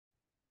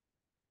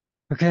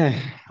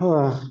Okay.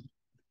 Um,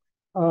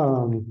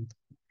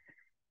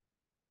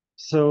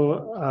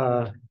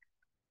 so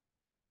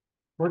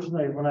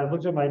fortunately, when I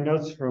looked at my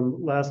notes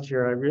from last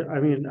year,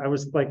 I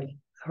was like,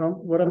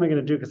 what am I going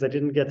to do? Because I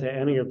didn't get to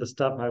any of the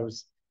stuff I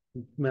was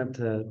meant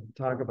to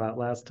talk about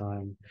last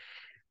time.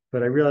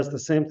 But I realized the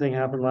same thing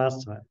happened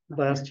last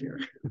year.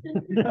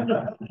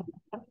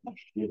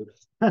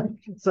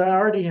 So I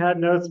already had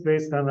notes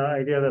based on the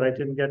idea that I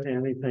didn't get to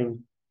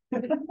anything.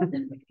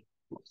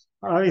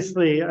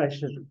 Obviously, I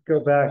should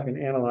go back and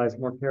analyze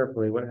more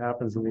carefully what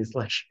happens in these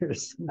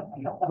lectures.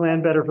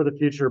 Plan better for the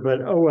future,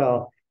 but oh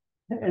well.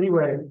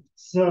 Anyway,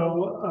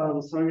 so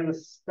I'm going to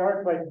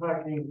start by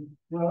talking.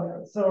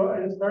 Well, so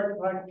I start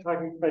by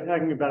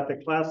talking about the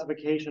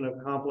classification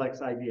of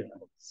complex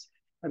ideas.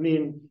 I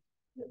mean,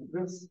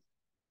 this.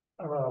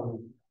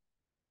 Don't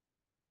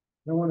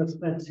want to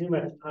spend too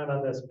much time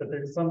on this, but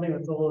there's something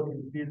that's a little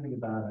confusing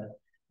about it,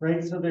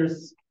 right? So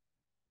there's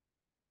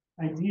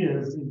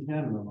ideas in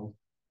general,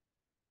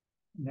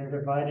 and they're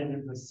divided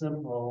into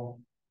simple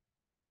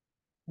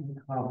and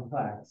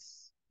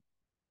complex.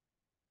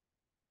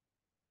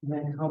 And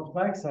then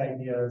complex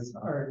ideas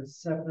are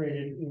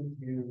separated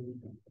into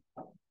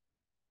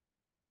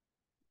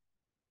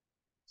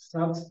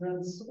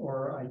substance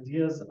or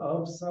ideas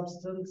of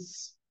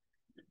substance.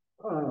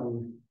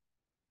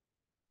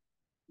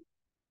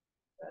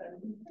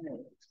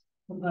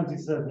 Sometimes he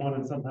says one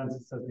and sometimes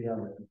he says the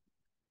other.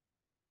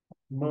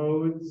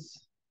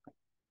 Modes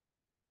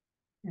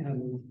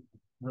and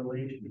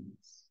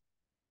relations.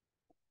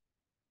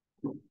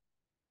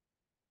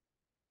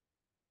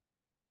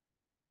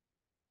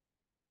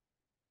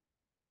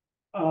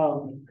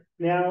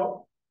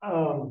 Now,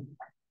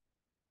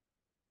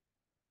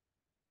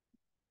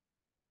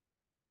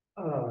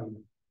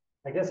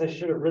 I guess I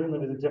should have written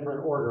them in a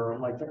different order,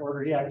 like the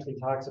order he actually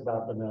talks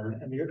about them in,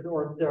 and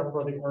therefore the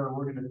order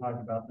we're going to talk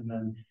about them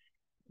in.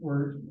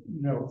 We're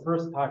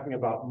first talking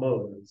about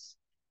modes.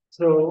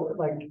 So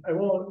like I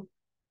don't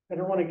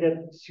want to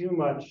get too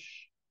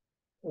much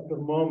at the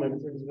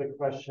moment into the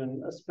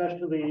question,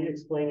 especially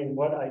explaining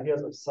what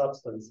ideas of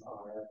substance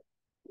are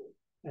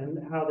and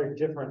how they're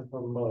different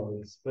from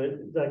modes. But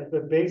like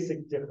the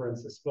basic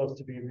difference is supposed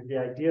to be that the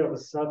idea of a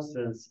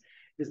substance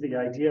is the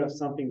idea of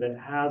something that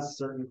has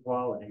certain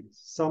qualities,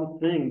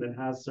 something that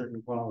has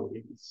certain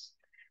qualities,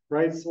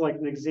 right? So like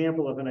an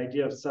example of an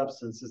idea of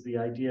substance is the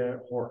idea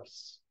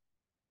horse.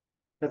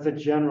 That's a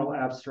general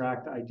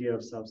abstract idea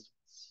of substance.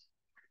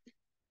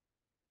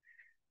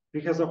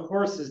 Because a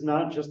horse is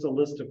not just a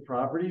list of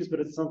properties,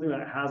 but it's something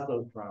that has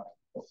those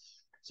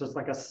properties. So it's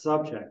like a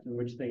subject in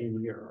which they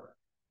mirror.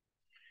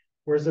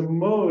 Whereas a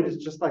mode is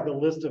just like a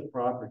list of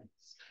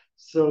properties.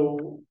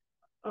 So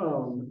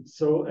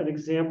an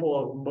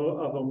example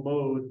of a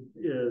mode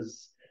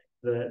is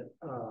that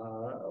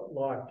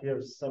Locke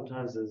gives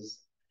sometimes is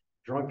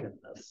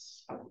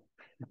drunkenness.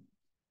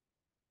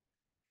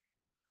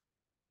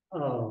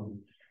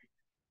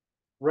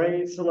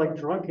 Right? So like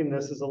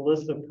drunkenness is a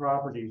list of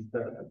properties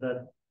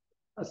that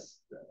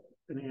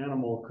an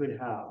animal could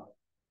have,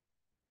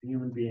 a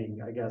human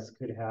being, I guess,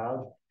 could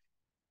have.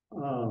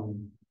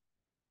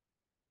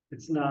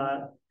 It's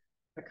not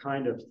a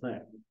kind of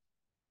thing.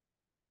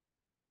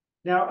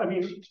 Now, I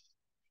mean,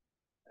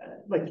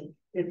 like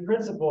in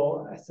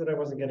principle, I said I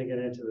wasn't going to get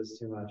into this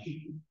too much.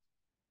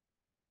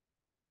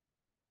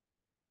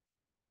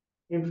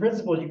 In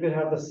principle, you could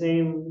have the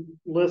same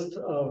list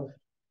of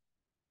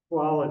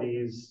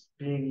qualities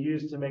being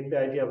used to make the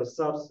idea of a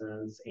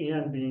substance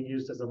and being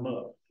used as a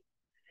mode,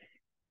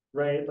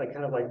 right? Like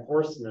kind of like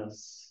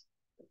hoarseness,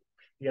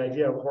 the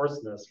idea of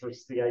hoarseness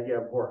versus the idea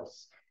of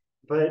horse.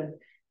 But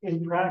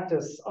in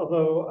practice,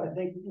 although I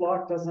think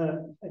Locke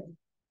doesn't,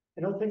 I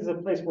don't think there's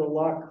a place where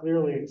Locke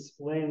clearly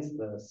explains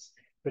this,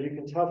 but you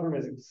can tell from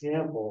his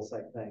examples,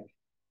 I think,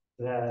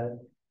 that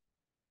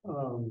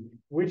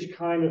which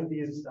kind of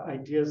these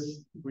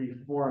ideas we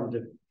formed,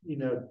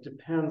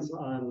 depends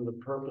on the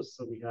purpose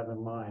that we have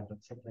in mind,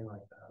 and something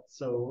like that.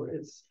 So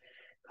it's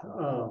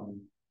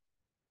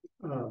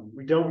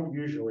we don't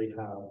usually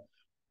have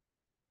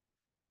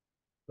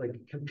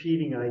like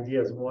competing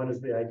ideas. One is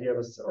the idea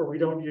of or we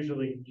don't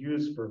usually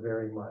use for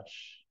very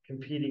much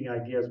competing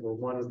ideas where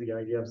one is the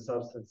idea of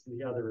substance and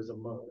the other is a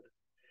mode.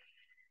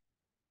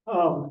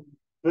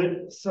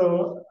 But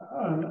so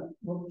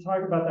we'll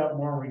talk about that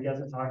more when we get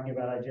to talking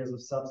about ideas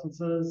of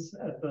substances.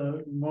 At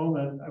the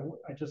moment,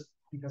 I just,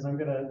 because I'm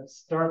going to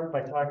start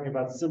by talking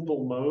about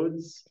simple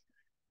modes.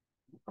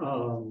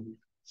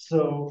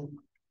 So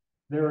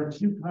there are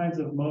two kinds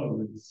of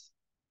modes: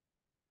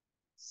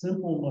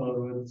 simple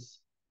modes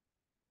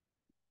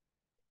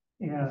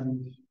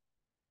and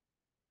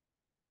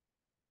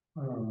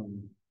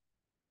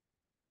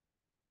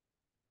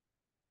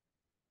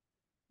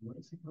what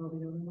is it called,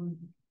 the other one?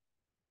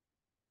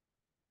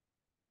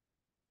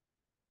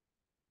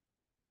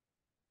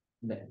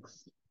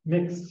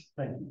 Mixed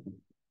thing.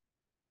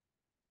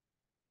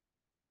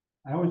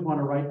 I always want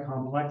to write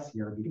complex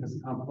here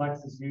because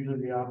complex is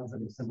usually the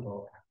opposite of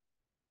simple,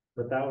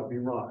 but that would be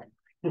wrong.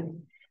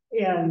 And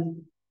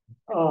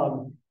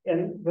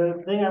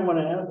the thing thing I want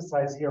to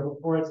emphasize here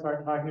before I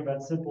start talking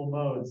about simple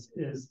modes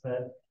is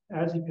that,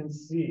 as you can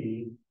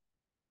see,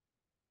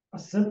 a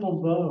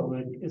simple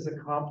mode is a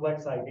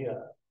complex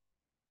idea.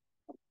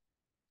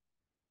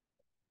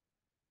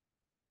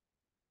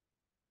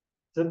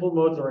 Simple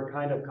modes are a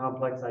kind of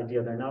complex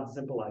idea. They're not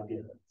simple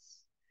ideas.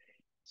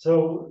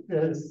 So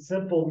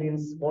simple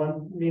means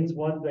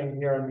one thing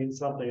here and means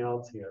something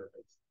else here.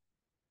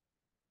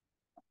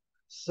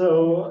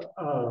 So,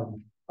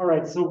 all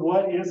right, so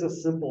what is a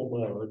simple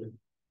mode?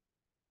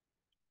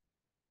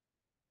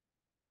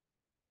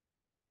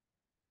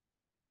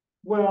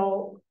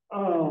 Well,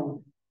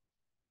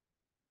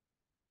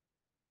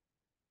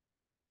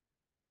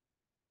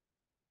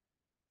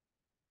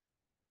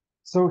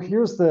 so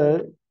here's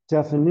the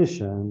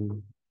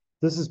definition.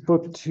 This is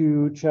book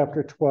 2,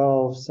 chapter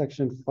 12,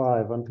 section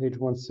 5 on page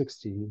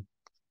 160.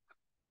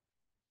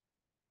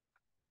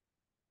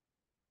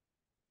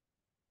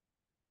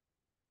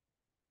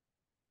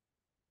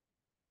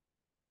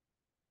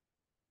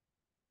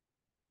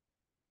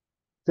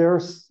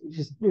 This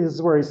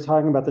is where he's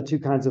talking about the two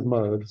kinds of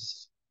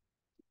modes.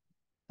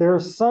 There are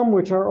some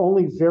which are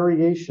only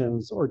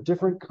variations or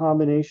different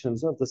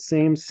combinations of the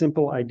same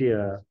simple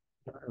idea.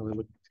 Look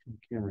at the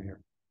camera here.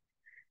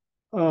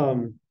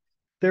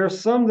 There are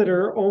some that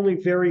are only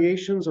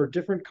variations or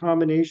different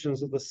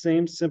combinations of the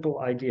same simple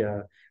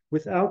idea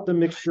without the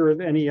mixture of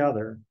any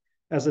other,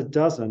 as a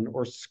dozen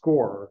or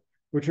score,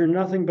 which are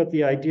nothing but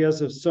the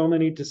ideas of so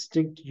many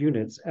distinct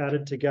units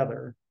added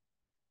together.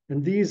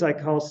 And these I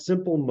call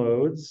simple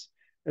modes,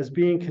 as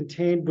being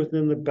contained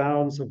within the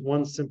bounds of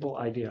one simple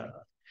idea.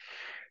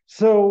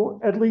 So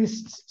at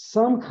least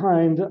some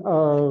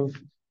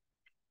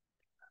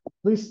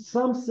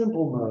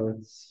simple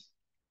modes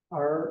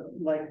are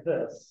like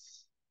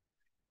this.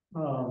 I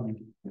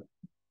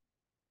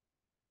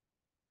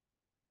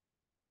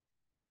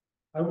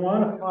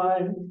want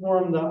to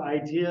form the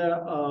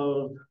idea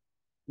of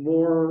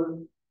more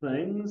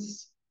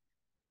things,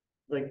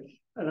 like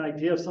an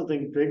idea of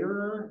something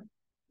bigger,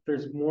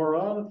 there's more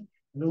of.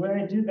 And the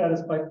way I do that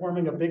is by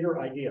forming a bigger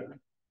idea.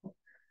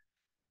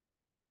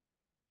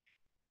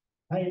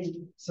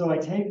 So I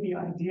take the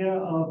idea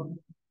of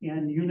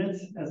an unit,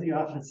 as he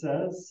often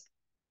says,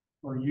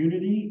 or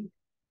unity,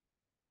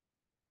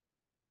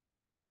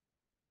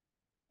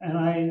 and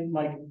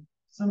I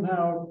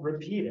somehow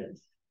repeat it.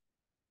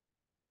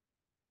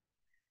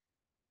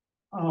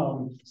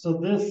 So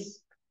this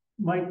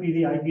might be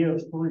the idea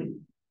of 3.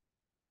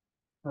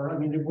 Or, I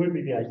mean, it would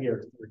be the idea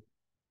of 3.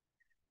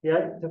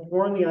 Yeah, to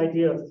form the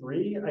idea of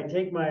 3, I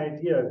take my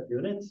idea of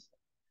units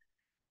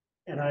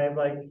and I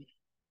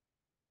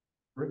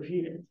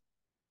repeat it.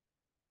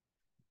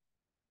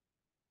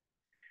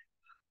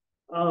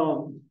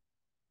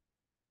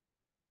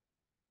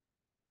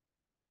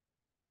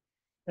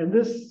 And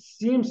this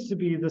seems to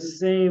be the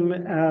same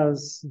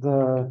as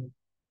the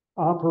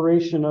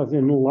operation of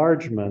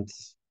enlargement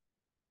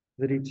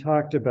that he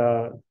talked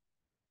about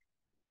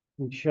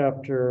in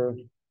chapter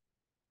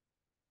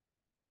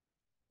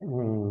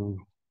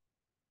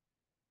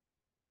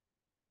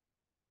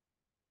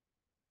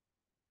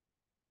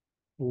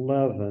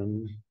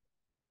 11.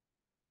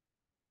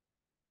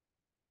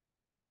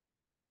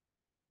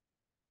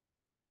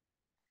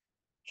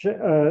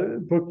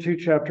 Book 2,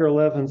 chapter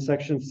 11,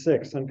 section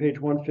 6 on page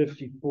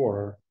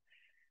 154.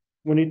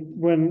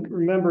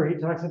 Remember, he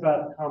talks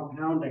about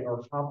compounding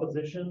or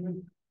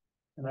composition,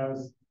 and I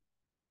was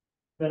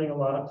spending a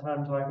lot of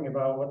time talking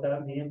about what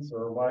that means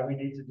or why we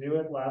need to do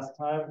it last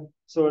time.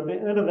 So at the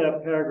end of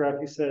that paragraph,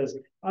 he says,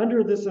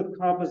 under this of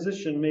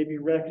composition may be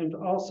reckoned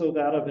also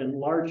that of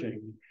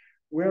enlarging,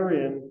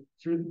 wherein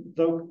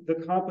though the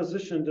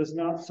composition does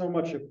not so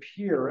much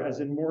appear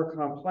as in more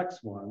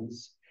complex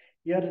ones,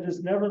 yet it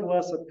is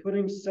nevertheless a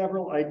putting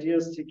several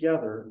ideas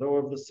together, though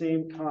of the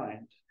same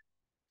kind.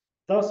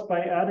 Thus, by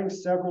adding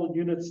several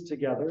units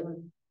together,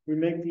 we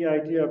make the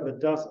idea of a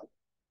dozen.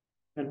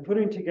 And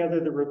putting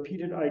together the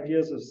repeated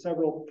ideas of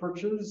several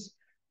perches,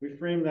 we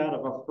frame that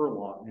of a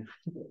furlong.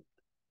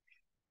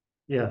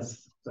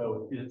 Yes.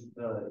 So is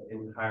the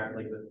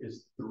entire,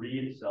 is 3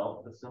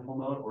 itself the simple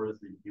mode, or is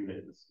the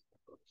unit the simple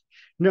mode?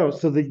 No,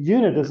 so the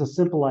unit is a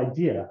simple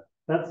idea.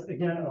 That's,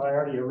 again, I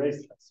already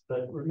erased this,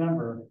 but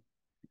remember,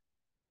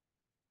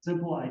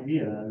 simple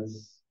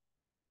ideas,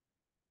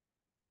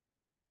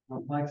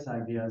 complex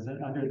ideas,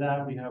 and under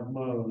that we have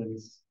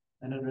modes,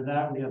 and under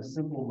that we have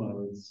simple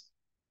modes.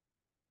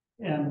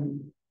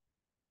 And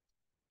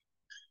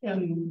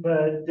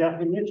the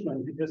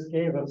definition we just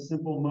gave of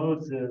simple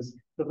modes is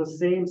that the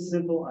same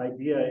simple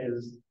idea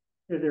is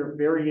either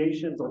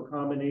variations or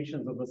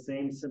combinations of the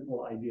same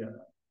simple idea.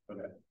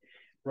 Okay.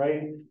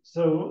 Right?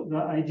 So the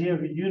idea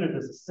of a unit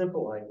is a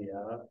simple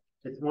idea.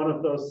 It's one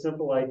of those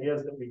simple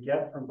ideas that we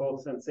get from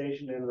both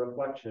sensation and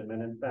reflection,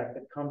 and in fact,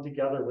 that come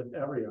together with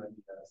every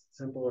idea,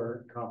 simple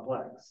or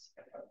complex.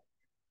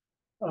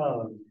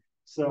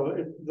 So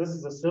this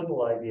is a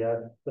simple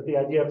idea, but the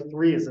idea of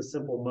 3 is a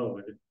simple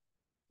mode.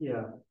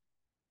 Yeah.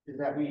 Does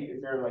that mean,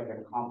 is there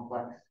a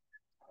complex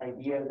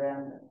idea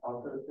then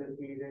also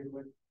associated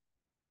with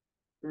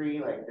three,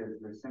 like, does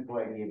the simple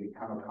idea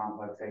become a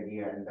complex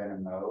idea and then a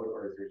mode,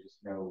 or is there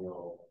just no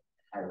real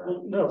hierarchy?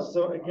 Well, no,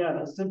 so again,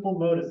 a simple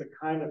mode is a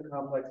kind of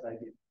complex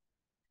idea.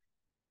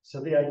 So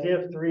the idea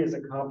of three is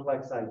a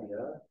complex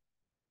idea,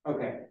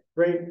 Okay,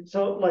 right?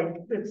 So like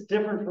it's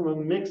different from a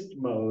mixed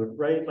mode,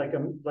 right? Like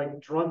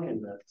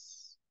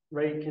drunkenness,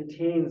 right?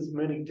 Contains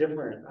many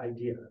different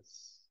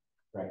ideas.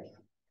 right.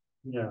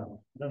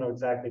 No, I don't know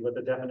exactly what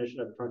the definition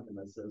of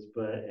drunkenness is,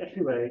 but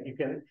anyway,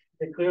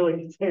 it clearly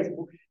contains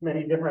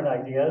many different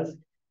ideas.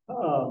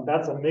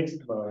 That's a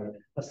mixed mode.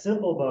 A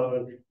simple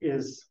mode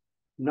is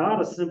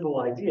not a simple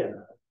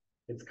idea.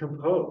 It's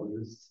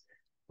composed,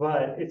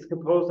 but it's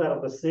composed out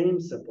of the same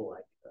simple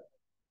idea.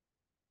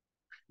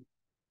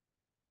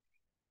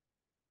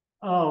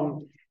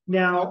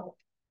 Now,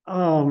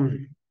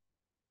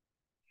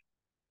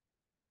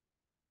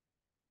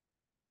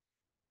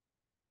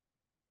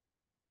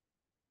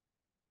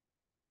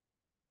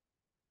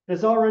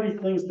 there's already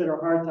things that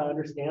are hard to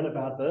understand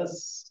about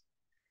this.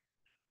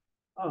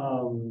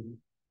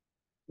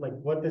 Like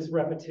what this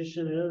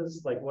repetition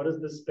is, like what is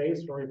the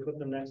space where we put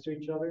them next to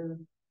each other?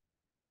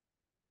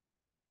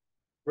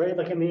 Right?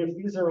 Like, I mean, if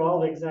these are all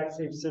the exact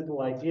same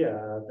simple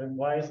idea, then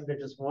why isn't there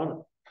just one of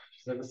them?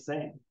 They're the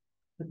same.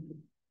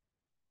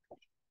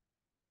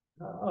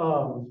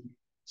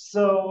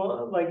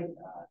 So like,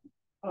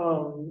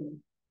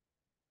 I'm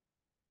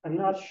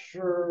not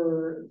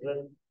sure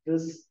that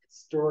this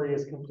story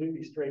is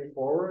completely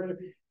straightforward,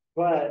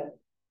 but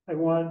I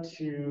want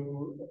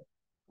to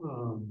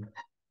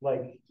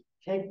like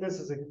take this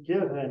as a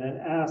given and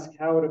ask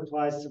how it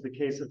applies to the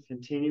case of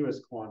continuous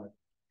quantity.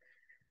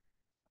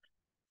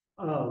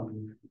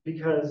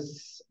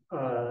 Because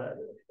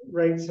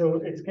right,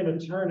 so it's going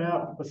to turn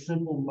out that the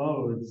simple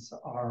modes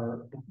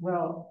are,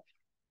 well,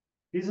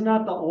 these are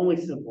not the only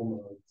simple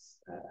modes,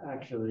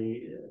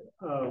 actually,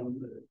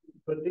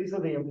 but these are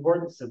the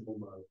important simple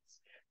modes.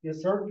 The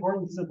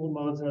important simple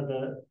modes are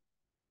the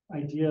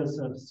ideas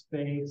of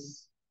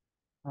space,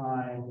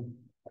 time,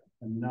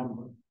 and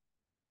number.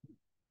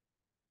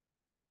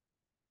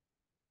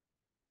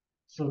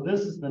 So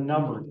this is the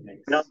number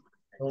case. Yep.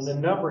 So in the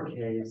number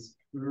case,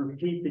 we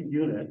repeat the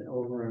unit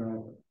over and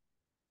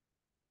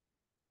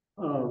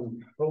over.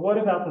 But what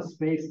about the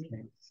space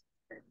case?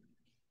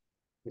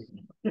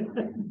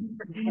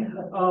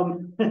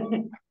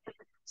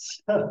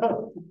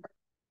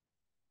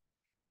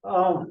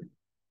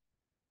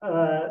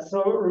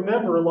 So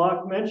remember,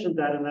 Locke mentioned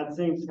that in that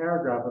same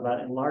paragraph about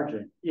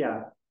enlarging.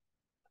 Yeah.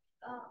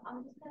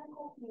 I'm just kind of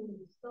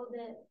confused. So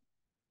the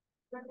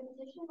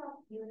repetition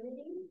of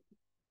unity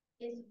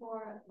is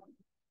for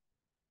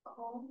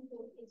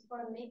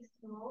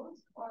mixed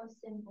modes or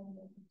simple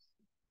modes?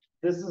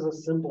 This is a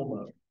simple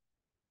mode.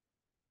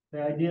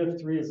 The idea of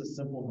three is a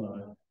simple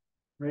mode,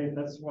 right?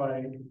 That's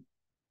why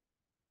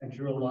I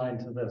drew a line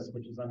to this,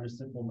 which is under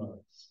simple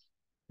modes.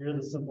 Here are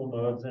the simple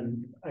modes,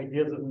 and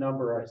ideas of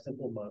number are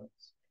simple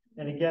modes.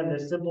 And again, they're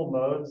simple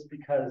modes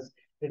because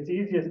it's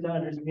easiest to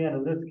understand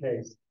in this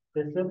case.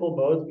 They're simple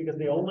modes because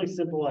the only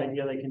simple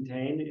idea they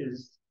contain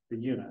is the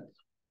unit,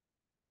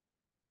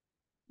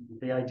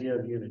 the idea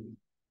of unity.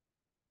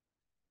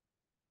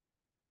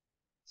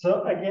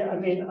 So again, I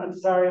mean, I'm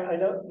sorry, I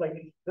don't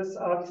like this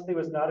obviously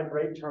was not a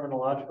great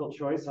terminological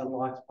choice on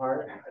Locke's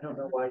part. I don't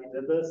know why he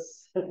did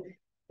this.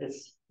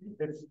 It's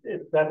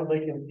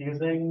definitely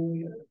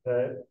confusing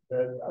that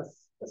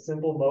a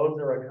simple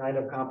modes are a kind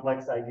of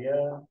complex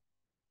idea.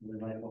 We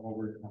like the whole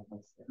word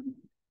complex.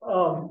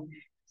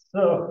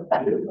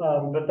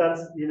 But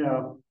that's, you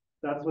know,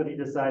 that's what he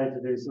decided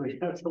to do, so we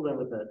have to live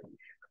with it.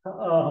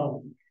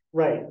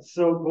 Right.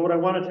 So what I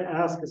wanted to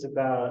ask is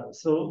about,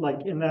 so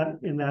like in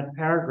that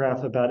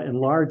paragraph about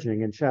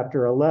enlarging in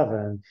chapter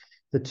 11,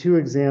 the two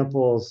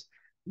examples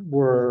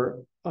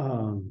were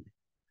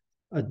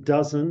a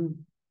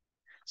dozen.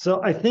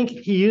 So I think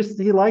he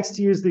likes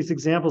to use these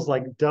examples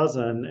like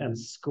dozen and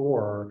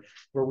score,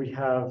 where we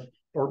have,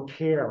 or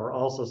pair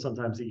also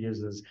sometimes he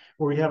uses,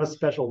 where we have a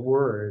special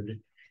word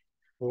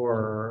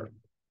for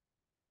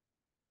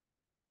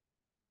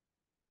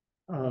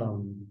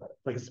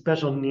like a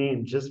special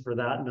name just for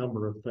that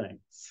number of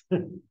things.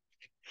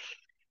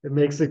 It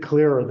makes it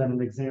clearer than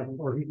an example,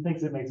 or he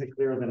thinks it makes it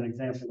clearer than an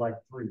example like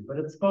three, but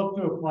it's supposed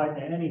to apply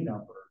to any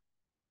number.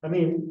 I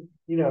mean,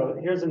 you know,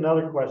 here's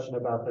another question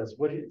about this.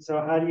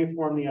 So how do you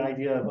form the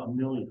idea of a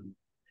million?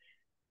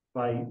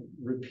 By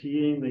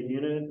repeating the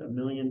unit a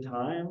million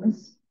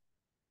times?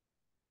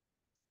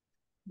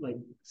 Like,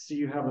 so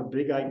you have a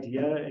big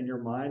idea in your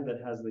mind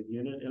that has the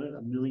unit in it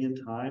a million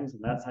times,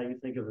 and that's how you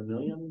think of a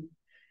million?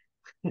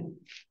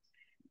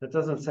 That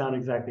doesn't sound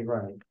exactly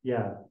right.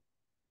 Yeah.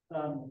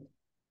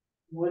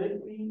 Would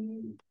it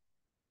be,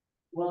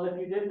 well, if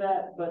you did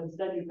that, but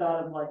instead you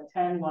thought of like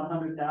 10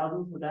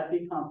 100,000s, would that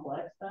be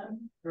complex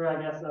then? Or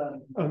I guess,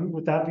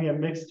 would that be a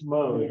mixed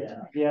mode?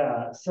 Yeah.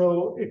 Yeah.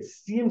 So it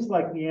seems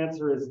like the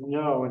answer is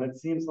no, and it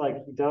seems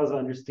like he does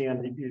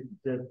understand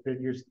that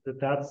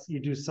that's you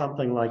do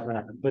something like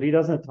that, but he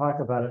doesn't talk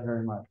about it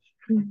very much.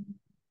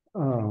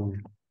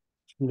 You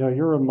know,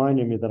 you're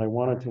reminding me that I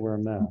wanted to wear a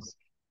mask,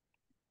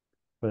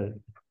 but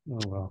Oh,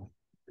 well.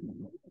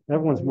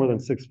 Everyone's more than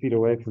 6 feet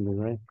away from me,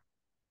 right?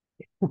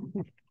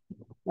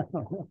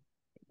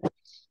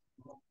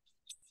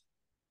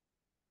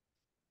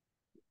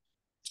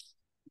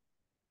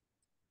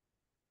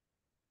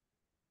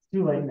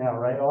 Too late now,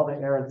 right? All the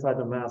air inside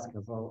the mask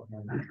is all.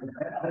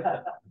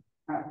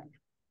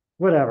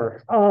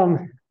 Whatever.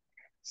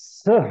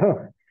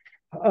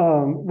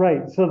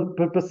 Right. So,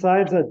 but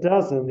besides a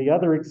dozen, the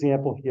other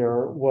example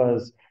here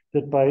was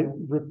that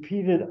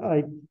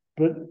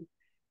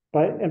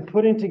and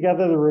putting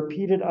together the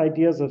repeated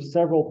ideas of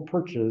several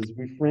perches,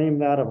 we frame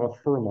that of a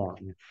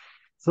furlong.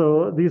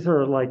 So these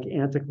are like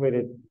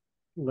antiquated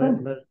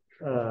length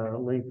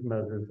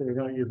measures that we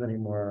don't use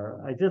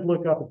anymore. I did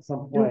look up at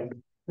some point.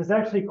 There's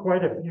actually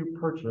quite a few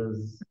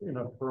perches in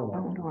a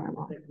furlong.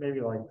 I think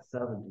maybe like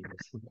 70 or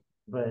something.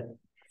 But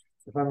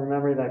if I'm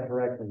remembering that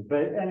correctly.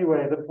 But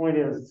anyway, the point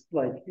is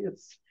like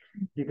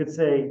you could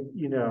say,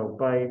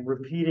 by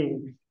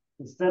repeating,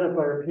 instead of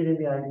by repeating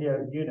the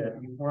idea of unit,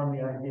 you form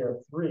the idea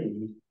of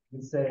three.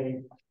 You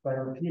say by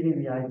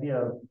repeating the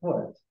idea of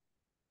foot,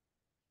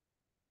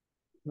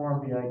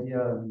 form the idea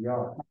of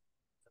yard.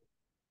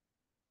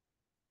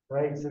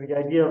 Right? So the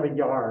idea of a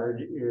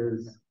yard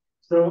is,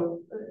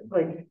 so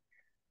like,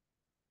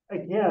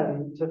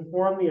 again, to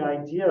form the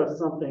idea of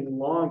something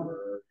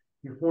longer,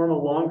 you form a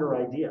longer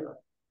idea.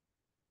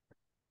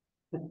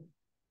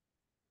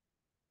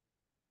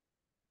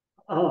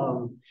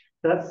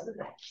 That's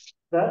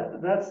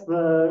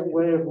the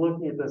way of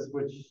looking at this,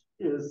 which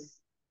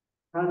is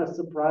kind of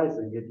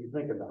surprising if you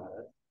think about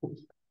it.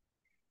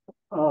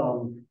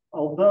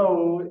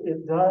 Although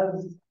it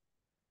does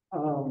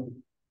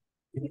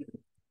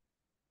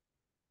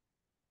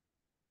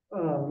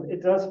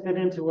fit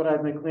into what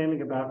I've been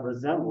claiming about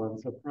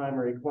resemblance of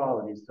primary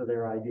qualities to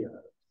their ideas.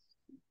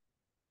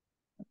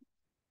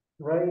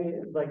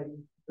 Right? Like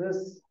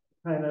this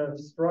kind of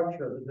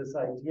structure that this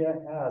idea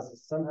has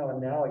is somehow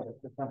analogous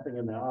to something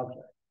in the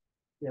object.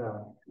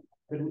 Yeah.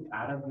 Couldn't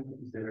atoms be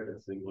considered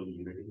a single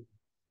unity?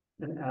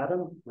 An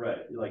atom?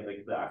 Right, like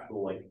the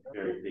actual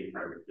very big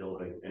particle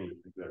of any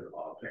particular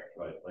object,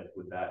 right? Like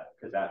could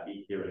that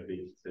be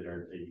theoretically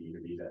considered a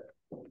unity that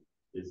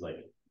is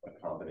like a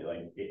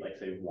combination, like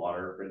say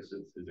water, for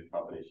instance, is a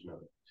combination of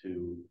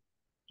two,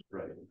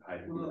 right?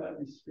 Hydrogen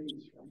atoms.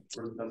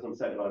 Or that's what I'm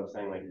saying. What I'm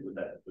saying, like would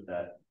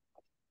that.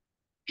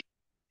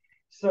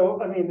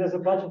 So, I mean, there's a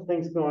bunch of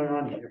things going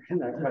on here in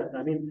that question.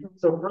 I mean,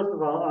 so first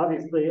of all,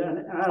 obviously,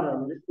 an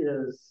atom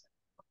is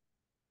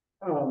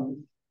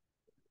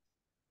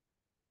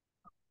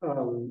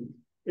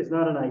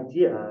not an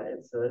idea.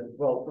 It's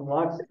from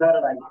Locke's, it's not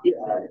an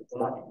idea. It's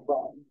not,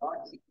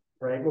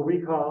 right? What we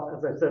call,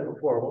 as I said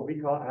before, what we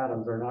call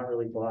atoms are not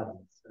really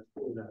bodies.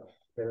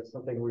 There's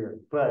something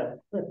weird.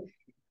 But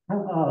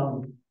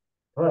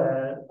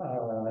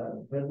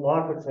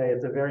Locke would say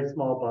it's a very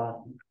small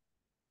body.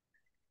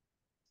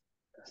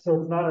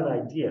 So it's not an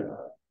idea,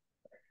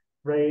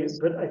 right?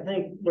 But I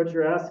think what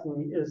you're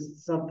asking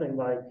is something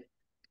like,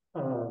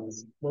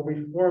 when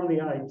we form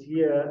the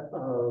idea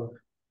of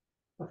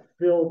a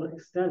filled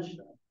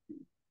extension,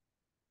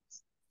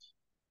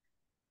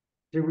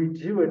 do we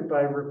do it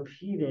by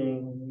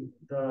repeating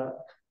the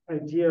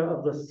idea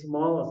of the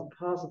smallest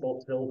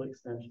possible filled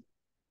extension,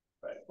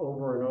 right,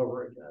 over and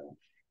over again?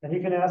 And you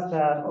can ask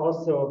that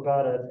also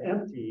about an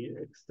empty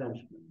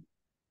extension,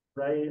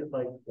 right?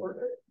 Like, or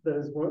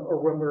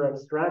when we're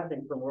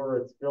abstracting from whether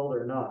it's filled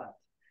or not,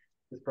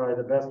 is probably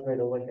the best way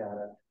to look at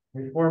it.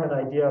 We form an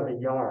idea of a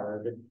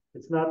yard.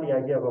 It's not the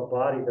idea of a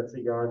body that's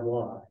a yard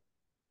long.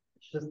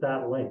 It's just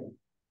that length,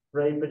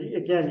 right? But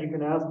again, you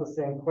can ask the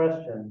same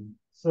question.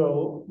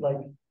 So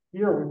like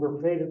here, we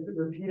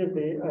repeated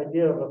the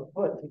idea of a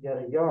foot to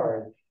get a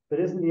yard, but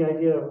isn't the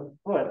idea of a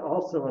foot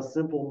also a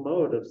simple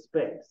mode of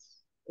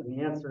space? And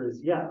the answer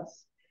is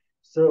yes.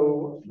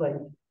 So like,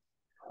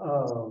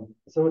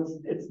 so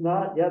it's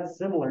not yet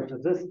similar to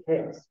this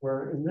case,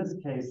 where in this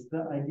case,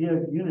 the idea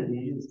of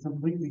unity is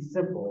completely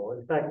simple.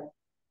 In fact,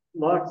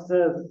 Locke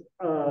says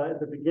at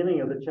the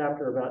beginning of the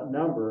chapter about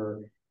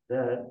number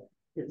that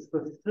it's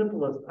the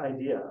simplest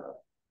idea,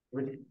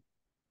 which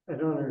I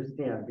don't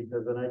understand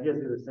because an idea is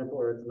either simple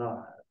or it's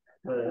not.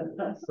 But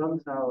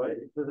somehow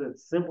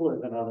it's simpler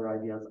than other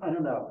ideas. I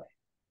don't know.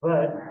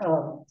 But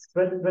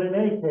in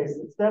any case,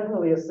 it's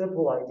definitely a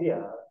simple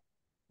idea.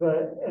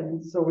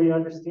 And so we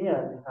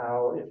understand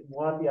how if you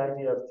want the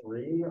idea of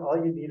three, all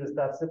you need is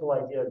that simple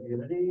idea of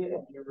unity,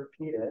 and you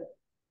repeat it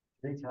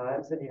 3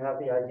 times, and you have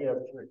the idea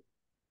of three.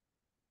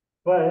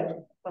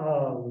 But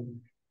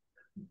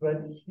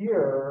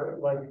here,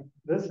 like,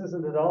 this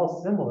isn't at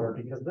all similar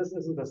because this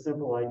isn't a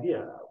simple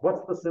idea.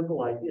 What's the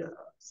simple idea?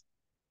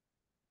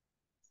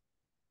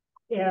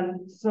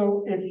 And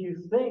so if you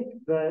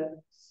think that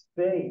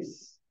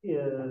space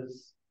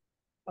is,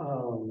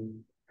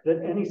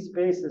 that any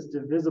space is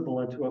divisible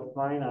into a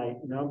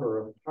finite number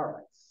of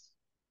parts,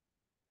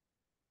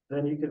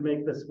 then you could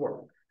make this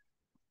work,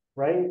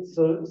 right?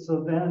 So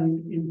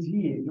then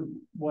indeed,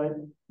 what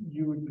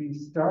you would be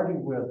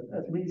starting with,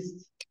 at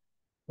least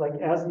like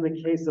as in the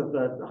case of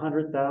the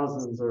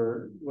 100,000s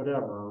or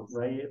whatever,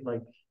 right?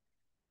 Like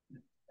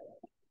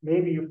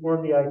maybe you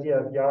form the idea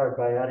of yard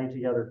by adding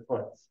together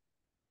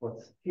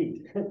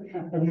feet.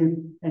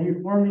 and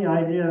you form the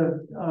idea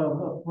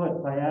of a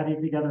foot by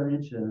adding together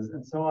inches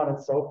and so on and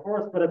so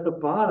forth. But at the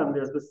bottom,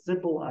 there's the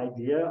simple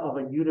idea of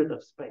a unit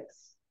of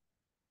space,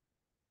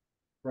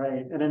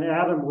 right? And an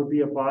atom would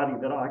be a body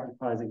that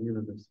occupies a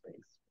unit of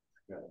space,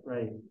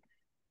 right?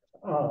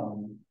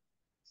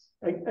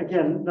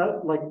 Again,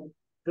 not like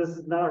this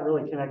is not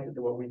really connected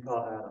to what we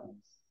call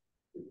atoms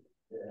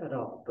at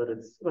all, but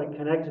it's like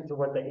connected to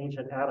what the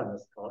ancient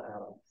atomists call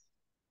atoms.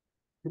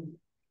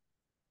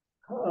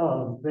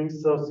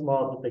 Things so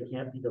small that they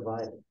can't be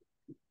divided.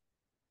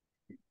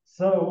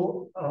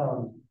 So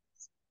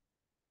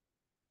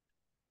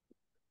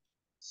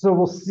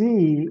we'll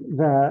see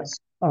that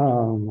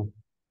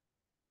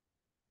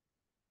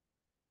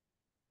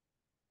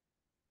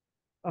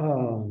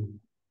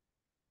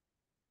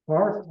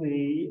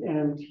Berkeley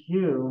and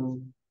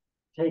Hume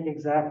take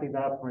exactly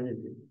that point of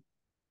view.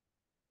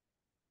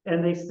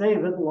 And they say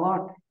that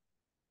Locke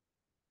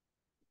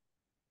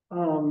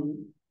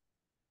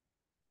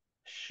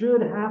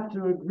should have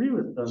to agree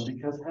with them,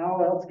 because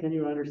how else can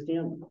you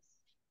understand this?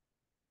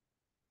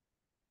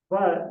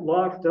 But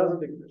Locke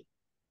doesn't agree,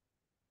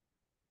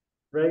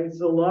 right?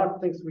 So Locke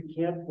thinks we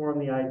can't form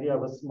the idea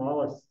of a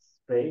smallest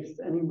space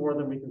any more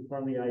than we can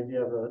form the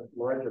idea of a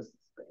largest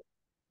space.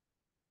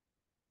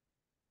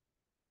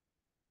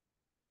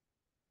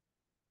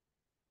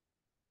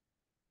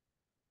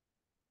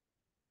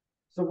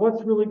 So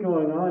what's really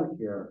going on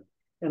here?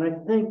 And I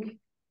think,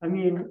 I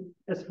mean,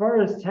 as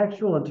far as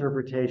textual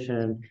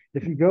interpretation,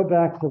 if you go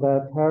back to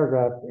that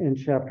paragraph in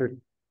chapter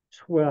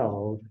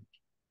 12,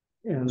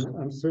 and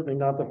I'm certainly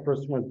not the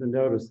first one to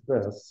notice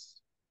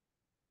this.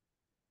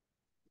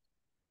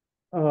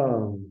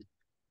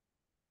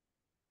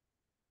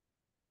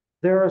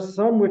 There are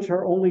some which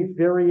are only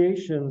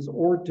variations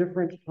or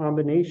different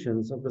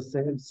combinations of the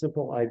same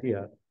simple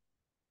idea.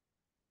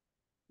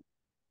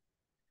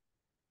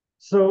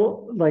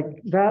 So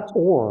like that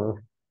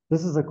or,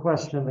 this is a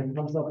question that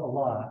comes up a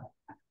lot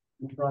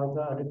in trying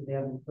to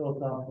understand the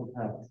philosophical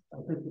text.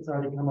 I think it's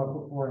already come up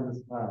before in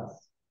this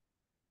class.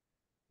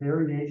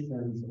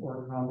 Variations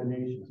or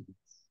combinations.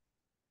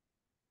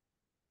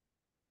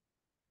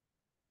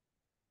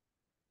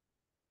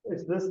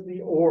 Is this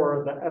the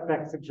or, the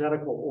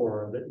epexegetical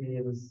or, that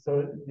means, so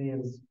it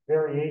means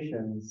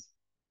variations,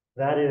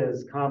 that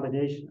is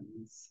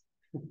combinations?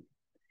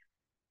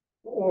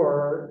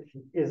 Or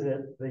is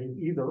it the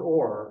either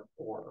or?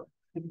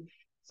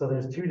 So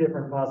there's two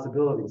different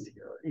possibilities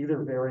here,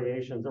 either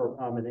variations or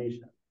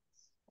combinations.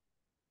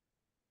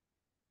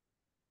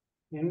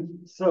 And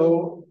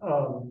so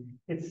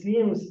it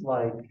seems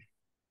like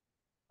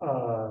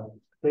the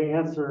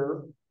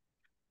answer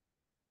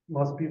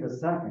must be the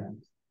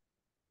second.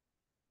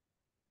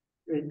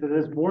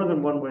 There's more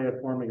than one way of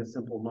forming a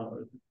simple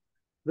mode.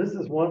 This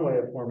is one way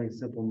of forming a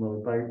simple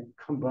mode, by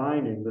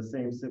combining the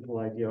same simple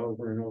idea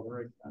over and over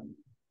again.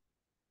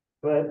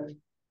 But,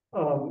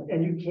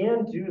 and you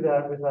can do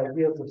that with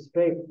ideas of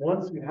space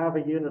once you have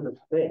a unit of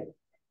space,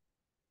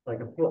 like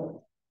a foot.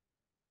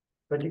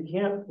 But you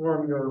can't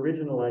form your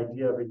original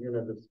idea of a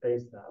unit of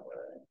space that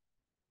way,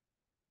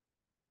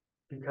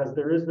 because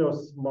there is no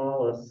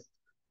smallest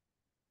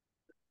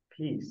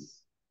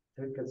piece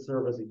that could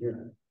serve as a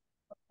unit.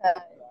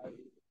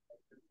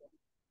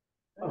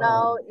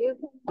 No, you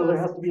can. So there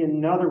has to be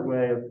another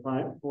way of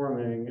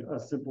forming a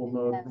simple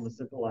mode from a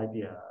simple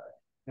idea.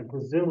 And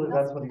presumably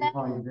that's what he's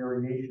calling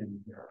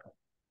variation here.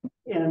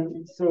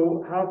 And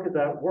so how could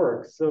that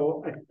work?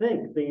 So I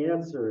think the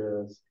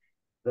answer is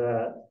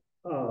that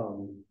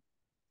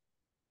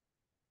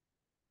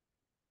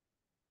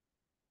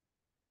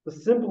the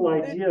simple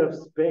idea of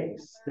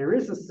space, there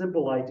is a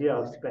simple idea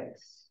of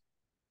space,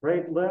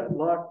 right?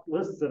 Locke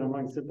lists it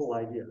among simple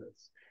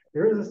ideas.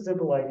 There is a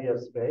simple idea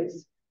of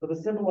space, but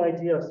the simple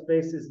idea of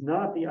space is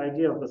not the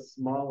idea of the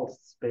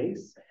smallest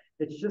space.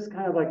 It's just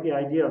kind of like the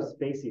idea of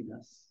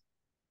spaciness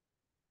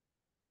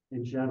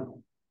in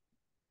general.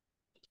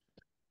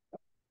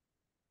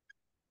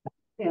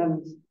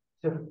 And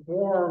to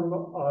form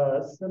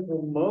a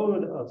simple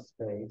mode of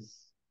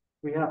space,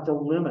 we have to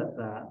limit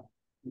that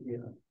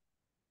idea.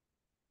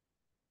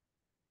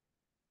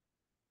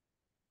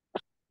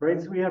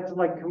 Right, so we have to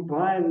like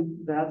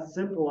combine that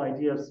simple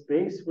idea of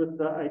space with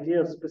the idea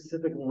of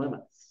specific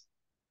limits.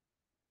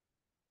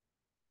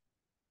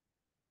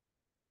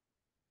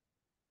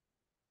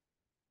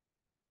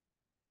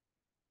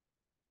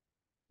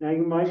 Now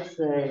you might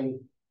say,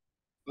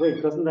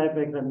 wait, doesn't that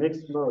make a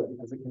mixed mode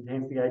because it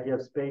contains the idea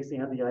of space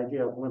and the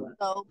idea of limit?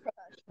 No,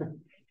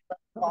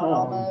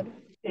 mode.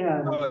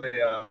 And Oh,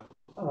 yeah.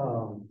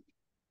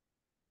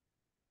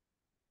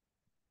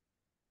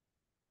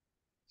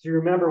 So you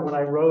remember when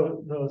I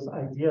wrote those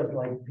ideas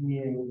like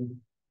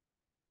being,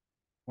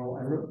 well,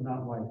 I wrote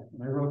not like,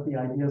 I wrote the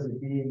ideas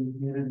of being,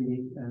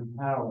 unity, and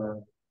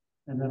power,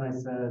 and then I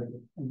said,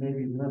 and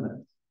maybe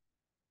limits,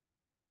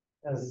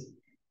 as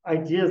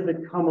ideas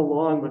that come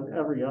along with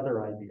every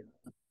other idea.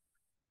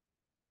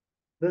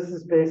 This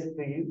is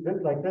basically,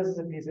 like, this is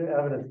a piece of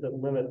evidence that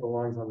limit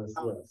belongs on this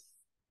list.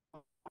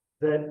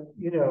 that,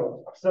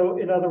 so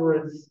in other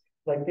words,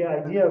 like the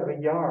idea of a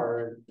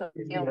yard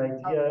is the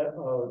idea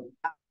of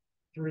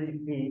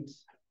 3 feet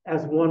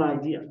as one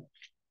idea.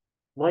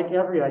 Like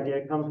every idea,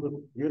 it comes with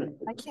units.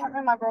 I can't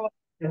remember what.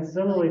 And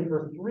similarly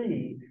for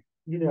 3,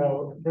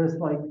 there's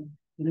like,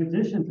 in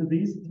addition to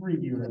these 3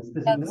 units,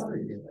 there's another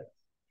unit.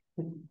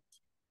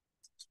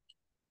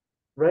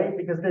 Right?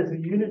 Because there's a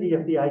unity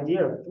of the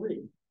idea of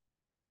 3.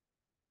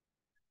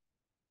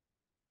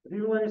 Do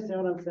you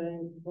understand what I'm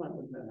saying? Come on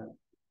with that.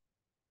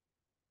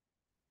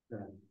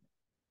 Yeah.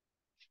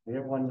 We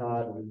have one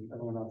nod and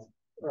everyone else.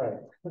 All right.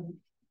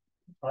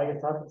 I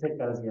guess I have to take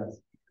that as a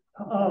yes.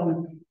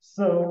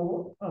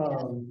 So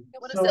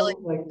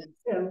like,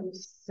 and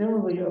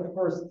similarly, of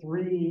course,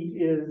 3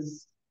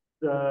 is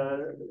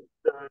the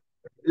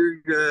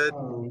You're good.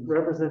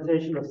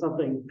 representation of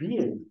something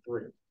being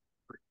 3.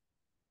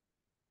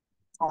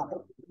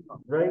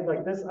 Right?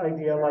 Like this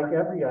idea, like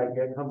every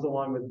idea, comes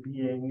along with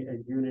being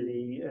and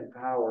unity and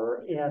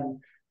power.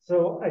 And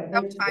so I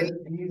think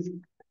that these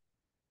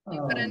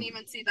You couldn't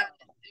even see that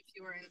if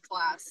you were in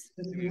class.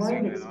 this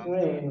might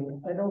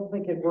explain, I don't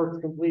think it works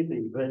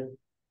completely, but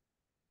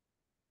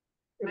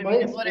it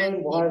might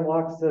explain why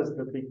Locke says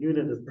that the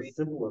unit is the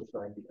simplest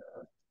idea.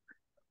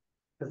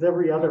 Because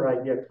every other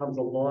idea comes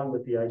along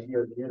with the idea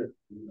of unity.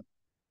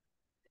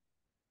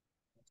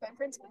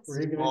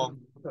 Well,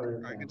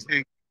 I can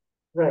take.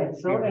 Right.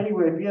 So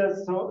anyway, yeah.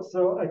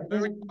 So I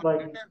think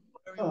like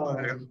Oh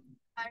no.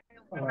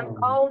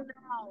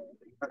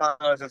 I thought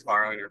it was just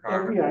borrowing your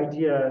car. every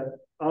idea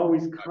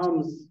always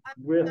comes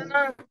with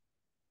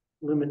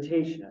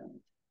limitation,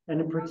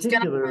 and in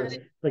particular,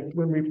 like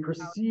when we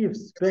perceive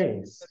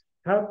space,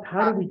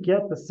 how do we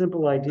get the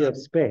simple idea of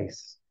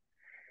space?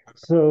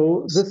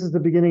 So this is the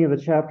beginning of the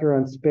chapter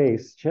on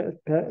space,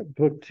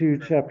 book 2,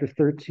 chapter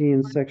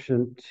 13,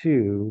 section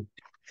 2.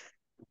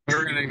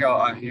 We're gonna go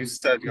on. You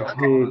said go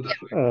Page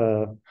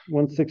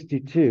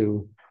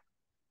 162.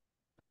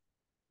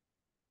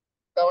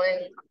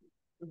 Going.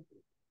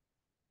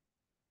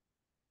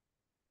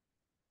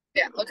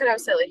 Yeah, look at how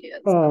silly he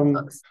is.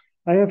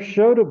 I have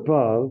showed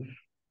above,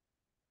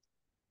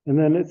 and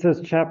then it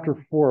says chapter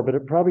 4, but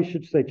it probably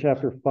should say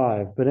chapter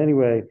 5. But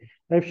anyway,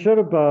 I've showed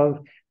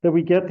above that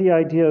we get the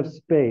idea of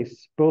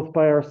space both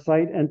by our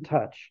sight and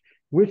touch,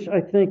 which I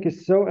think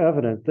is so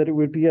evident that it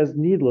would be as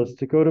needless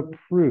to go to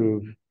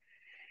prove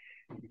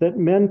that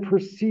men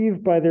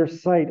perceive by their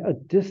sight a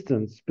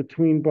distance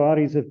between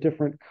bodies of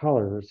different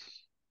colors,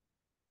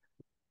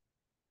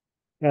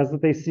 as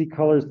that they see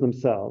colors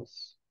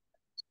themselves.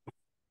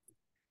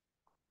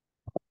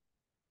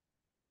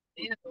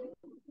 Yeah.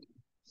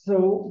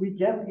 So we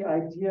get the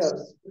idea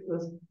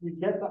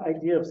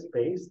of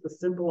space, the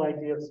simple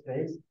idea of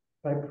space,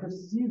 by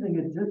perceiving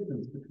a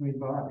distance between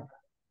bodies.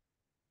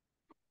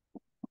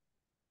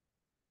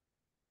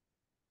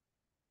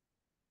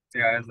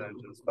 Yeah,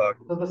 just fuck.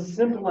 So the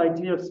simple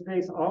idea of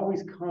space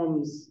always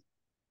comes.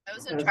 I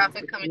was in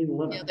traffic coming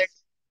the other.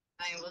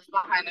 I was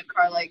behind a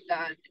car like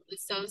that. It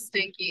was so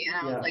stinky, and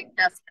I was like,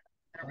 "That's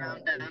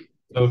around them."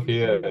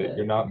 Sophia,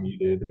 you're not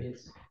muted.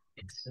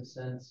 It's a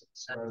sense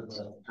of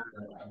the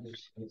other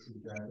space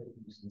of gravity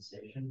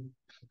sensation.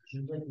 It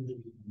seems like we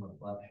should become a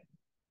reflection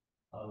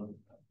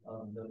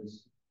of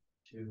those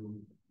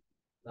two.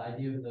 The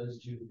idea of those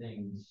two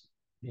things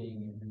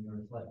being in your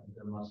reflection,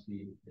 there must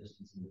be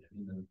distance in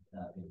between them,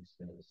 that being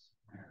space.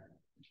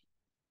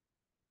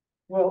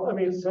 Well, I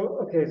mean,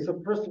 so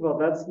first of all,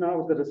 that's not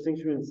what the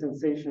distinction in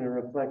sensation and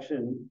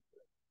reflection.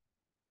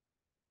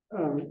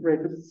 Right,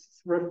 but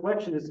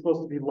reflection is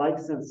supposed to be like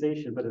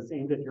sensation, but it's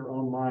aimed at your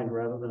own mind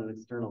rather than an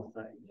external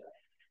thing.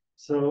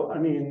 So, I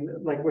mean,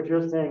 like what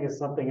you're saying is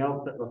something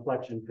else that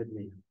reflection could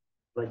mean,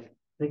 like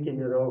thinking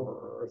it over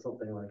or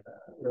something like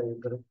that, right?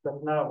 But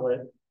that's not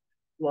what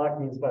Locke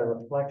means by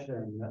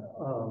reflection.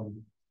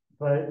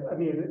 But I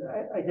mean,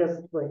 I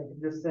guess like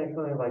you're saying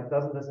something like,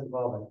 doesn't this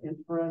involve an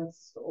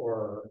inference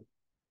or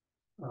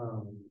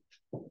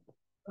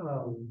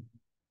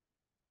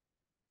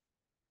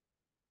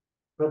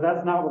but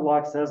that's not what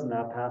Locke says in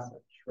that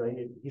passage,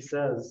 right? He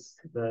says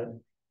that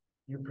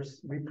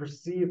we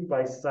perceive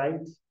by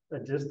sight a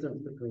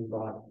distance between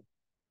bodies.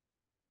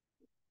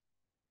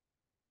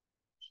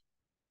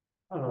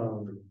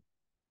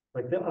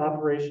 Like the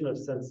operation of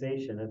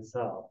sensation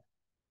itself.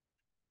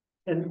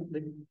 And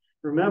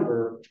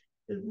remember,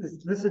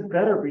 this had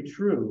better be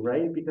true,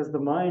 right? Because the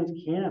mind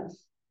can't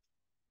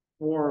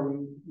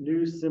form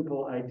new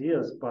simple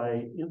ideas by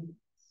inference,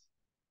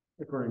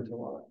 according to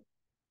Locke.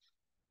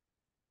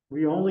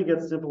 We only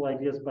get simple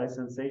ideas by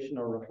sensation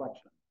or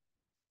reflection.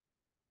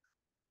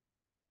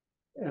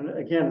 And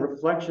again,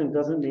 reflection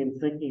doesn't mean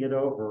thinking it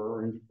over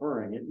or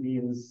inferring. It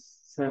means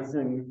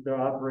sensing the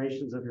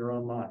operations of your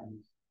own mind.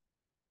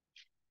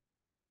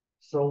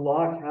 So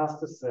Locke has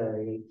to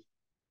say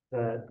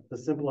that the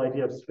simple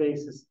idea of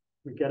space is,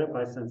 we get it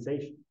by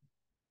sensation.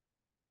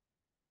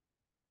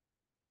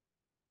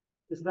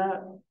 Is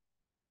that,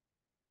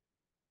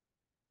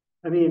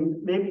 I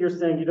mean, maybe you're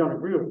saying you don't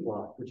agree with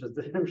Locke, which is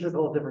a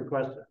whole different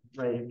question,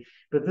 right?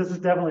 But this is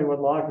definitely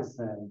what Locke is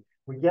saying.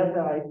 We get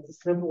the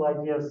simple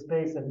idea of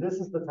space, and this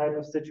is the type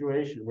of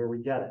situation where we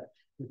get it.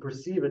 We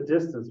perceive a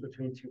distance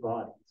between two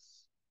bodies.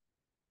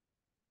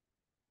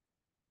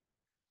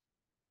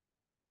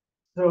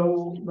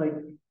 So, like,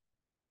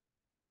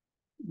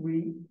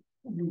 we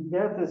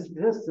get this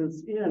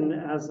distance in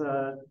as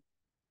a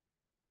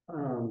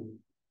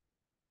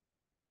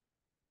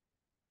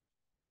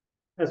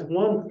as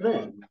one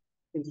thing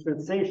in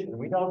sensation.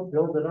 We don't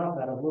build it up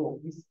out of little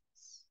pieces.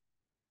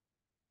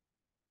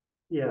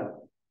 Yeah.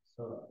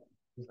 So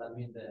does that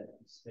mean that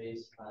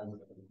space has the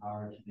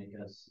power to make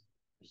us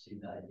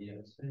perceive the idea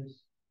of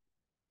space?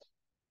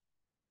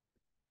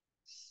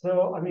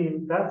 So, I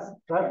mean, that's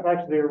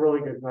actually a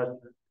really good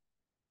question.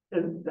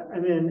 And I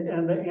mean,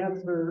 and the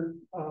answer,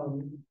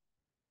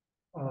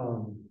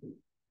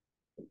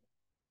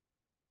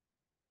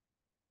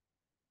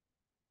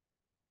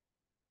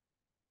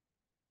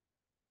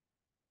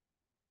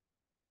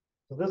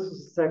 so this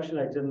is a section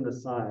I didn't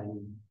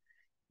assign.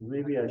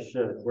 Maybe I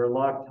should, where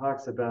Locke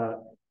talks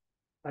about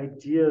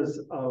ideas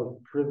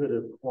of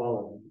privative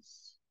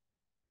qualities.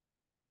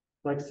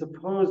 Like,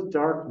 suppose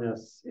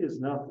darkness is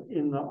not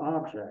in the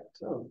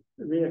object of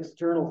the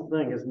external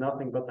thing is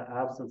nothing but the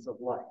absence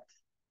of light.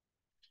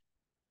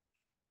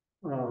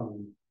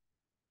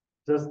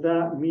 Does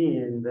that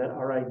mean that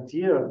our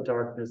idea of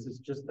darkness is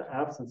just the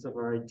absence of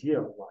our idea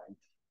of light?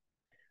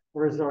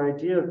 Or is our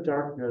idea of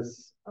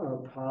darkness a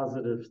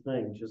positive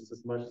thing just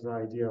as much as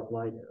our idea of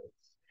light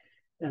is?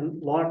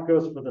 And Locke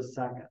goes for the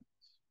second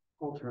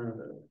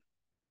alternative.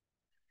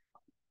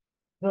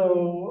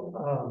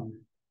 So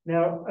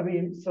now, I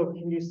mean, so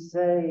can you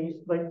say,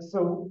 like,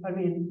 so, I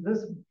mean,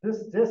 this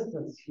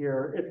distance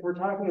here, if we're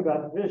talking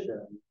about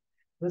vision,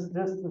 this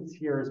distance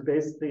here is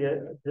basically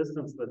a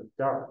distance that's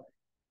dark,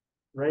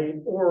 right?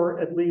 Or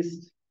at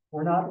least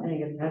we're not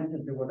paying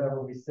attention to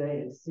whatever we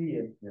say and see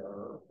in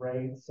here,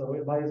 right? So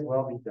it might as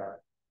well be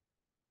dark.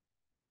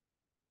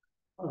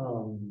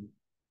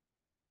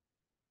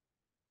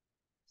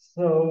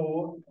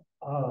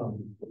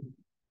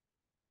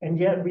 And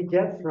yet we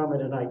get from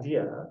it an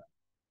idea,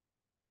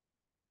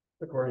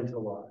 according to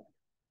Locke.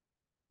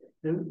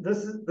 And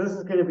this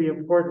is going to be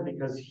important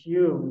because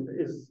Hume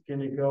is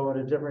going to go in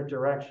a different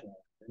direction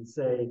and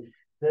say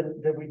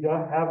that we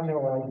don't have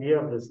no idea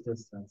of this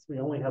distance. We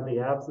only have the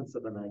absence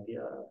of an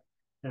idea.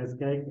 And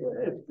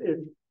it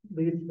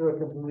leads to a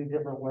completely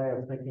different way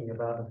of thinking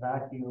about a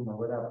vacuum or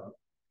whatever.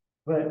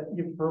 But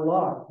for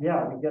Locke,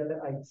 yeah, we get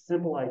the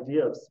simple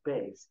idea of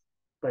space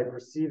by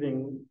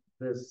perceiving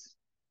this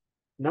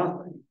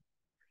nothing,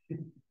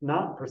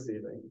 not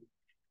perceiving,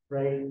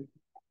 right?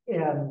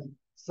 And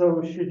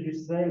so should you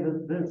say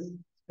that this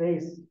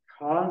space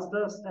caused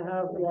us to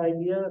have the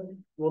idea?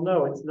 Well,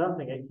 no, it's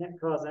nothing. It can't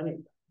cause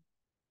anything,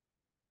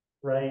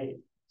 right?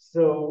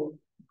 So,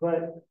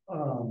 but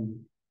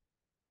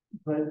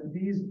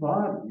these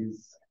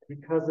bodies,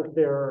 because of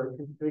their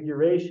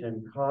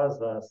configuration, cause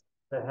us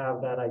to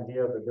have that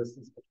idea of the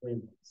distance between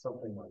them,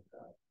 something like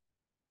that.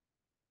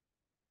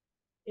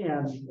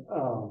 And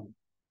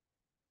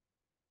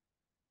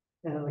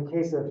in the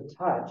case of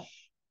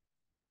touch,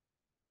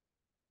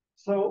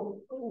 so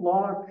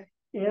Locke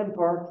and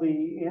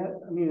Berkeley,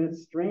 I mean,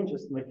 it's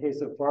strangest in the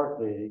case of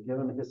Berkeley,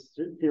 given his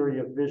theory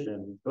of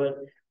vision, but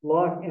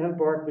Locke and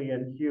Berkeley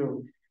and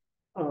Hume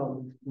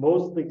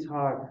mostly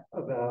talk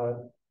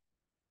about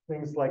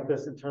things like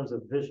this in terms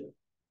of vision.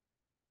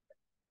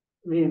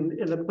 I mean,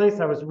 in the place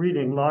I was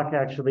reading, Locke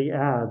actually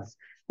adds,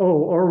 oh,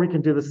 or we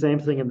can do the same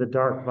thing in the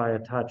dark via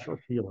touch or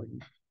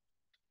feeling.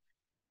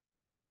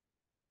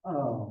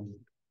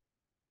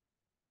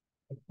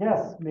 I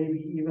guess maybe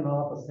even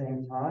all at the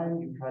same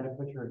time, you try to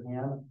put your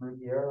hand through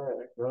here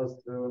and it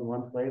goes through in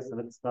one place and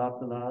it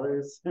stops in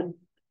others.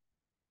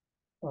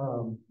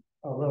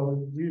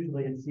 Although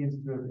usually it seems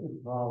to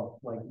involve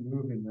like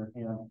moving your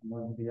hand from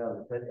one to the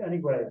other. But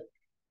anyway,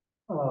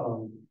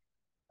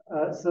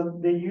 so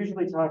they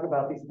usually talk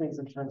about these things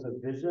in terms of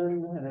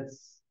vision, and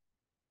it's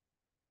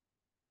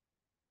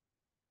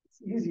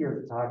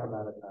easier to talk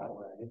about it that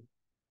way,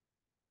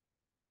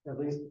 at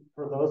least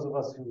for those of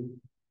us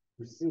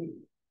who see.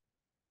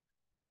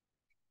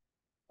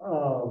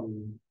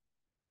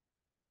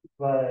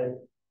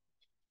 But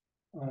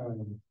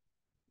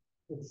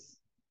it's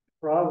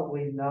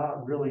probably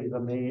not really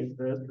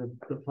the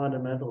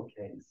fundamental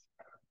case.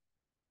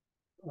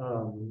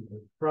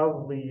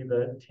 Probably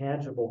the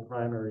tangible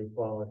primary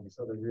qualities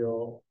are the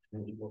real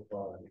tangible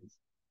qualities.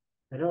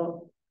 I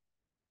don't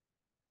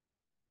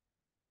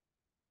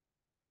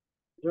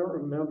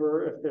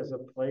remember if there's a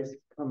place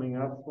coming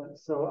up,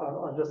 so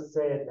I'll just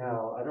say it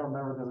now. I don't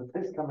remember if there's a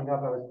place coming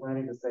up. I was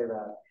planning to say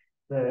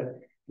that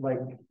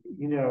like,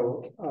 you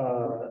know,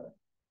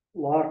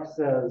 Locke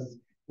says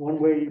one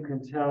way you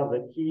can tell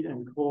that heat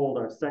and cold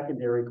are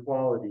secondary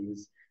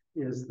qualities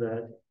is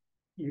that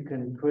you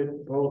can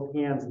put both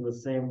hands in the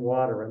same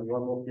water and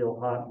one will feel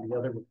hot and the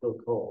other will feel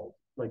cold.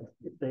 Like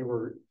if they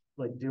were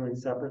like doing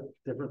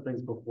different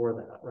things before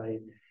that,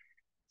 right?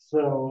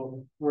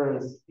 So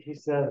whereas he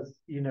says,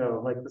 you know,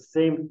 like the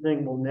same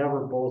thing will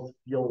never both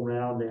feel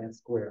round and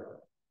square.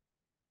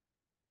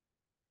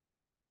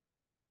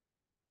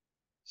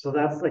 So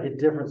that's like a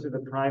difference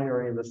between the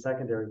primary and the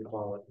secondary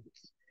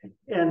qualities.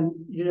 And,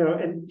 you know,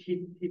 and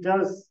he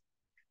does,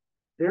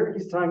 there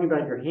he's talking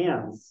about your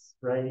hands,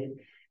 right?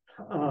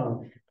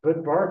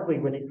 But Berkeley,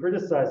 when he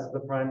criticizes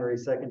the primary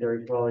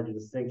secondary quality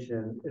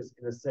distinction, is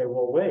going to say,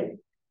 well, wait,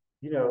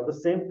 you know, the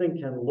same thing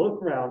can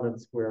look round and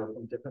square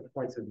from different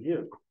points of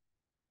view.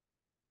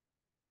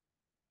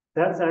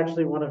 That's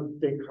actually one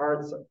of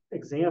Descartes'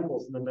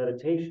 examples in the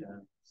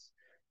Meditations,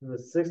 in the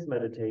sixth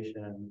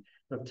meditation,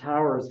 of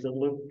towers that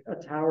look, a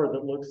tower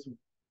that looks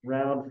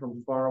round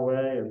from far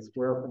away and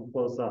square from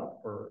close up,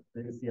 or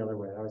maybe it's the other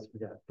way, I always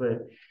forget.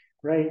 But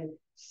right,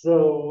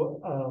 so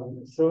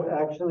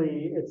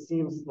actually, it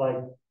seems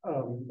like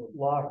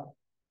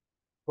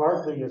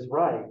Berkeley is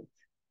right,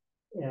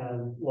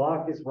 and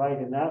Locke is right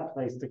in that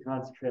place to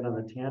concentrate on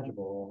the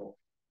tangible,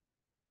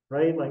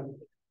 right? Like,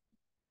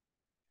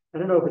 I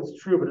don't know if it's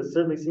true, but it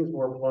certainly seems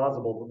more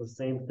plausible that the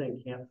same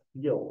thing can't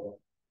feel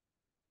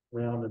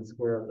round and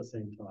square at the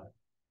same time.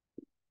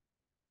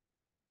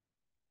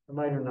 It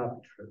might or not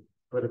be true,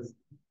 but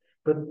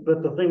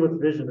the thing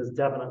with vision is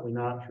definitely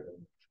not true,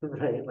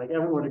 right? Like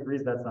everyone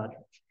agrees that's not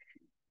true.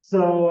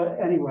 So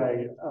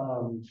anyway,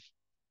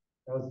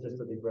 that was just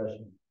a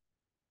digression.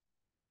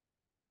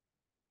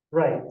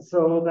 Right.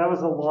 So that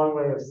was a long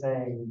way of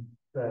saying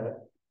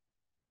that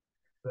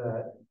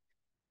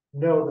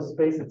no, the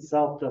space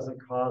itself doesn't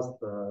cause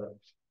the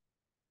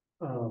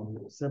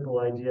simple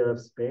idea of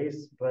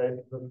space,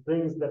 but the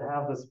things that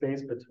have the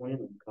space between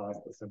them cause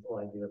the simple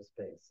idea of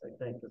space, I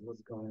think is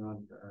what's going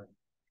on here.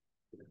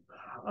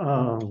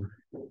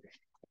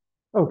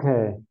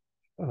 Okay.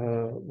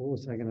 What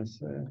was I going to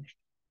say?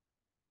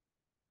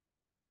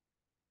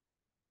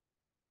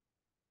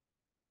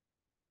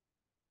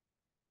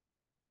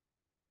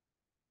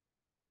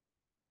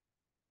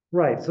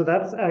 Right. So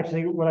that's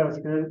actually what I was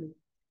going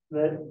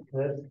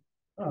to,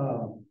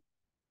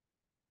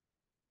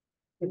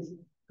 it's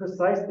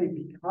precisely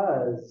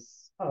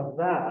because of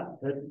that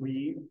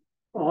we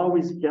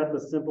always get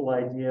the simple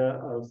idea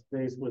of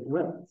space with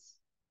limits,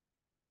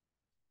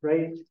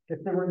 right?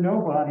 If there were no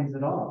bodies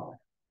at all,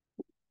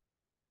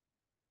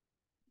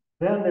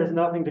 then there's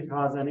nothing to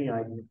cause any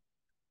idea.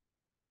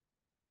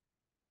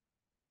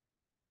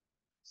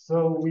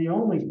 So we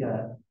only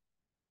get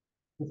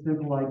the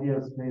simple idea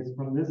of space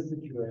from this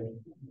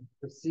situation,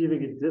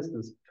 perceiving a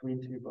distance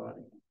between two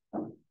bodies.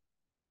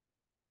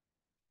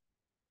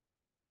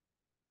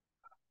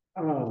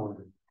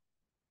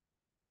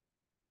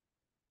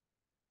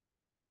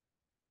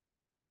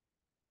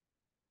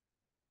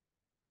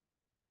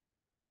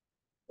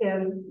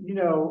 And, you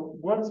know,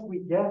 once we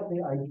get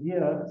the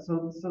idea,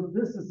 so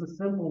this is a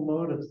simple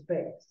mode of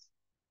space.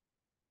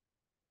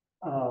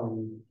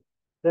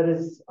 That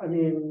is, I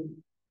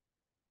mean,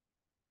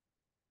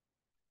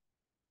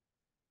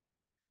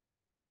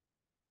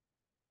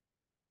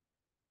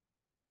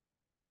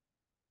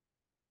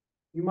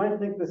 you might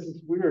think this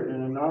is weird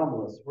and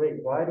anomalous.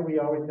 Wait, why do we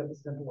always get the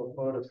simple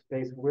mode of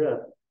space with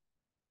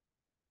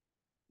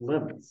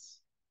limits?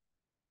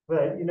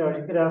 But, you know,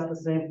 you could ask the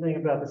same thing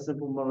about the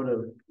simple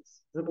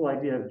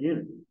idea of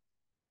unity.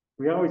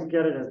 We always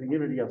get it as the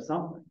unity of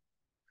something.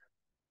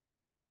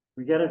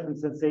 We get it from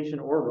sensation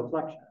or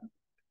reflection.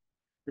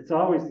 It's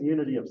always the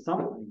unity of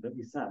something that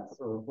we sense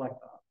or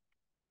reflect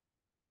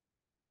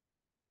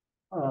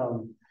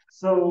on.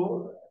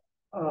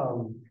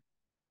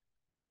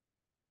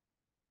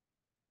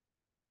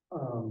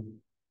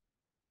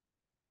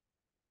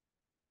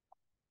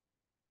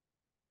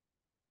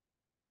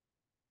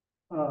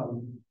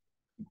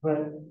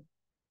 But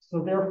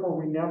so therefore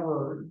we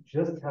never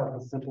just have the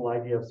simple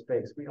idea of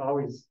space. We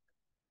always,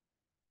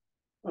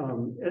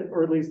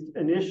 or at least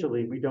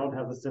initially, we don't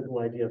have the simple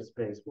idea of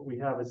space. What we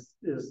have is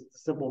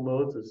simple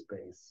modes of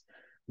space.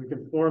 We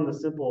can form the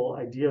simple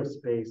idea of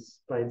space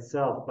by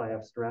itself by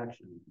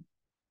abstraction.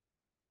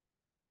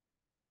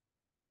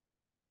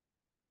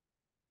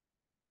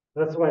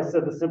 That's why I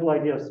said the simple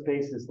idea of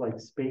space is like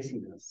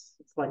spaciness.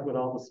 It's like what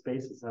all the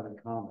spaces have in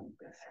common,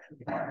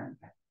 basically.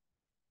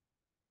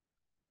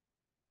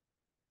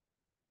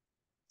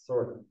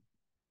 Sort of,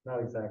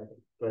 not exactly,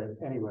 but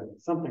anyway,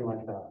 something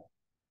like that.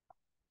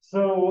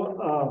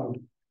 So,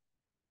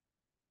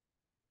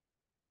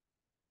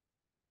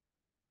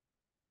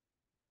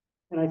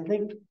 and I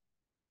think,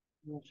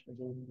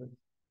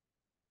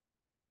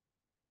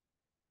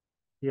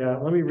 yeah,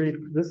 let me read.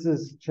 This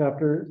is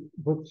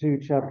book 2,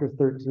 chapter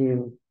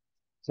 13,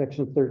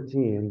 section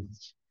 13,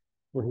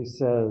 where he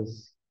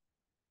says,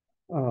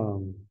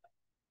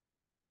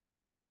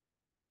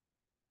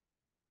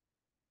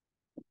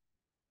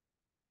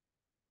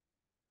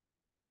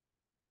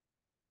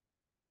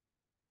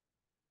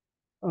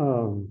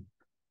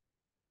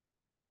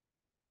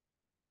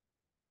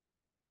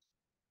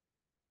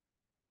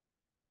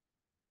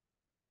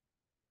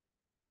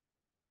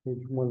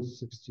 page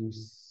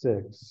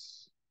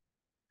 166.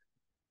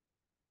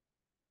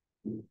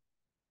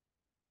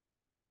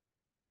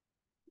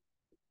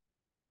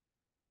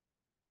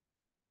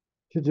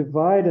 To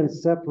divide and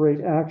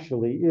separate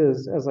actually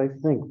is, as I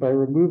think, by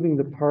removing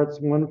the parts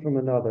one from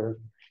another,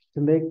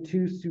 to make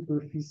two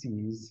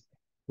superficies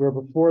where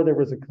before there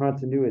was a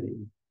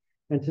continuity.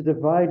 And to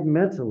divide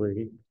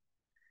mentally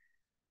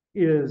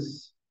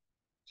is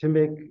to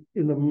make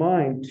in the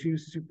mind two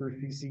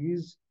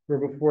superficies where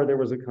before there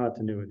was a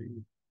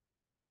continuity,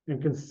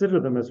 and consider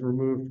them as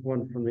removed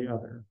one from the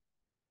other.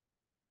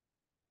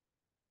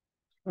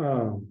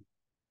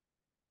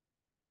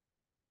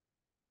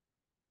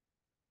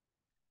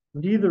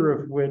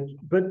 Neither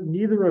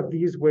of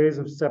these ways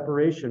of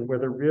separation,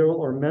 whether real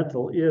or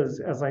mental, is,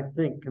 as I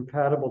think,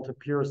 compatible to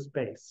pure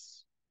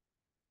space.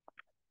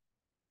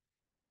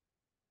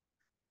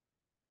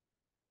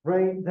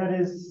 Right? That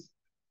is,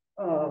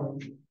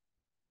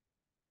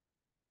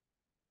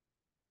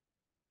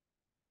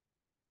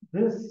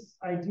 this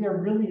idea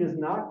really is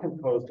not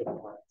composed of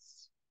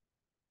parts.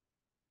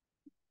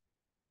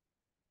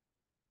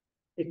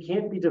 It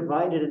can't be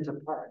divided into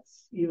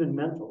parts, even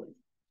mentally.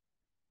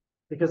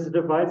 Because to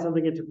divide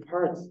something into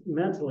parts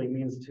mentally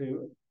means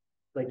to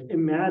like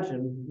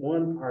imagine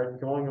one part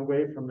going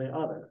away from the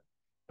other.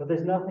 But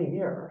there's nothing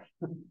here.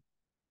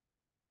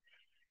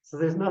 So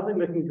there's nothing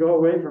that can go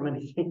away from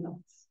anything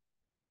else.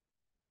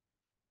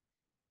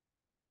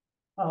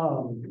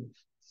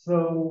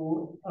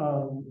 So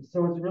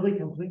it's really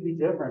completely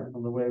different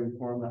from the way we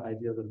form the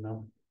idea of the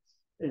numbers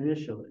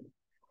initially.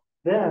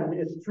 Then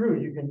it's true,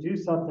 you can do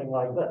something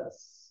like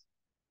this.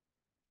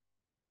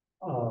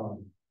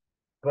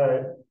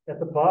 But at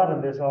the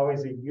bottom, there's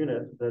always a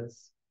unit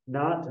that's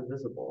not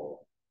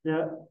divisible.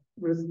 Now,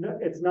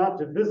 it's not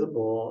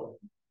divisible.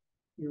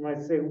 You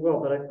might say, well,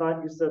 but I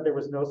thought you said there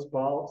was no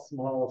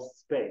small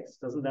space.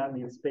 Doesn't that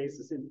mean space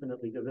is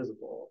infinitely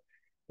divisible?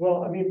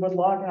 Well, I mean, what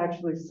Locke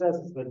actually says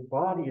is that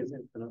body is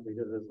infinitely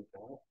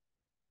divisible.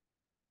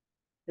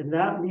 And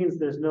that means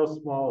there's no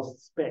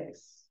smallest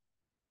space.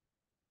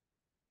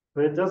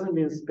 But it doesn't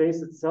mean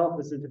space itself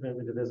is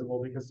infinitely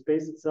divisible, because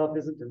space itself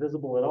isn't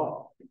divisible at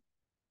all.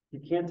 You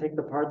can't take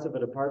the parts of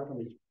it apart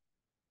from each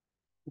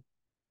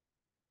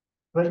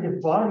other. But if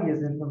body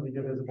is infinitely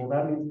divisible,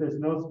 that means there's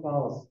no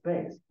smallest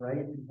space,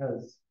 right?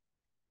 Because,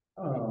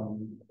 no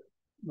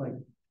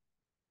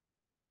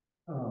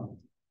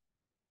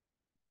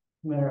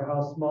matter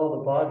how small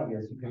the body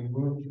is, you can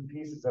move two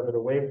pieces of it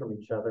away from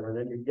each other, and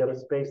then you get a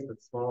space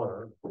that's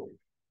smaller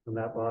than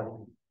that body.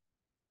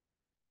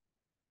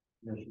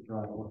 I should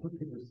draw it a little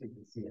bigger so you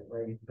can see it,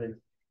 right? But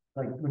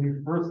like when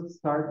you first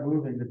start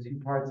moving the two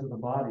parts of the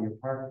body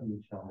apart from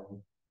each other,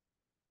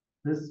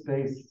 this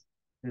space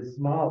is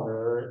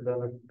smaller than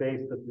the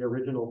space that the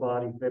original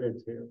body fit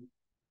into.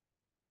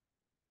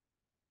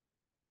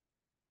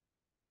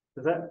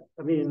 Does that,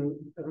 I mean,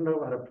 I don't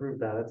know how to prove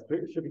that.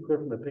 It should be clear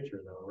from the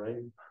picture though,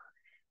 right?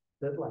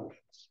 That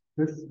like,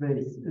 this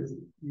space is,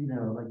 you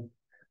know, like,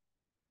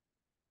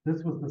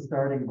 this was the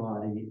starting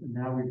body, and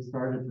now we've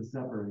started to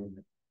separate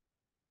it.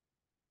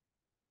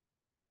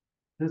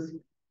 This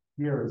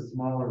here is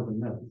smaller than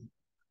this.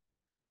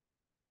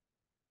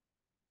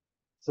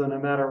 So no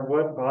matter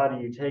what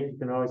body you take, you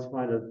can always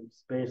find a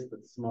space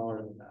that's smaller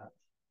than that.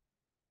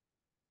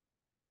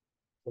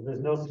 So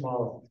there's no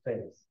small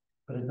space,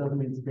 but it doesn't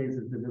mean space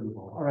is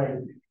divisible. All right,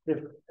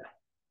 if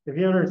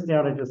you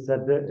understand what I just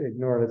said,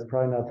 ignore it. It's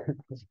probably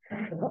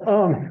not.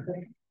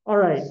 All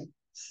right.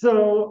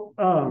 So,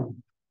 all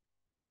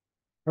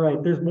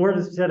right. There's more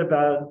to said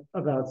about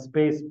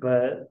space,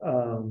 but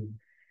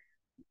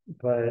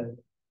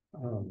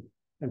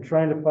I'm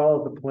trying to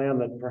follow the plan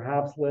that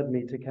perhaps led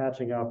me to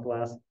catching up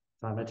last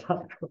time I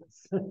taught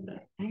this.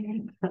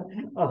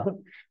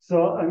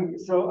 So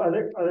are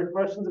there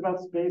questions about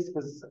space?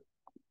 Because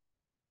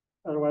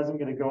otherwise I'm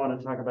going to go on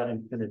and talk about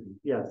infinity.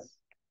 Yes.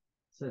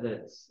 So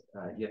that's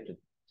you have to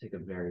take a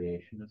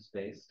variation of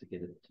space to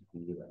get it to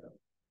be a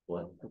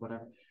foot or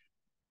whatever.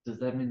 Does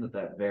that mean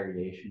that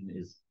variation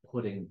is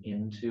putting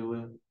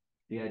into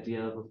the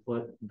idea of a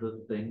foot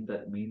the thing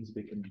that means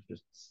we can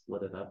just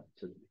split it up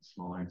to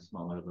smaller and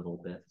smaller little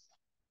bits?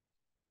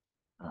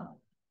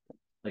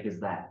 Like, is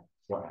that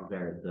what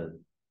the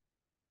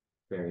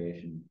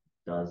variation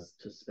does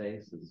to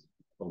space? Is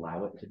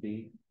allow it to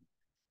be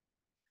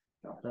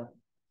chopped up?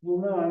 Well,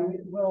 no, I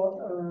mean,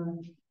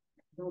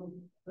 I don't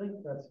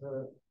think that's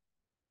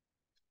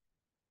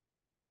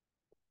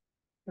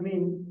I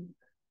mean,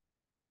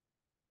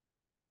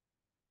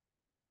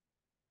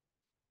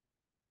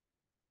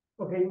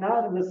 okay,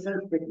 not in the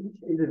sense that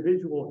each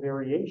individual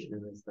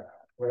variation is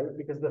that, right?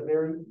 Because the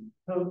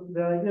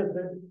idea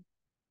that,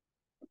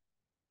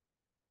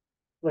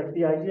 like,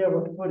 the idea of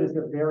a foot is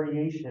a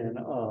variation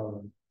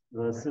of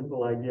the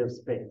simple idea of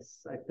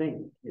space, I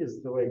think,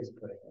 is the way he's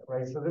putting it,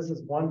 right? So this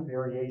is one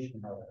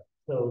variation of it.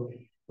 So,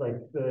 like,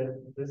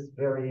 this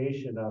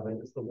variation of it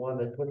is the one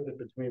that puts it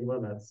between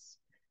limits,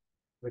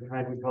 the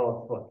kind we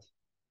call a foot.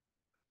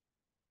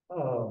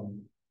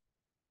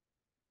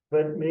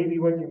 But maybe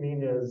what you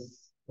mean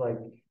is, like,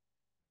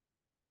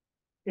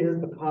 is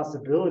the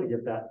possibility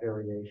of that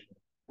variation.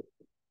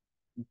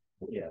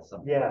 Yeah.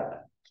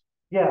 Yeah.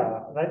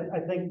 Yeah, I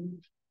think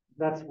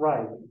that's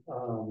right.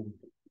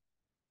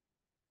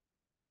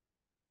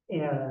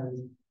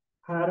 And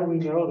how do we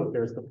know that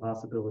there's the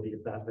possibility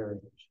of that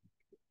variation?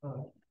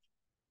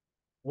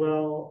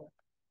 Well,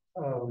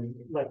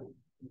 like,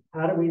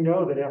 how do we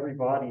know that every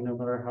body, no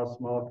matter how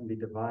small, can be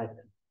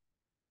divided?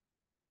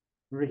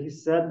 He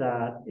said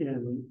that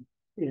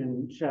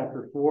in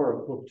chapter 4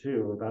 of book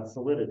 2 about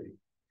solidity.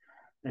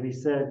 And he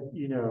said,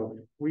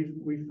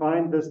 we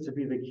find this to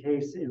be the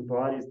case in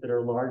bodies that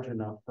are large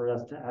enough for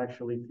us to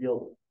actually feel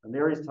them. And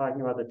there he's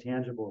talking about the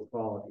tangible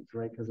qualities,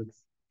 right? Because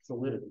it's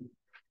solidity.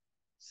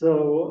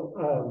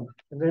 So,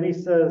 and then he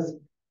says,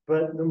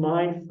 but the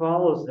mind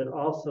follows it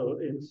also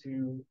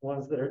into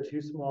ones that are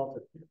too small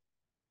to feel.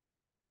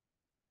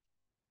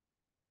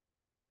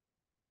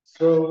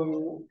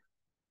 So,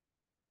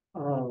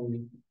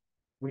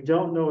 we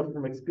don't know it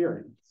from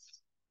experience.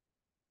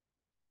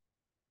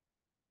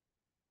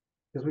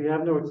 Because we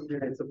have no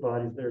experience of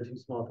bodies that are too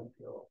small to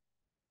feel.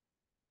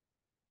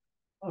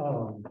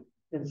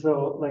 And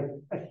so, like,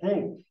 I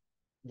think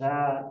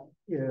that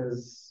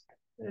is,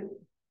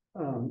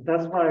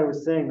 that's why I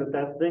was saying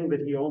that thing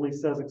that he only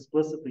says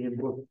explicitly in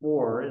book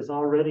 4 is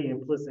already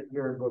implicit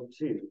here in book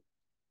 2.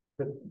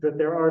 That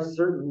there are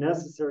certain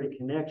necessary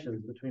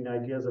connections between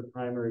ideas of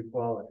primary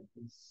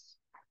qualities.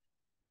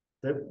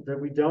 That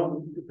we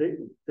don't,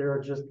 there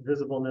are just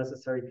visible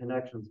necessary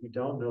connections. We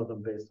don't know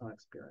them based on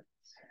experience.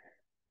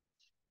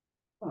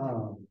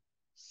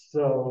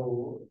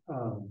 So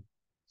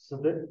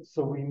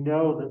we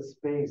know that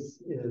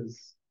space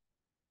is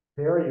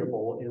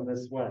variable in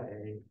this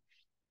way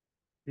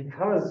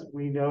because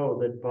we know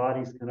that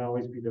bodies can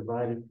always be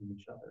divided from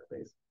each other,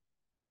 basically.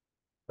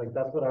 Like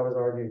that's what I was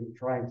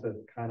trying to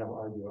kind of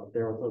argue up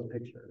there with those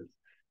pictures.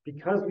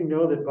 Because we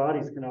know that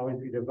bodies can always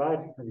be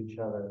divided from each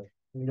other,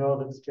 we know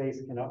that space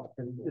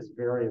is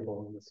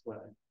variable in this way.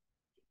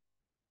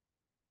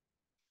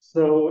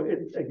 So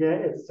it's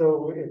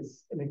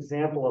an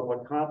example of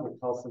what Kant would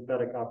call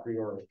synthetic a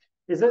priori.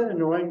 Is it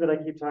annoying that I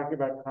keep talking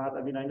about Kant?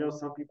 I mean, I know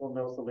some people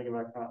know something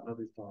about Kant and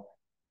others don't.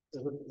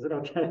 Is it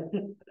okay?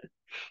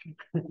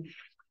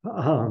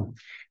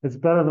 It's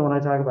better than when I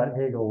talk about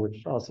Hegel,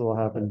 which also will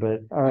happen.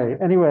 But all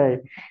right. Anyway,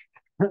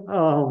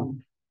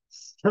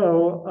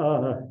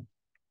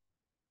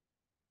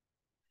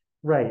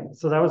 right.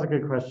 So that was a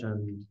good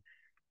question.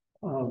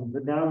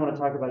 But now I want to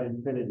talk about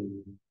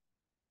infinity,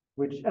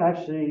 which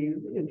actually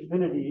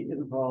infinity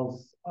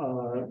involves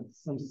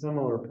some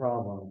similar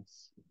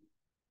problems.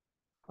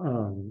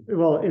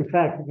 Well, in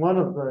fact, one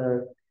of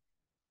the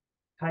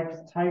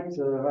types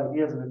of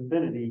ideas of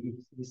infinity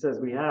he says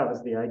we have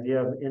is the idea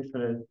of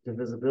infinite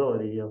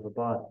divisibility of the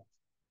body.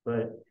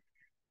 But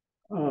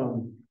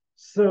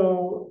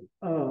so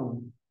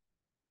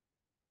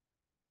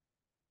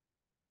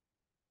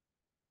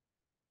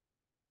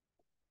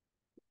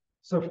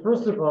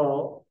first of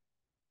all,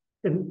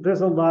 and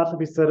there's a lot to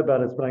be said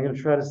about it, but I'm going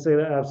to try to say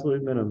the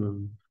absolute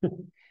minimum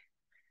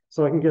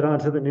so I can get on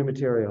to the new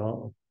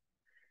material.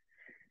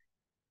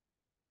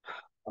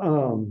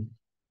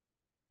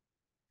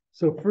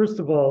 So first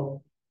of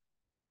all,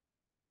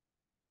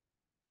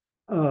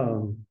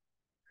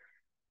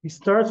 he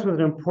starts with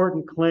an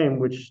important claim,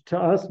 which to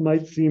us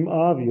might seem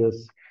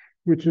obvious,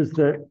 which is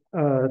that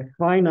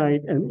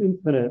finite and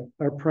infinite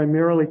are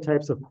primarily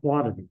types of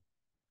quantity.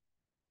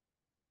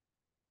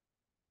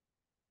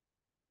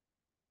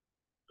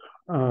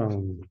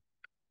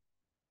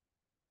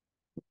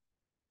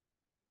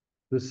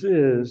 This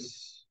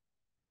is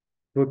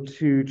book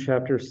 2,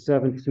 chapter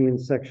 17,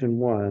 section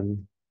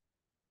 1.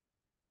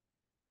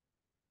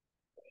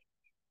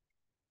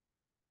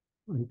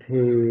 On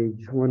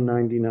page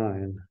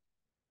 199.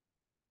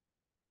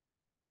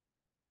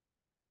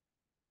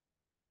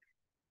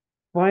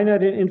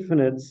 Finite and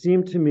infinite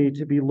seem to me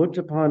to be looked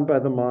upon by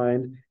the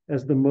mind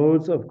as the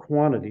modes of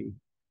quantity,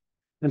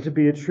 and to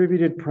be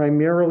attributed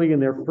primarily in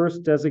their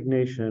first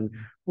designation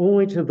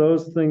only to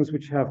those things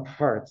which have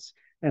parts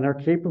and are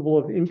capable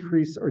of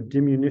increase or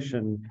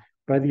diminution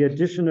by the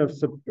addition of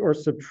or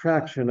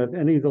subtraction of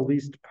any the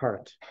least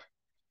part.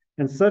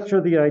 And such are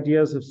the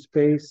ideas of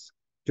space,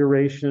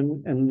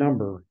 duration, and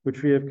number,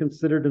 which we have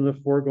considered in the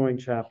foregoing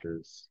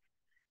chapters.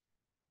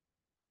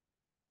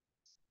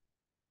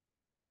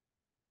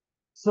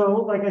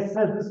 So, like I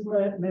said,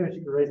 maybe I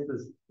should erase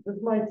this.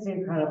 This might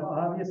seem kind of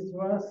obvious to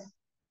us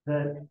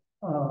that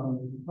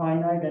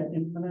finite and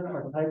infinite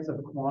are types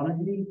of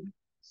quantity.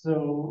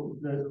 So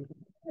that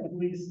at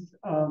least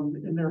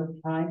in their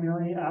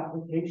primary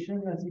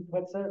application, as he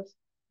puts it.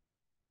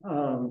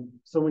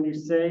 So when you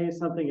say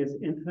something is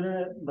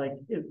infinite, like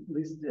at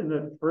least in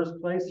the first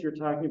place, you're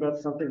talking about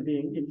something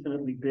being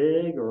infinitely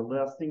big or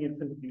lasting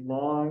infinitely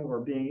long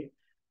or being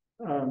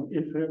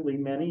infinitely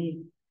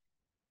many.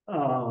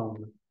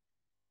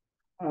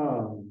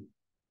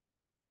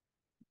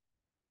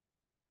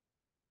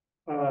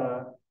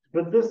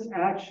 But this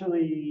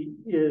actually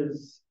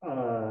is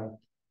a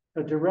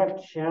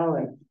direct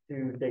challenge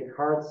to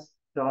Descartes'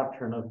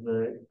 doctrine of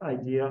the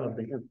idea of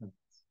the infinite.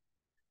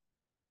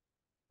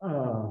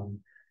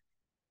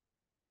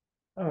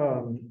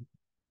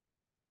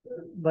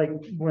 Like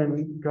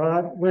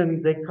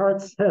when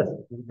Descartes says,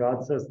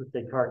 God says that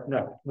Descartes,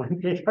 no, when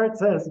Descartes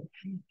says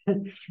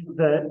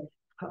that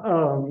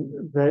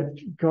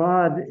that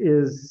God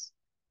is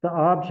the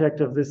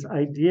object of this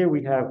idea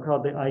we have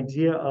called the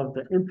idea of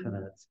the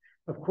infinite.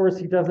 Of course,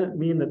 he doesn't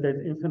mean that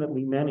there's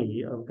infinitely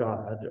many of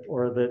God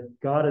or that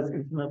God is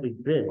infinitely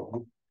big.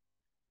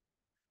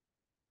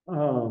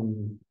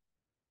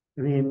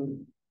 I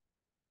mean,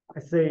 I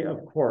say,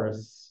 of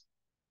course,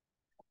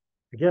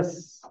 I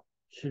guess it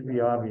should be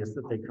obvious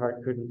that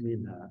Descartes couldn't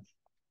mean that.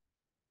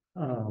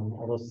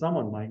 Although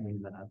someone might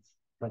mean that,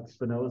 like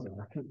Spinoza,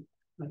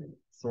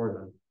 sort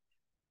of.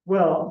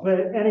 Well,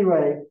 but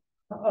anyway,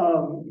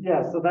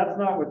 yeah, so that's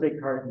not what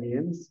Descartes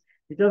means.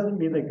 He doesn't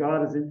mean that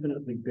God is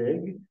infinitely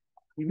big.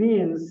 He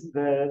means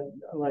that,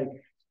 like,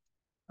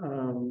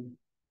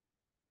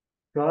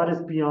 God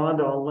is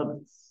beyond all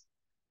limits.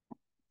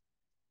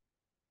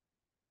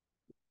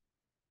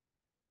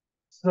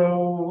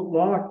 So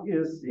Locke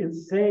is in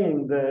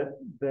saying that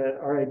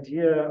our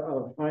idea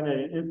of finite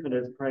and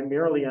infinite is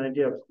primarily an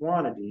idea of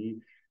quantity.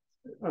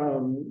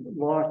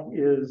 Locke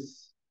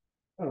is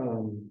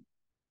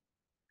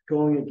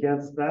going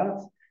against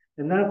that,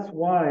 and that's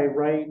why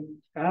right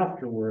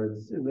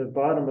afterwards, in the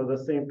bottom of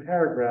the same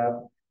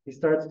paragraph, he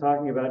starts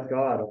talking about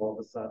God all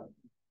of a sudden.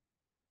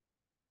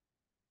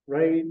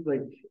 Right?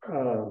 Like,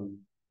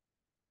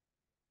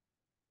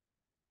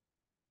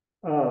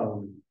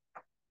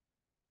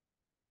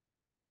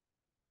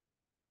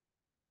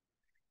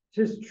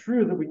 "'Tis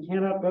true that we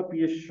cannot but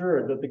be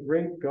assured that the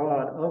great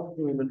God, of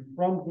whom and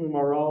from whom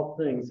are all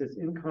things, is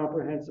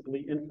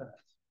incomprehensibly infinite.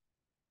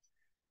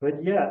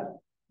 But yet,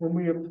 when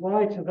we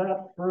apply to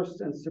that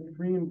first and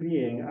supreme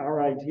being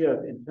our idea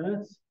of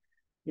infinite,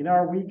 in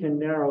our weak and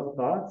narrow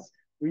thoughts,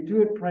 we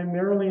do it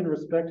primarily in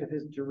respect of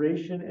his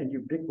duration and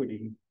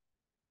ubiquity,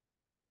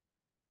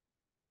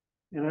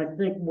 and I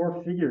think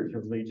more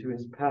figuratively to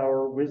his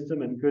power,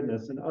 wisdom, and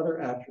goodness, and other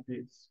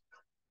attributes,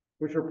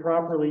 which are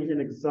properly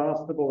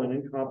inexhaustible and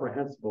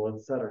incomprehensible,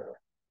 etc.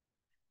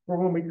 For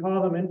when we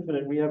call them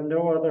infinite, we have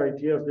no other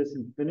idea of this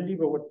infinity,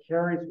 but what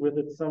carries with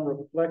it some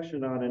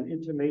reflection on and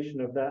intimation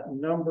of that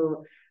number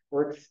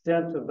or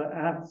extent of the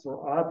acts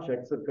or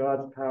objects of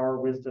God's power,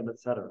 wisdom,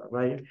 etc.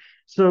 Right?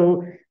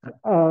 So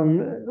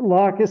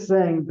Locke is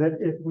saying that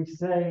if we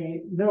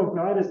say, no,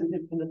 God isn't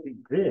infinitely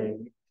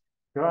big,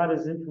 God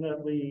is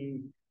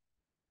infinitely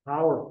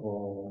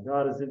powerful,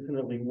 God is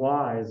infinitely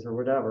wise, or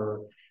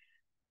whatever,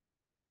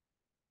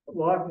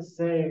 Locke is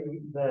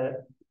saying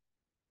that,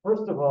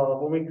 first of all,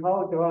 when we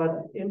call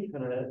God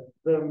infinite,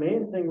 the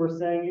main thing we're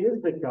saying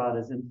is that God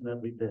is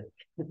infinitely big,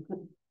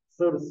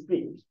 so to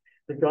speak,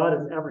 that God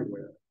is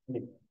everywhere,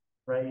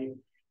 right?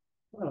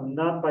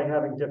 Not by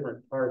having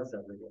different parts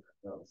everywhere,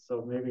 though.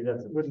 So maybe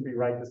it wouldn't be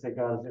right to say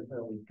God is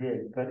infinitely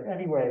big. But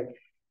anyway,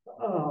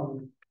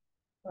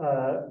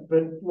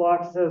 but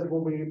Locke says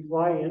when we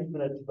apply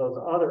infinite to those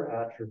other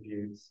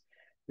attributes,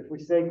 if we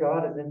say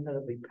God is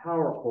infinitely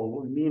powerful,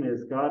 what we mean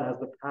is God has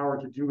the power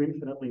to do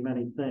infinitely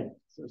many things,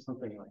 or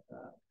something like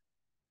that.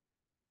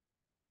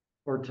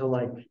 Or to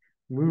like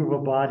move a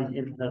body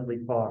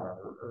infinitely far,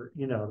 or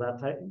that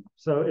type.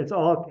 So it's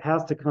all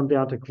has to come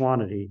down to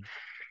quantity.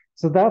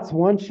 So that's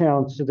one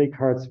challenge to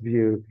Descartes'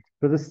 view.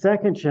 But the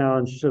second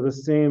challenge to the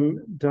same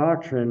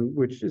doctrine,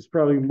 which is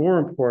probably more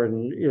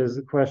important, is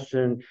the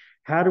question,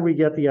 how do we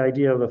get the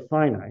idea of the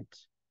finite?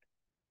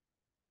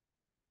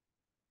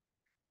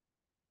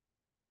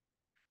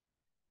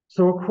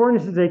 So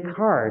according to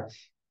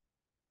Descartes,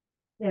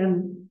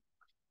 and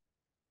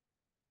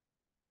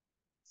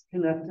it's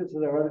connected to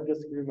their other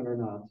disagreement or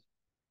not,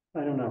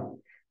 I don't know.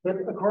 But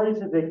according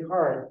to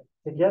Descartes,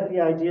 to get the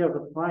idea of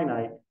the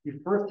finite,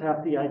 you first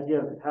have to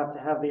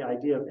have the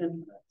idea of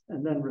infinite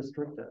and then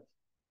restrict it.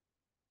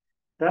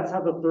 That's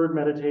how the third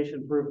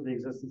meditation proof of the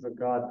existence of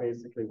God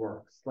basically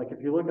works. Like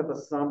if you look at the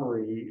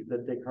summary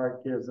that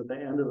Descartes gives at the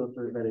end of the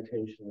third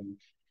meditation,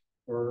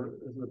 or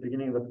the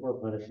beginning of the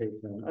fourth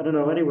meditation, I don't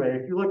know. Anyway,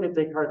 if you look at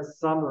Descartes'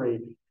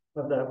 summary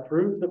of that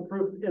proof, the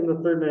proof in the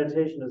third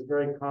meditation is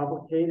very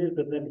complicated,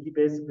 but then he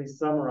basically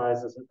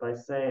summarizes it by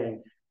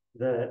saying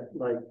that,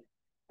 like,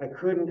 I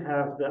couldn't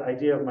have the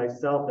idea of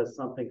myself as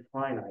something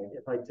finite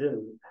if I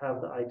didn't have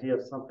the idea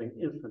of something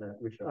infinite,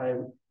 which I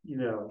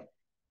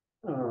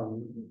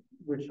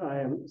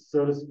am,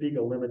 so to speak,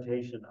 a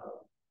limitation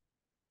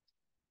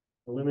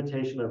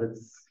of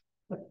its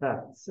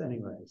effects,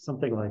 anyway,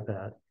 something like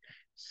that.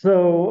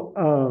 So,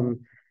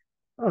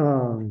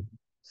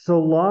 so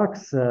Locke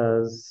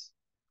says,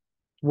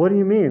 what do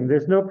you mean?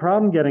 There's no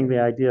problem getting the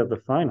idea of the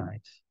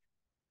finite.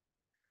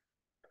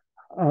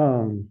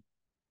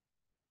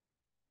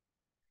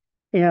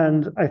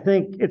 And I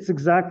think it's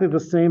exactly the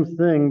same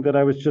thing that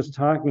I was just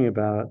talking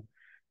about.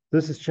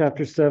 This is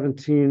chapter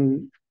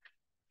 17,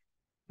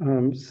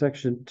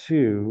 section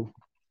 2.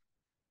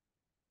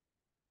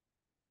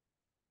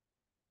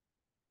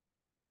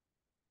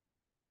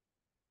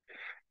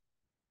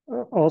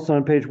 Also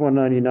on page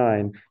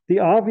 199. The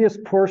obvious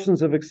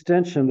portions of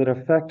extension that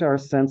affect our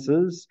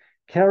senses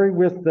carry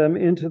with them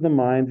into the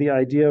mind the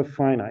idea of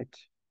finite.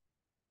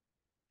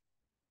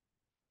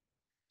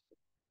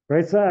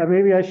 Right, so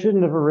maybe I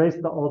shouldn't have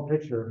erased the old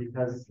picture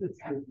because it's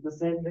the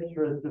same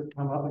picture has just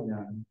come up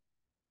again.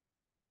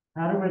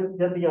 How do we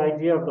get the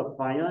idea of the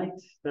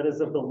finite, that is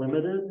of the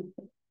limited?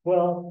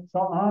 Well, the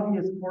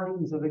obvious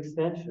portions of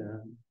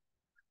extension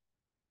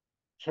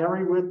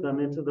carry with them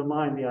into the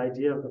mind the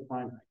idea of the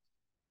finite.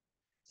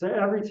 So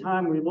every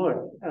time we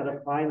look at a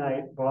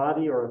finite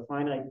body or a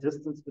finite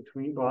distance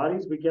between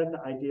bodies, we get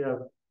the idea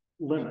of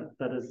limit,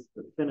 that is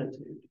the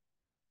finitude.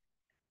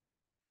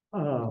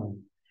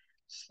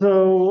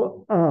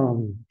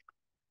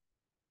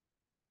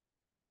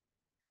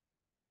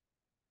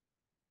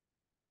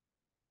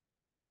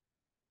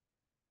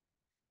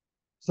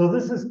 So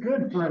this is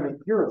good for an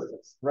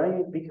empiricist,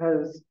 right?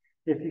 Because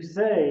if you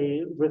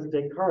say with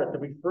Descartes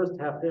that we first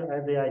have to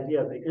have the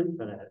idea of the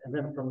infinite, and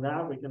then from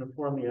that we can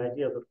form the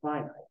idea of the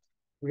finite,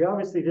 we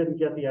obviously didn't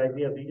get the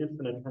idea of the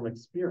infinite from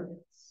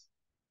experience.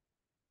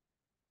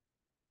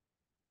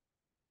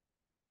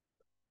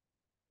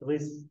 At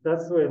least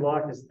that's the way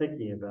Locke is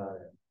thinking about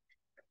it.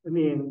 I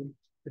mean,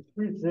 the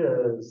truth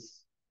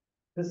is,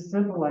 this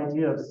simple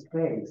idea of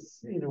space,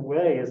 in a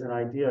way, is an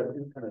idea of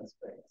infinite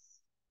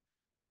space.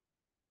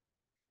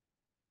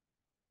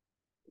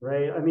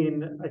 Right? I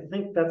mean, I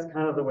think that's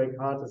kind of the way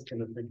Kant is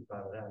going to think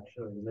about it,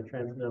 actually, in the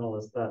Transcendental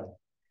Aesthetic.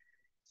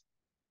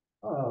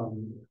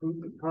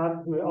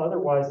 Kant, who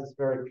otherwise is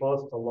very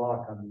close to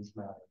Locke on these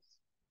matters.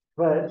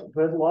 But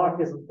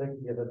Locke isn't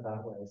thinking of it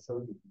that way.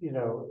 So, you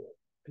know,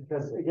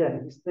 because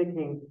again, he's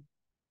thinking,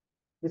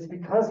 it's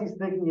because he's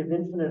thinking of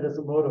infinite as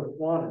a mode of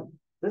quantity.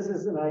 This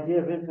is an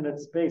idea of infinite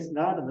space,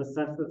 not in the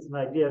sense that it's an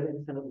idea of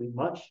infinitely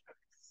much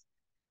space,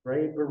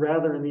 right? But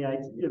rather in the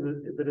idea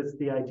that it's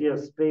the idea of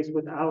space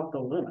without the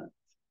limit.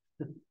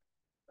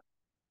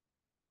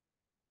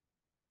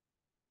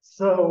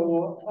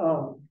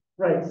 So,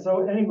 right.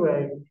 So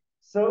anyway,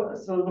 so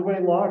the way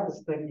Locke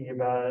is thinking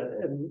about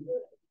it, and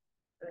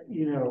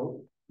you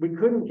know, we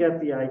couldn't get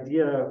the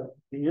idea of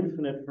the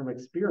infinite from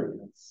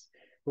experience,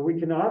 but we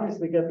can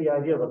obviously get the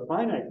idea of the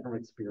finite from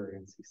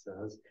experience, he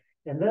says.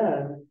 And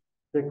then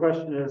the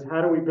question is,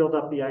 how do we build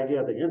up the idea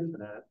of the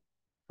infinite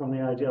from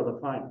the idea of the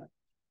finite?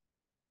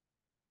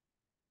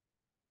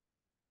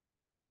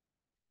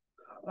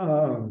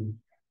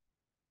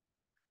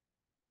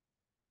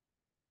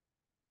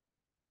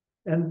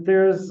 And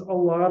there's a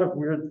lot of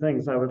weird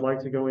things I would like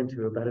to go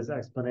into about his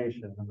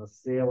explanation, and the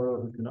sailor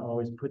who can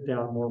always put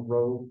down more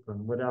rope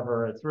and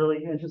whatever. It's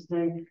really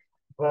interesting.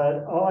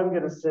 But all I'm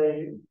going to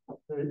say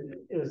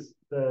is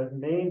the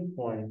main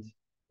point,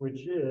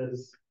 which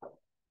is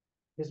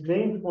his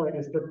main point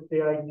is that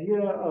the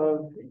idea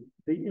of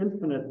the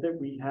infinite that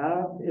we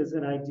have is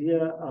an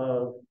idea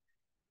of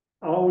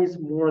always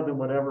more than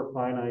whatever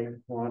finite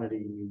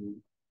quantity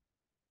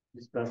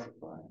you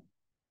specify.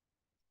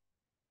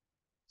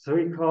 So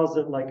he calls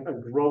it like a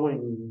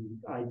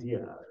growing idea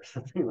or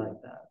something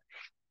like that,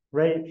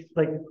 right?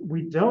 Like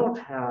we don't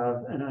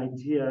have an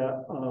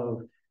idea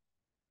of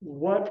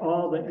what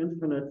all the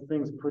infinite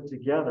things put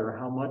together,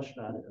 how much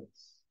that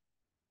is.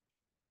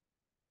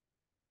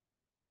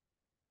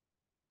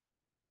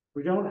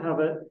 We don't have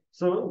it.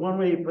 So one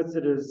way he puts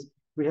it is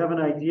we have an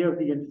idea of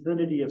the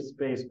infinity of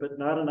space, but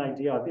not an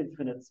idea of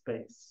infinite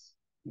space.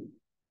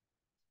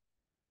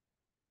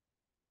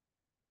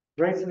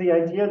 Right, so the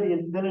idea of the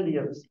infinity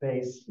of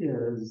space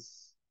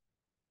is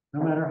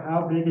no matter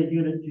how big a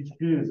unit you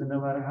choose and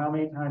no matter how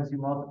many times you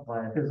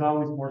multiply it, there's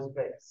always more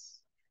space.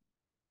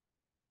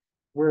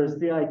 Whereas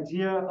the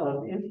idea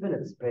of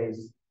infinite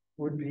space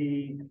would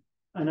be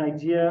an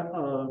idea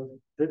of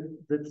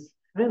that's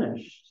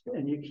finished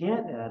and you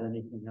can't add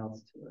anything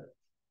else to it.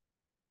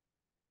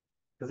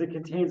 Because it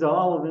contains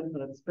all of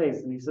infinite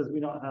space, and he says we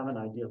don't have an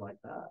idea like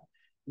that.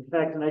 In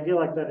fact, an idea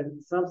like that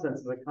in some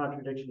sense is a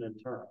contradiction in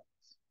terms.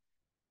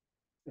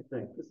 I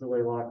think is the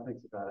way Locke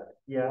thinks about it.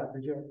 Yeah,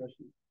 did you have a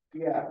question?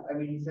 Yeah, I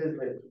mean, he says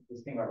that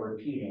this thing about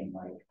repeating,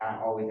 like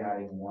always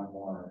adding one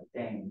more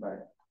thing,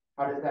 but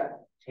how does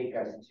that take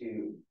us to,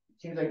 it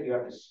seems like you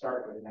have to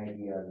start with an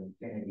idea of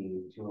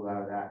infinity to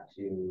allow that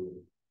to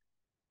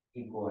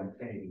equal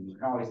infinity. You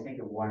can always think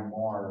of one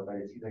more, but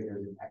it seems like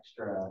there's an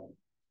extra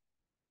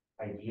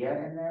idea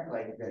in there,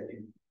 like that,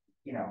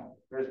 you know,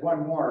 there's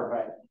one more,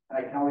 but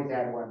I can always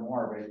add one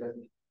more, but it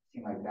doesn't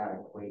seem like that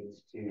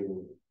equates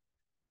to.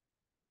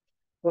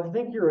 Well, I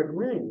think you're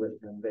agreeing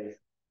with him, basically,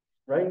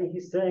 right?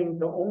 He's saying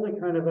the only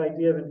kind of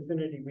idea of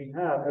infinity we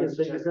have is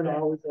that you're going to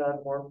always add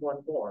one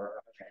more.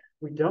 Okay.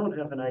 We don't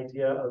have an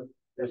idea of.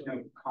 There's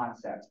no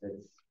concept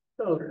that's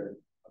sort of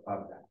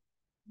above that.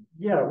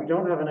 Yeah, we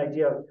don't have an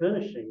idea of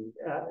finishing,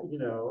 you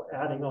know,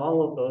 adding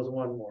all of those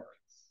one mores,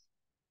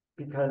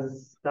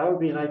 because that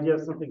would be an idea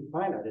of something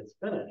finite. It's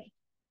finished.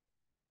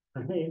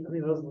 I mean,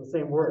 those are the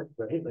same words,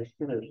 right? Like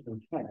finished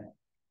and finite.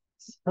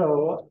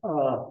 So,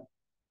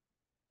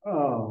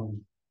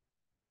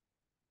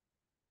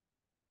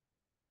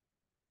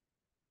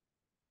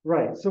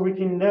 right. So we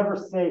can never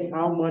say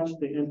how much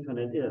the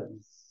infinite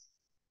is.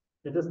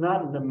 It is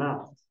not an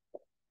amount.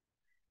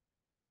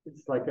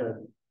 It's like a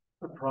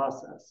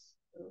process,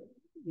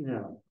 you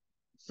know.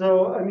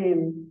 So, I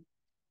mean,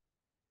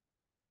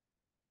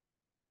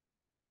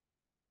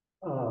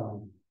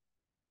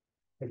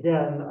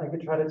 Again, I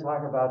could try to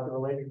talk about the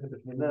relationship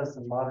between this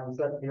and modern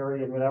set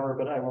theory and whatever,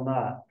 but I will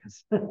not.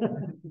 'Cause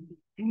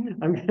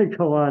I'm gonna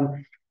go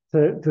on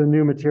to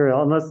new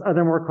material, unless, are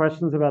there more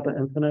questions about the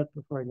infinite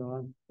before I go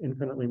on?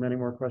 Infinitely many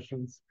more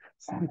questions.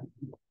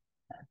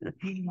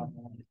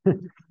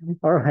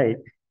 All right,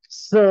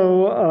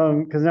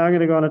 so, because now I'm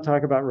gonna go on to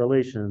talk about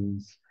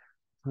relations.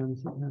 Not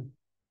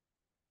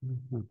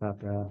that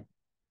bad.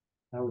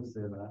 I would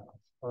say that.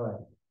 All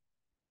right.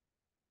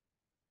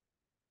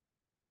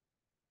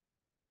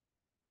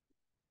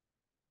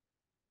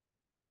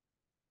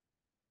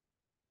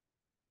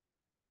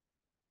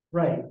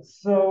 Right,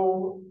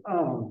 so,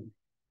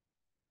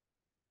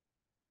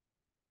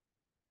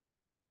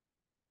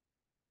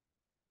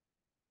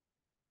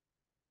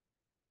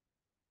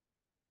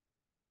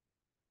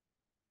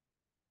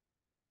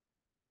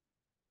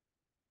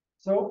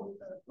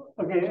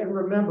 okay, and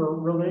remember,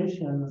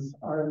 relations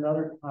are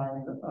another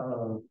kind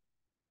of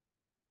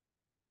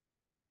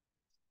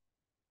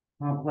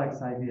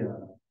complex idea.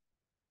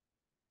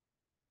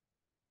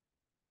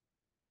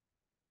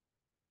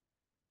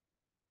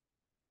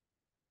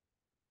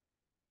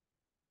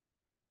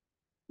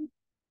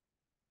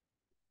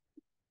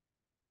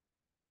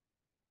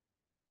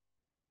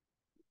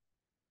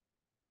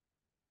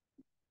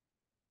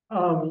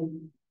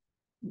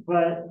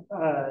 But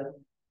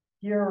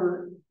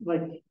here,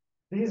 like,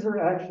 these are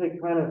actually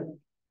kind of,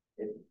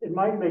 it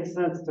might make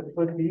sense to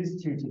put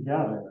these two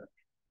together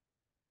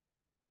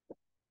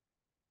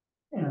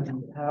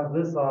and have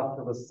this off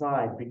to the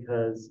side,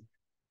 because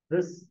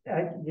this,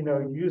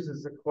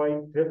 uses a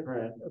quite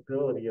different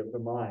ability of the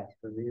mind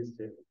than these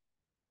two.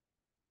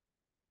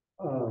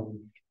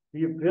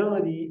 The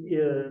ability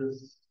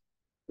is,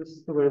 this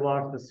is the way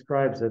Locke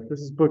describes it. This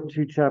is book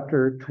 2,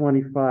 chapter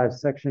 25,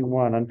 section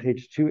 1 on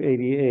page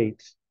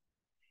 288.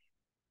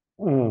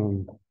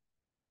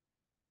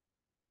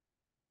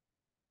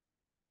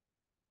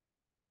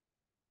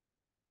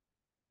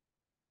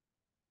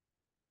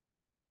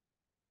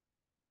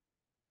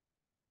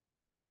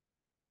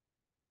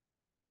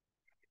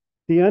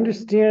 The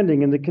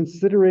understanding and the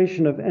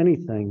consideration of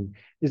anything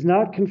is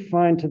not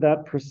confined to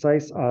that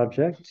precise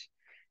object.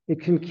 It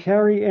can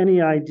carry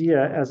any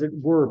idea, as it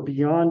were,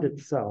 beyond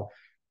itself,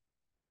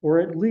 or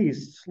at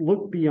least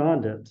look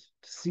beyond it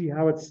to see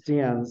how it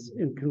stands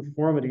in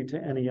conformity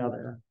to any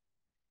other.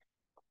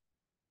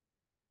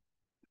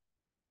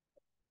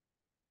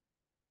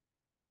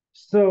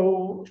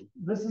 So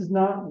this is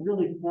not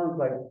really formed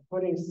by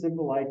putting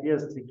simple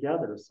ideas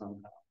together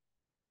somehow.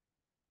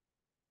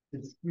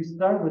 We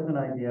start with an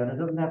idea, and it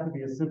doesn't have to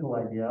be a simple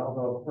idea,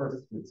 although of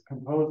course it's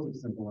composed of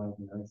simple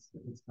ideas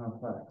if it's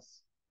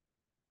complex.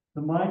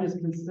 The mind is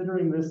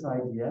considering this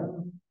idea,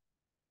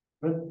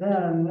 but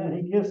then, and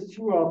he gives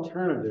two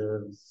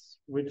alternatives,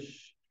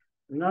 which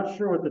I'm not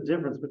sure what the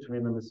difference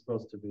between them is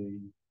supposed to be.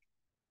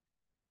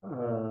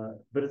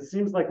 But it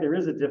seems like there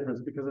is a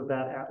difference because of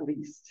that at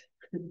least.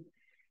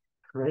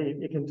 Right?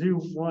 It can do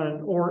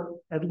one, or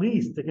at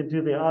least it can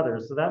do the other.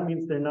 So that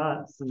means they're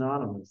not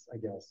synonymous, I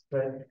guess.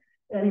 But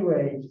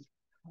anyway,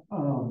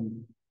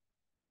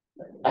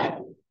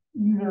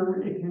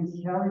 either it can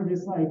carry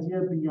this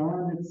idea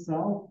beyond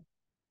itself,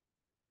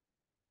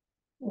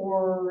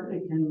 or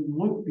it can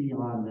look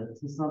beyond it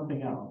to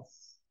something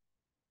else.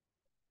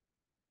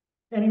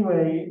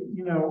 Anyway,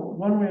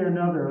 one way or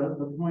another,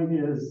 the point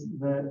is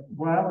that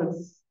while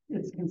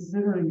it's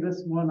considering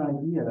this one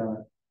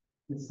idea,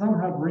 it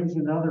somehow brings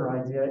another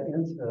idea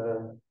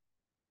into,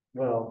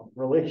 well,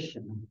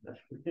 relation.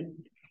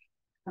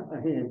 I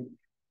mean,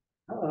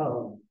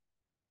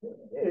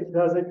 it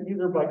does it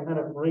either by kind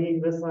of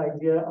bringing this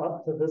idea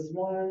up to this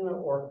one,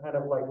 or kind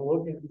of like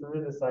looking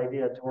through this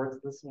idea towards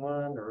this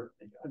one, or,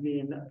 I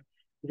mean,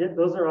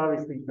 those are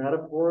obviously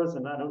metaphors,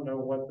 and I don't know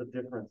what the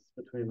difference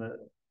between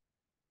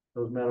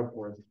those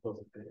metaphors is supposed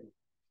to be.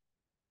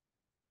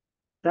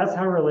 That's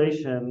how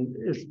relation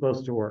is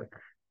supposed to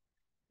work.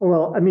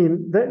 Well, I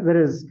mean, that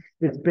is,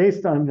 it's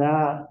based on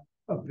that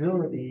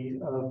ability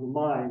of the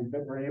mind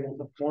that we're able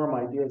to form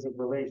ideas of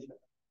relation.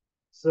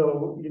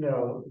 So,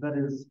 that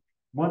is,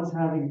 once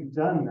having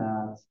done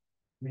that,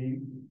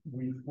 we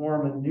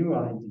form a new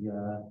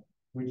idea,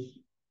 which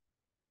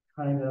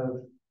kind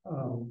of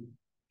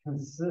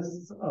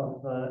consists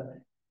of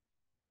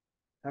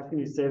how can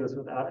you say this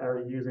without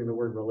ever using the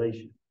word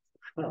relation?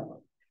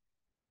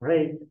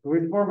 Right?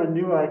 We form a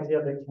new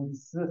idea that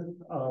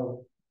consists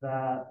of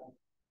that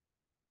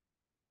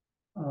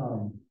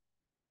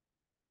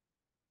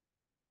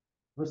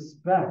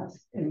respect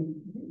in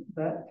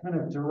that kind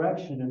of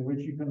direction in which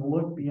you can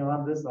look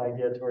beyond this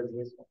idea towards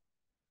this one.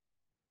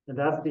 And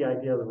that's the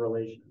idea of the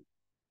relation.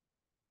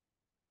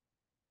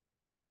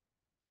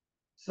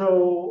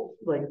 So,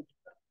 like,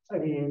 I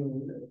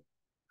mean,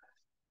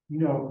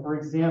 for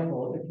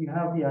example, if you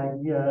have the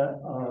idea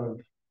of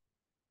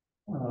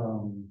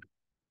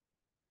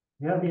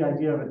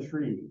a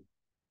tree,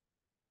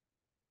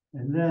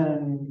 and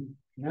then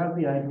you have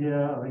the idea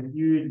of a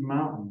huge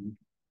mountain,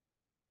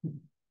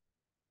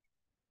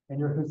 and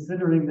you're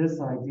considering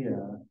this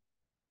idea,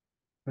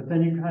 but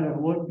then you kind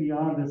of look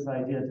beyond this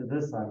idea to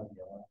this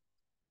idea.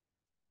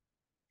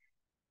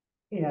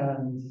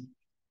 And,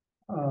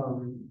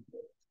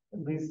 at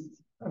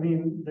least, I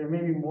mean, there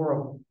may be more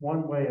of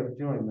one way of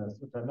doing this,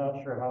 which I'm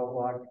not sure how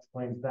Locke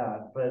explains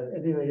that, but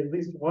anyway, at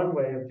least one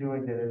way of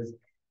doing it is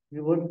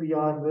you look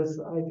beyond this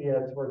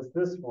idea towards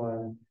this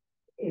one,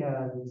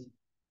 and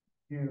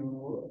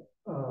you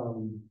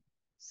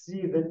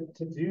see that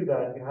to do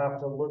that, you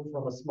have to look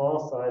from a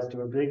small size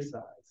to a big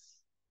size.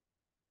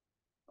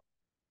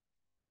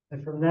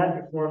 And from that,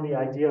 you form the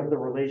idea of the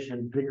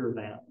relation bigger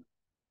than.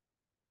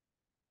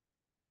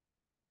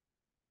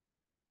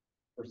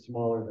 Or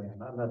smaller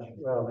than, I'm not sure,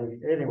 well, maybe,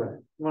 anyway,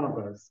 one of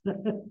those.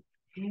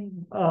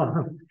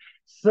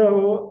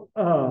 So,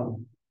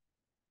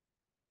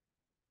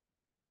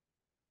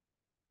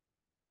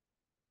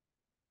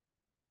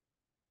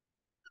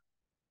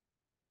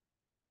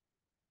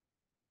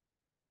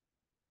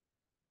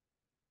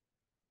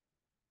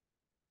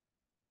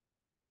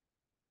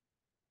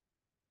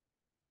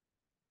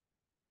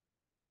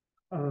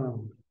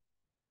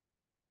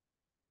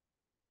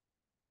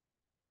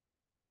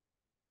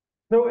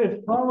 so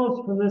it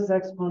follows from this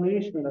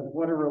explanation of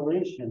what a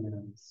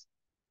relation is,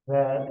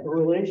 that a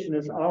relation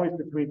is always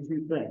between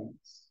two things.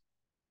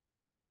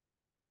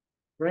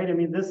 Right? I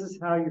mean, this is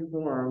how you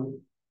form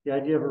the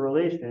idea of a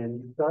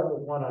relation. You start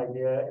with one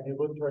idea and you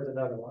look towards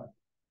another one.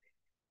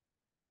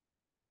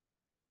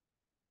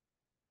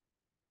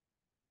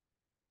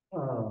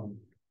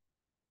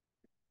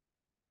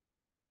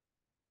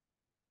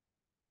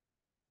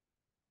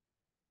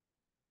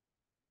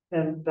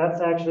 And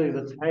that's actually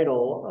the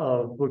title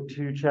of Book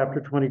 2,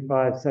 Chapter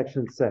 25,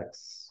 Section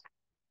 6.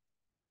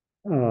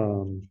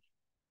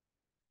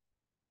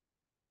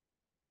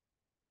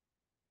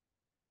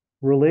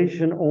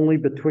 Relation only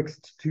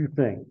betwixt two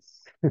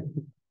things.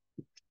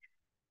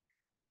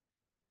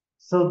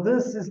 So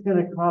this is going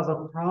to cause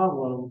a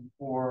problem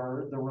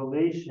for the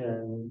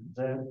relation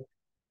that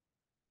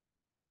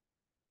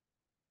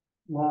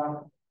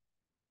Locke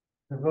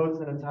devotes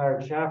an entire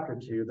chapter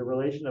to, the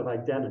relation of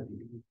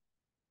identity.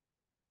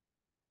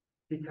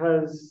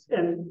 Because,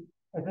 and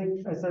I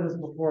think I said this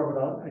before,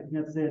 but I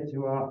can't say it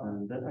too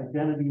often, that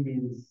identity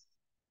means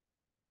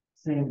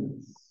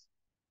sameness,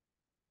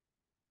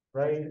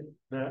 right?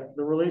 The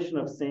relation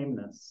of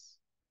sameness.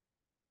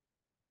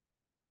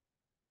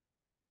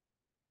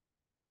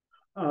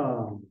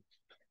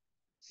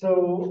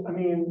 So, I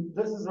mean,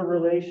 this is a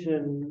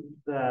relation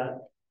that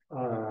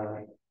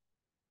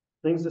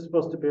things are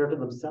supposed to bear to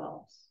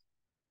themselves.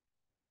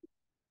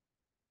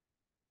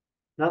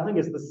 Nothing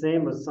is the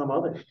same as some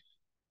other.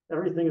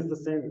 Everything is the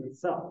same as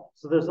itself.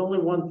 So there's only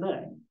one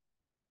thing.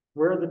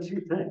 Where are the two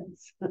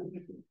things?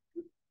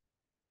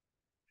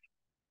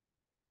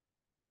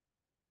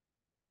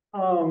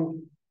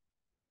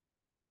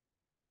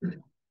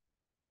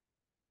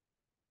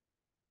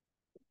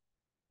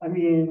 I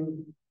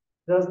mean,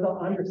 does the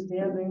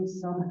understanding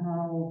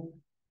somehow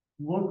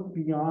look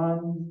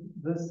beyond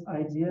this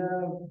idea,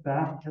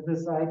 back to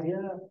this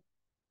idea?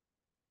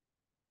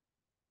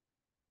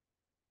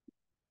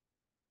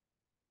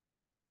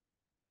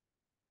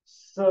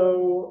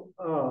 So,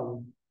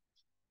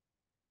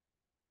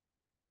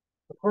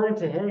 according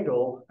to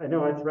Hegel, I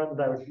know I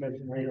threatened I would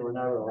mention Hegel and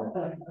I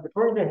will.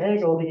 According to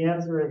Hegel, the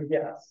answer is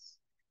yes.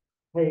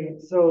 Hey,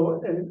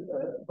 so, and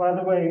by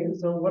the way,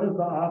 so what is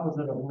the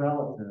opposite of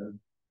relative?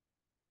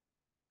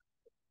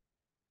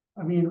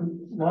 I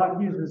mean,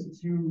 Locke uses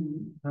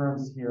two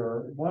terms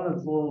here. One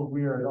is a little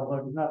weird,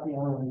 although he's not the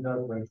only one who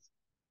does this.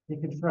 He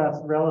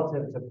contrasts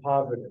relative to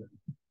positive,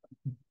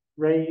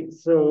 right?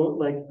 So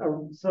like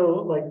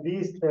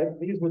these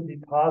would be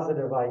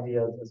positive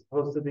ideas as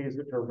opposed to these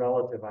which are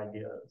relative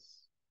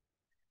ideas.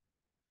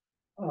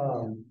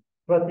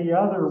 But the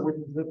other, which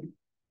is the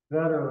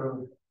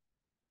better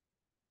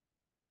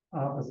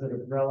opposite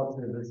of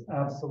relative, is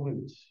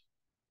absolute.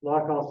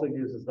 Locke also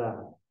uses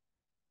that.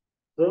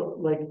 So,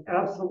 like,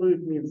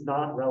 absolute means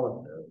not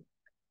relative.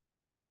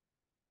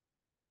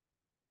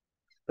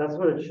 That's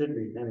what it should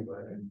be,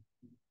 anyway.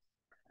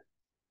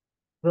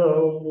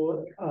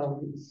 So,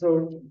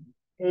 so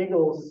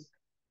Hegel's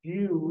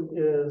view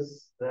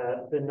is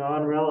that the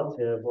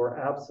non-relative or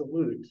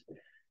absolute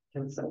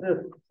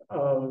consists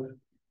of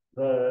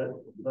the,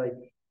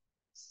 like,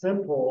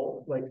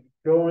 simple, like,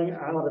 going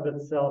out of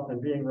itself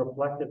and being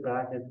reflected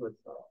back into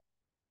itself.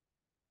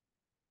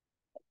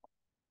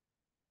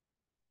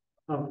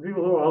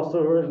 People who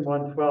also are in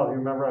 112, you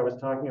remember I was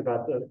talking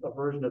about a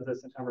version of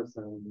this in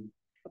Emerson.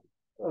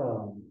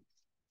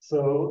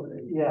 So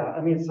yeah,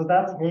 I mean, so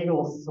that's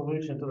Hegel's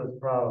solution to this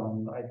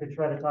problem. I could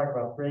try to talk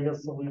about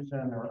Frege's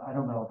solution, or I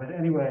don't know, but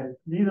anyway,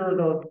 neither of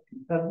those,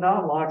 that's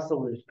not Locke's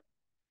solution,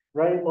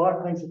 right?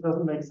 Locke thinks it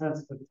doesn't make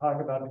sense to talk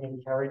about being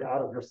carried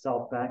out of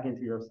yourself back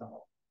into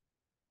yourself.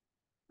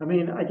 I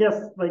mean, I guess,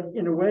 like,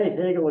 in a way,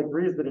 Hegel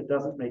agrees that it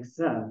doesn't make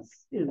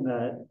sense in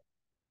that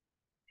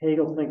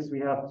Hegel thinks we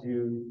have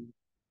to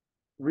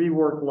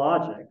rework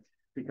logic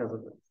because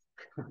of this.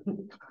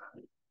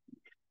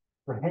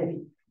 Right?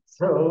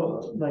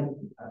 So, like,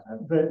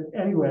 but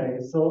anyway,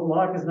 so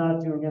Locke is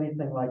not doing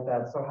anything like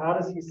that. So how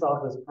does he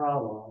solve this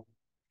problem?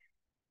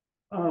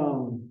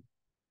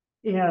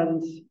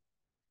 And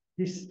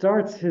he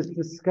starts his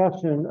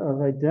discussion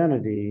of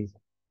identity.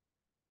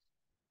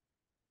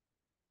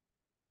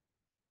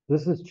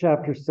 This is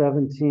chapter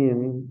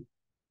 17,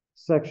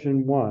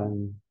 section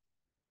 1.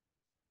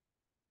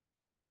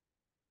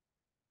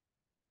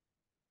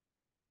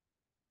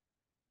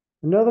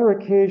 Another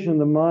occasion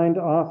the mind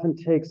often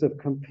takes of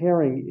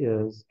comparing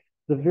is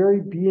the very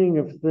being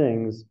of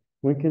things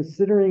when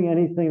considering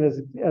anything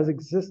as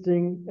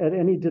existing at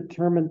any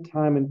determined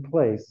time and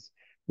place.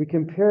 We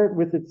compare it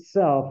with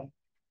itself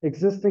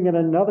existing at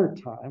another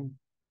time,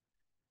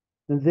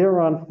 and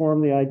thereon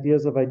form the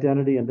ideas of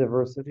identity and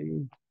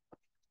diversity.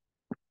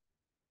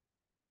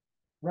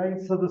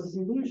 Right, so the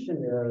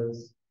solution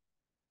is,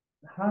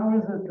 how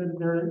is it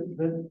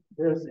that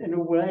there's in a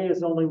way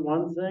is only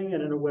one thing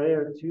and in a way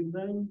are two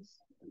things?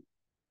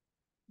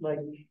 Like,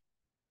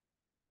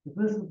 if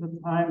this is the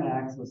time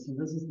axis and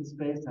this is the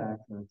space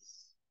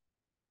axis.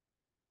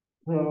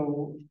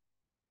 So,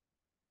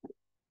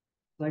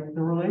 like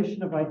the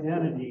relation of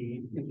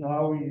identity is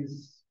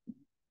always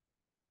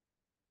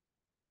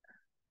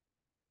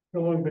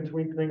going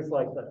between things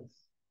like this.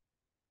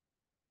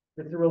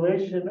 It's the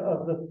relation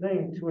of the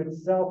thing to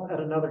itself at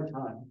another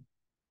time.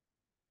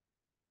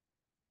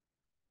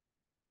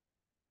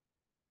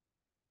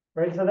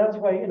 Right, so that's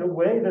why in a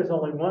way there's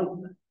only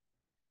one thing.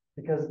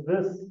 Because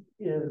this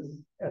is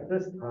at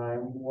this time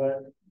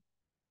what,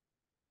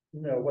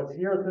 what's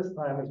here at this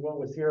time is what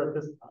was here at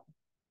this time.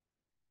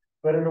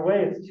 But in a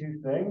way it's two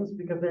things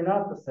because they're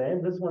not the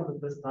same. This one's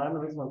at this time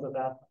and this one's at that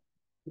time.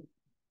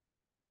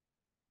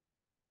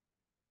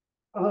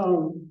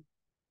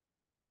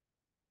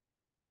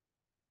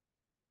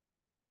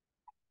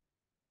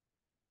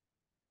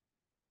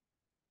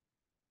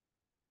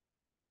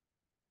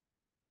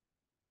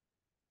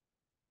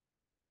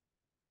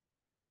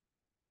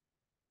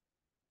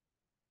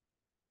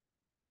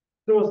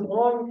 So as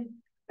long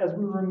as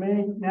we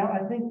remain, now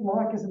I think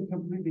Locke isn't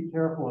completely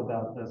careful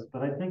about this,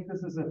 but I think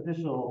this is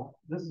official.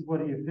 This is what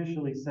he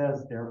officially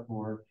says,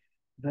 therefore,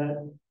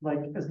 that like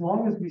as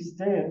long as we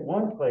stay at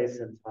one place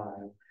in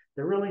time,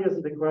 there really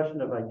isn't a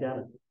question of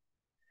identity.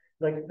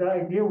 Like the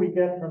idea we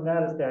get from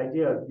that is the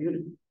idea of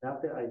unity,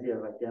 not the idea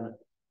of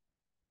identity.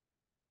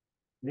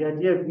 The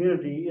idea of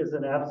unity is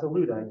an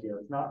absolute idea,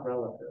 it's not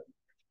relative.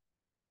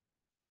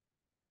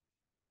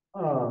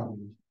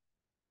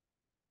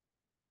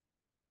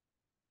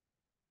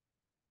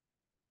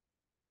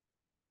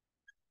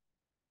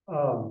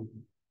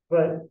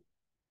 But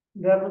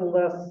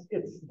nevertheless,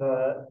 it's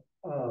the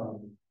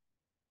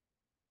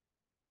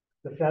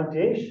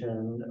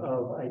foundation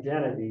of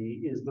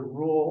identity is the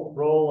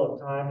role of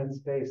time and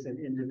space in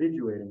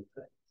individuating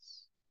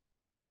things.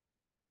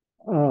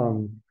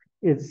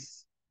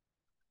 It's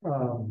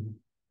the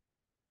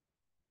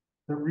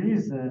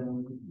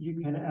reason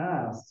you can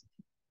ask,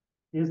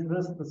 is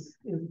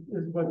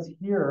what's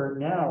here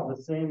now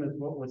the same as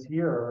what was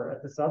here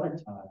at this other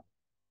time?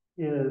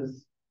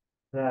 Is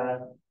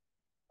that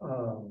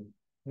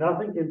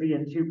nothing can be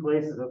in two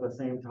places at the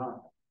same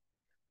time.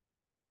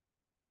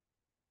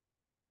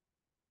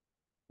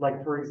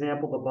 Like, for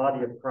example, the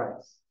body of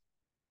Christ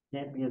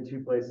can't be in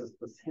two places at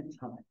the same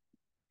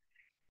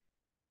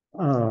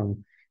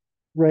time.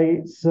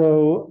 Right,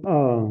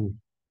 so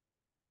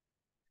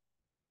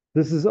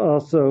this is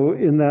also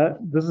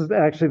this is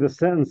actually the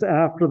sentence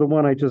after the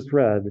one I just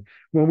read.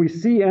 When we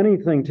see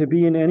anything to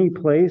be in any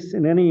place,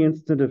 in any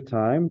instant of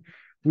time,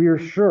 we are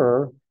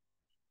sure,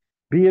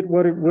 be it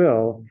what it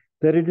will,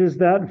 that it is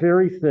that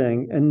very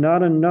thing and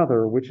not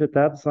another which at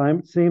that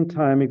same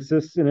time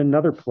exists in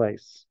another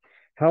place,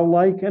 how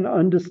like and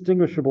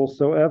undistinguishable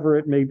soever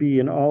it may be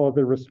in all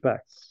other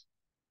respects.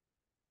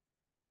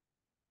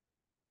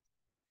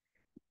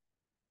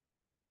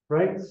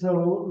 Right,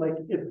 so like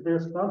if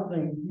there's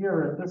something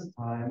here at this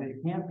time,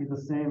 it can't be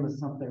the same as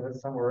something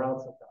that's somewhere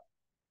else at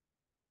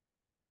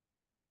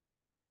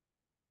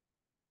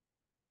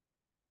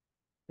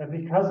that. And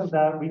because of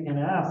that, we can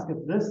ask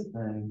if this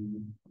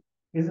thing,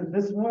 is it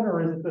this one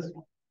or is it this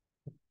one?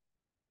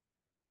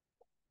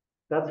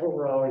 That's what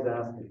we're always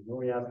asking when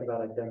we ask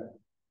about identity.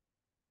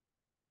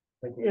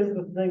 Like, is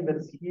the thing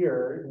that's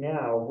here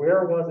now,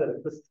 where was it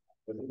at this time?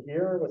 Was it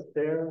here? Was it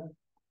there?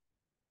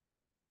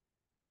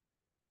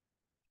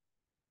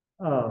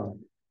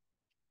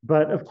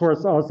 But of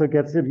course also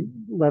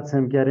lets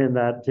him get in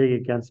that dig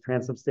against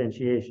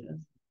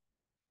transubstantiation.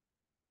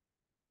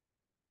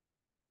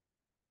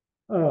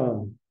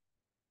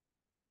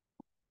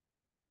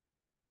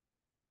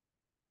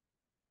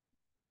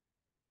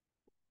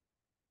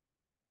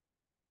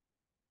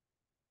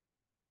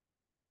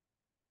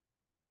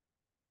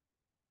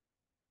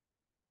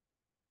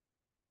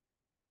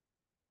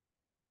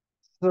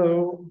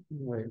 So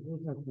wait,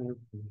 what was that?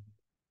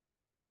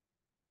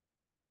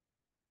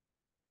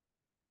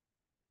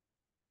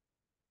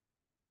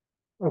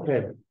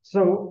 Okay,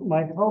 so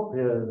my hope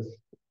is,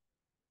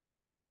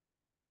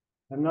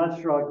 I'm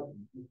not sure,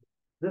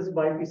 this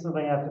might be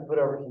something I have to put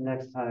over to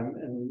next time,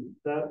 and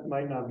that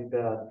might not be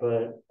bad,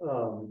 but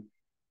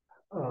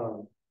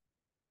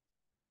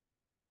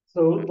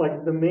So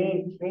like the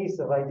main case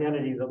of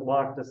identity that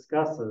Locke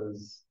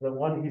discusses, the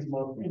one he's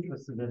most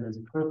interested in is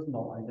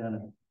personal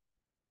identity.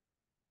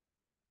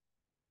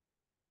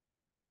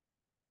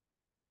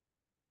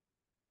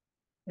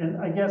 And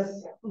I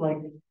guess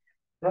like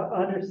to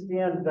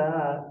understand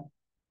that,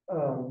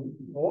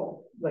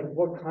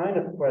 what kind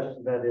of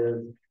question that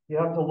is, you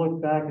have to look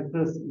back at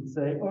this and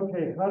say,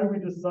 okay, how do we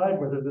decide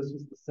whether this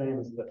was the same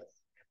as this?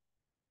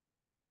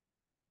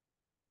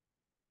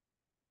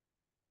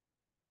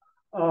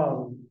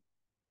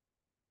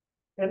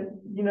 And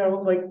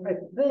like I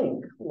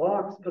think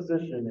Locke's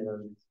position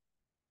is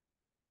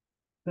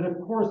that of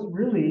course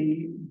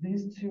really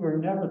these two are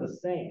never the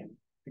same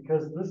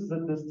because this is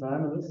at this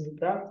time and this is at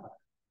that time.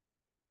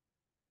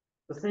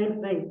 The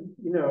same thing,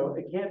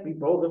 it can't be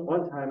both at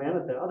one time and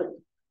at the other.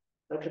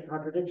 That's a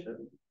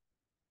contradiction.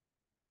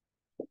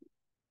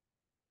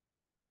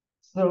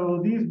 So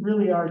these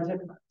really are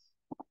different.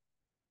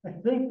 I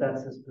think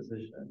that's his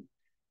position.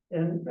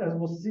 And as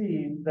we'll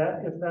see,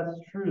 that if that's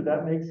true,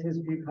 that makes his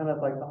view kind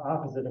of like the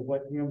opposite of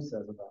what Hume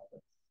says about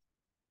this.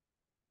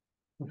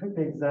 I think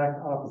the exact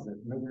opposite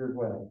in a weird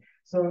way.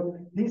 So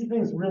these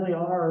things really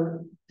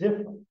are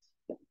different.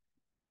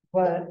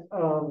 But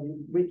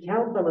we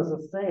count them as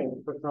the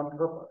same for some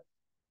purpose,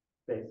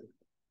 basically.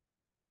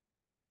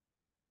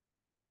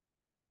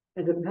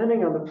 And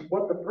depending on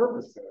what the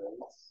purpose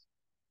is,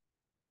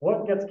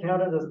 what gets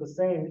counted as the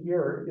same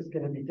here is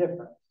going to be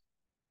different.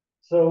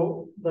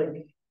 So,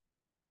 like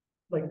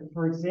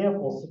for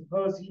example,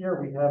 suppose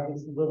here we have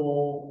this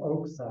little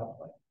oak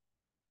sapling.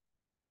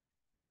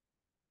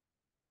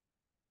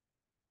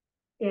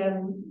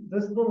 And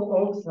this little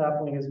oak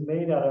sapling is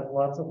made out of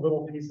lots of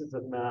little pieces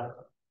of matter.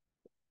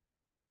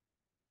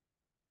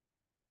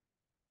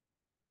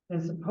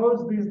 And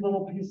suppose these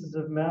little pieces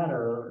of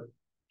matter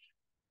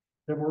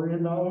that were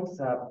in the oak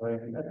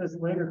sapling at this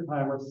later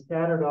time are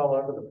scattered all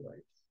over the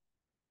place.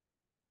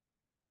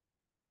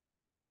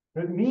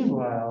 But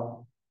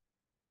meanwhile,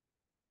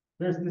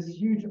 there's this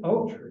huge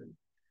oak tree.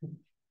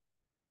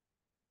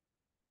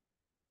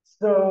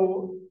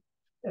 So,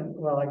 and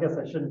well, I guess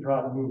I shouldn't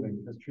draw it moving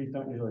because trees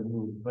don't usually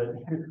move, but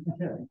it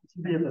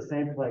should be at the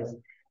same place.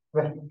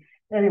 But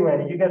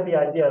anyway, you get the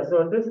idea.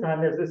 So at this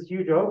time, there's this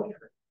huge oak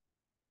tree.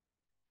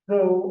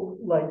 So,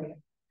 like,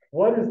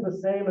 what is the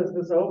same as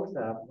this oak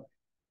sapling?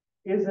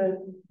 Is it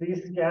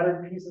these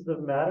scattered pieces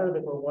of matter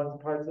that were once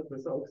parts of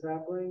this oak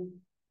sapling?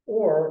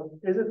 Or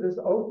is it this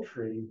oak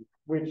tree,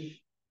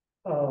 which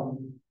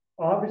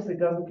obviously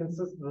doesn't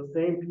consist of the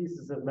same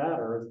pieces of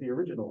matter as the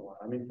original one?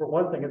 I mean, for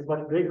one thing, it's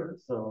much bigger,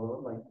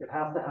 so like it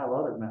has to have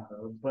other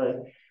matter.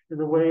 But in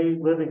the way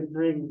living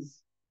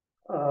things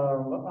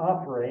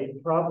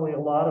operate, probably a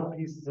lot of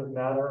pieces of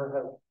matter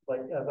have,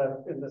 like as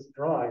in this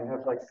drawing,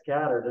 have like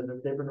scattered and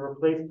they've been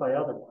replaced by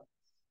other ones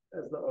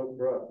as the oak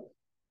grows.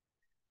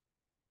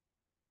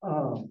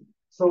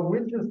 So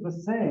which is the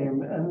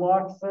same? And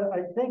Locke said,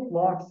 I think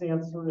Locke's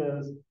answer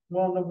is,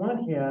 well, on the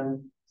one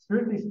hand,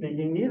 strictly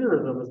speaking, neither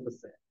of them is the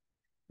same.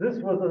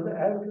 This was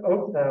an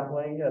oak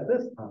sapling at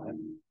this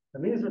time,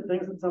 and these are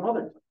things at some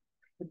other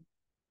time.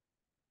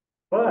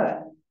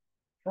 But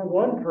for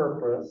one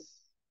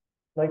purpose,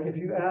 like if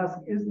you ask,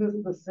 is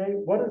this the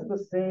same, what is the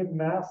same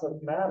mass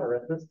of matter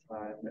at this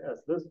time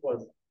as this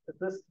was at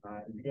this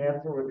time? The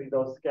answer would be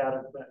those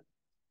scattered things.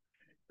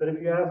 But if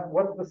you ask,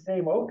 what's the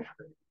same oak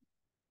tree?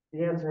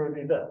 The answer would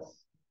be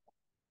this.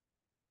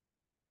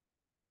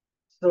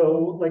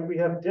 So, like, we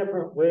have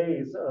different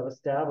ways of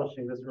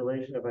establishing this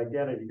relation of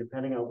identity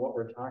depending on what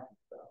we're talking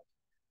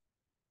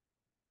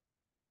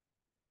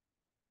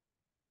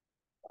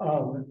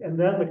about. And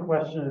then the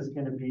question is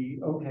going to be,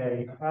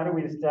 okay, how do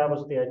we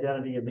establish the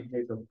identity in the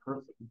case of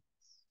persons?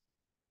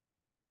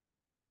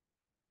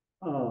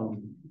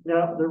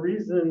 Now, the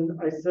reason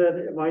I said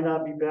it might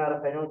not be bad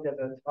if I don't get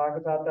to talk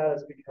about that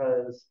is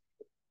because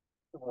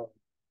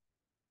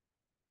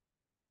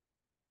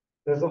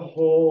there's a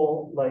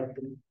whole, like,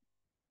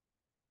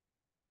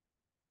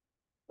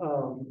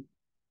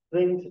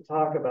 thing to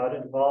talk about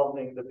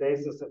involving the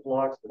basis of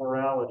Locke's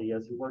morality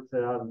as he works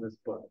it out in this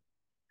book.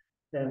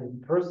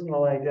 And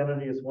personal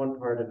identity is one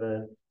part of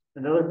it.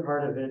 Another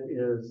part of it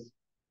is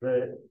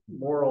the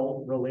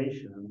moral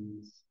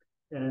relations.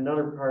 And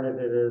another part of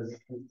it is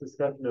this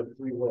discussion of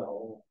free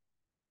will.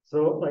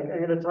 So, like,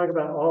 I'm going to talk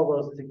about all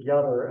those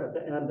together at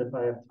the end if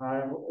I have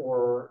time,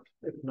 or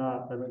if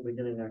not, then at the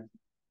beginning next.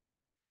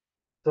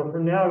 So for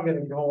now, I'm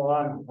going to go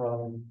on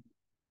from,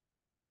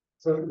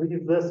 so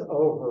leave this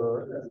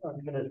over as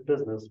unfinished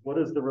business. What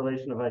is the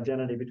relation of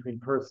identity between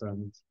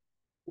persons?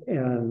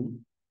 And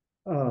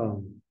I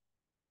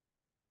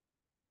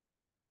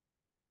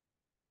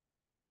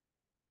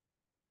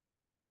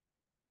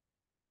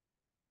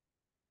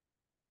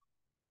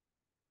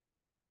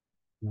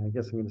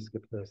guess I'm going to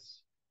skip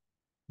this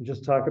and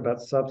just talk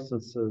about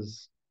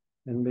substances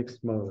and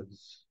mixed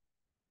modes.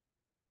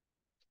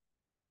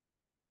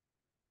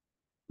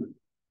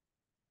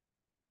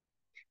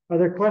 Are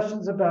there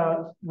questions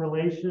about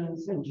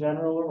relations in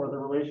general or the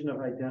relation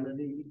of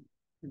identity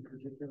in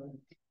particular?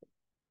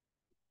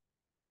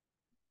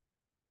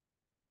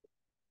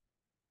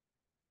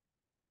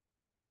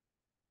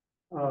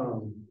 I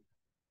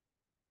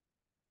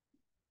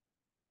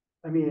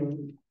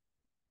mean,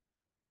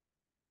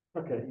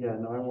 okay, yeah,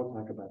 no, I won't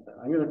talk about that.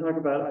 I'm going to talk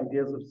about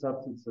ideas of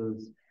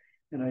substances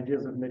and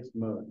ideas of mixed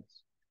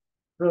modes.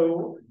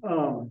 So,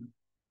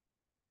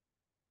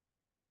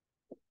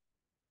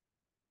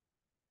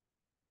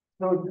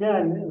 so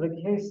again, in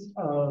the case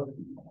of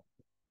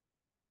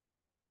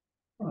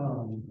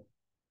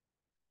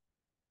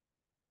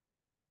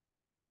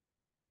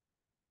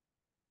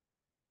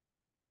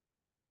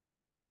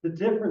the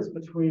difference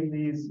between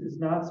these is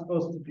not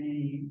supposed to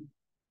be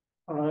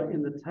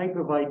in the type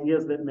of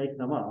ideas that make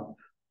them up.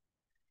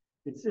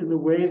 It's in the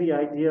way the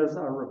ideas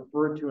are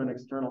referred to an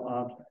external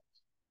object.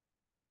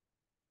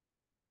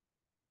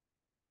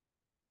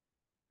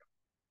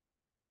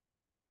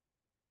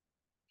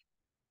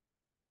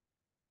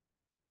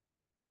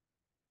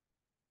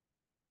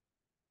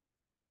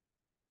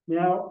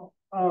 Now,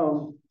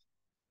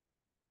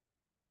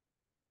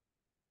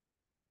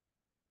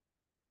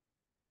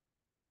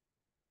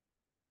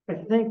 I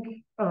think,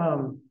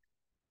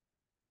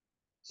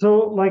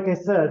 so like I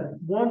said,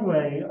 one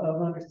way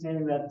of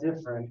understanding that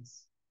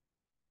difference,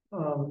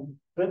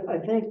 but I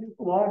think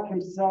Locke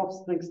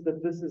himself thinks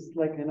that this is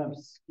like an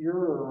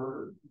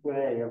obscure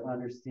way of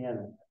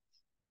understanding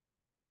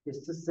it,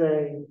 is to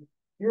say,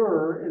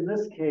 here, in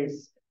this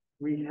case,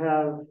 we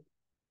have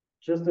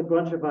just a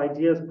bunch of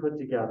ideas put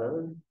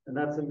together, and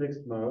that's a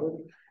mixed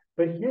mode.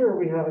 But here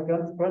we have a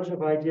bunch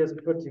of ideas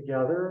put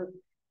together.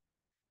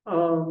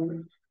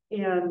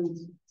 And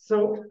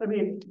so, I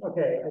mean,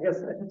 okay, I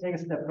guess I can take a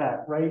step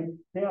back, right?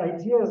 The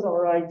ideas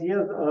are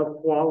ideas of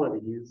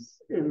qualities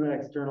in the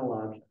external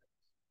object.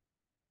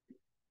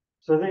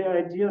 So the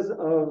ideas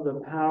of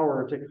the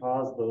power to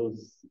cause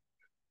those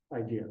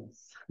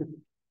ideas.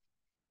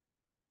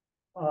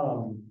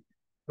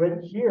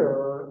 But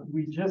here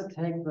we just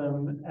take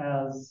them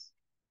as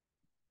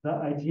the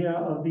idea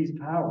of these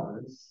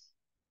powers.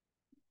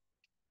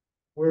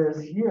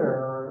 Whereas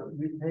here,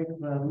 we take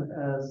them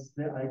as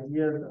the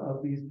ideas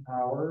of these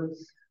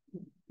powers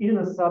in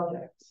a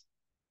subject.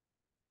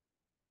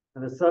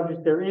 And the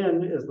subject they're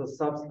in is the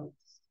substance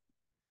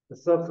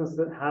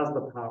that has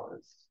the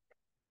powers.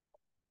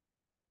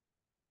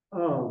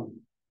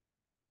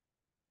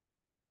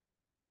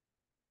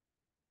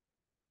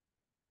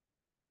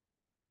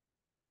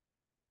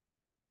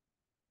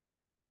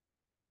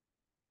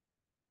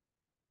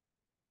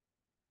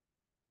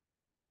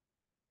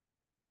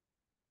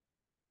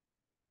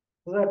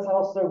 So that's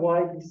also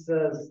why he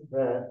says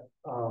that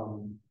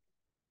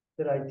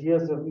that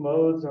ideas of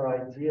modes are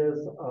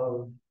ideas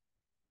of,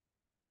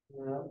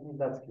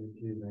 that's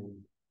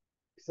confusing.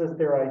 He says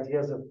they're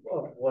ideas of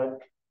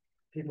what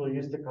people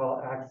used to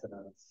call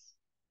accidents.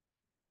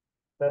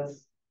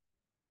 That's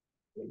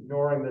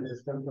ignoring the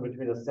distinction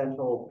between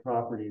essential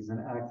properties and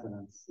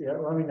accidents. Yeah,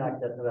 let me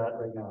not get to that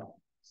right now.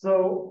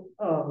 So,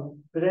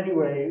 but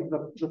anyway,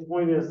 the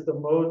point is the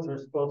modes are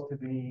supposed to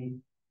be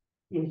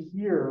in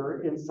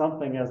here in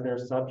something as their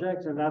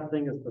subject, and that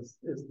thing is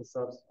the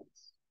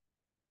substance.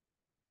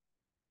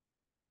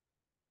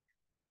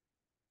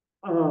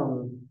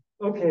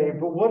 Okay,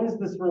 but what is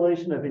this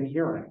relation of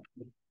inhering?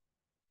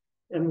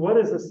 And what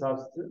is a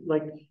substance?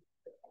 Like,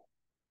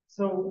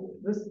 so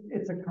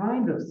it's a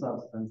kind of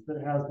substance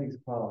that has these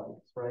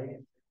qualities, right?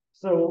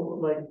 So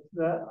like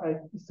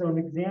that, so an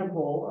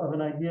example of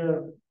an idea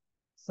of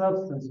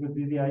substance would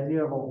be the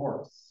idea of a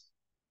horse.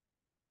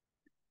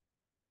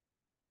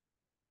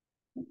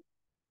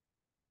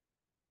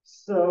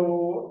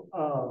 So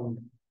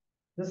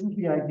this is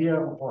the idea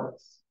of a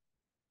horse.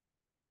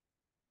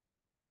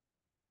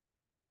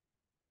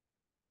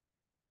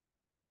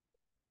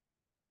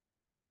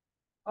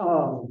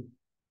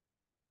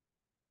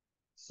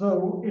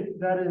 So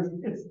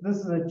this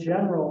is a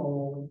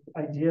general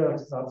idea of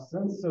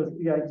substance. So it's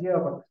the idea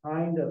of a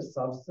kind of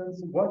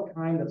substance. What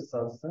kind of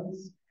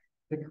substance?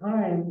 The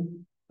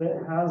kind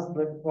that has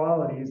the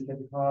qualities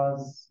that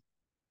cause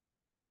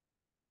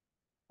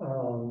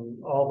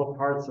all the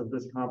parts of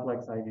this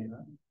complex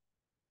idea.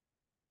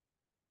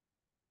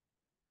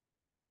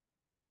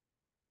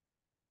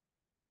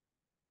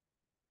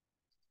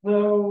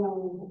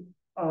 So,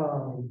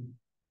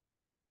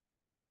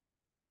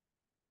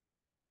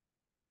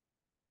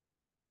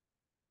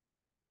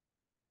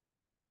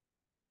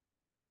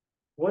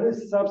 what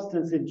is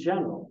substance in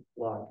general,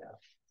 Locke asks?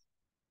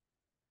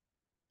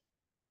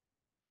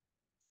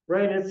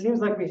 Right, it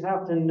seems like we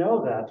have to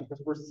know that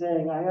because we're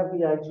saying I have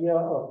the idea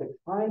of the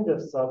kind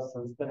of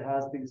substance that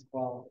has these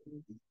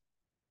qualities.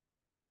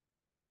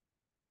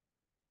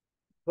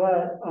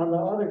 But on the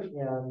other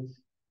hand,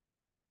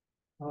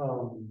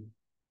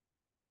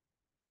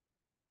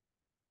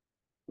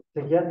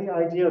 to get the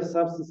idea of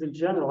substance in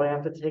general, I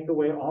have to take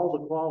away all the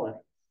qualities.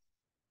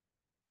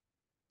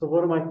 So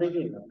what am I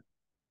thinking of?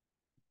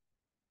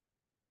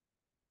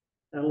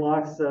 And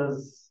Locke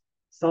says,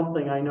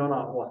 something I know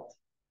not what.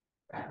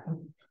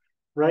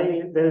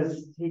 Right?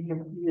 He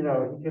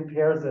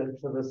compares it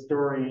to the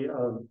story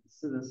of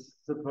this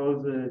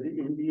supposed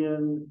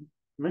Indian.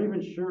 I'm not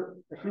even sure.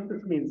 I think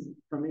this means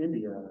from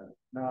India,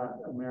 not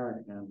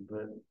American,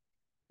 but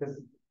because,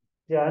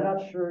 yeah, I'm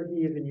not sure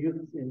he even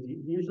uses, he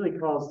usually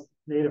calls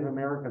Native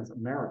Americans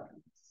Americans.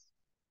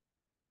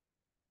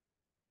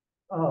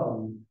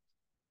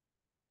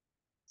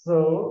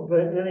 So, but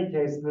in any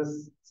case,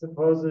 this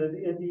supposed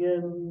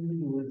Indian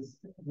who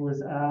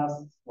was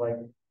asked, like,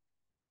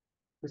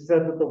 who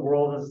said that the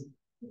world is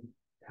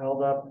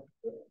held up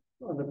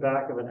on the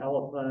back of an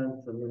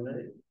elephant, and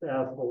then they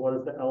asked, well, what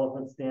is the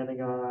elephant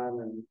standing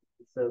on? And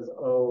he says,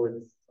 oh,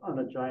 it's on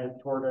a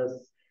giant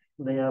tortoise.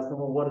 And they asked him,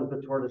 well, what is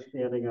the tortoise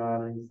standing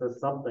on? And he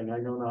says, something, I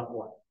know not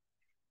what.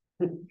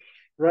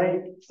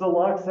 Right? So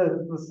Locke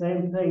says the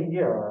same thing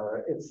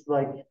here. It's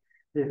like,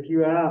 if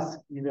you ask,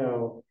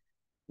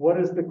 what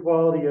is the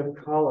quality of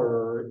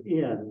color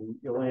in?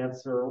 You'll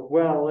answer,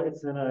 well,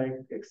 it's in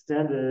an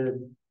extended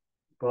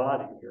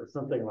body or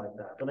something like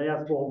that. But they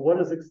ask, well,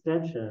 what is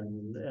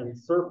extension and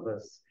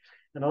surface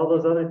and all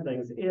those other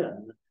things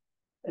in?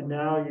 And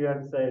now you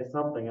have to say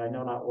something, I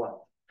know not what.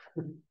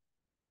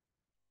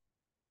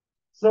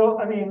 So,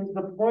 I mean,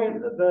 the point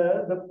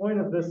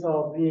of this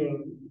all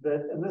being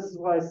that, and this is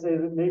why I say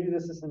that maybe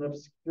this is an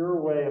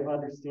obscure way of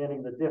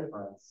understanding the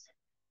difference,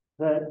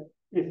 that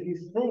if you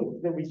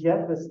think that we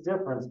get this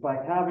difference by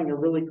having a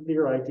really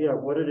clear idea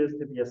of what it is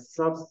to be a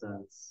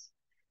substance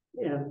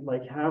and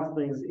like have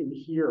things in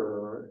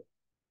here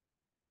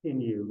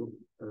in you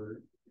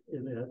or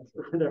in it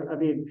or whatever, I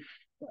mean,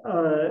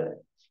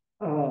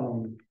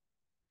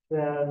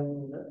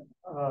 then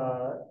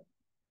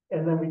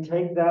and then we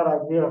take that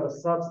idea of a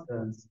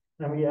substance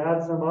and we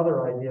add some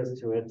other ideas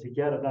to it to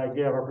get an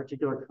idea of a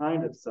particular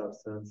kind of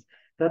substance.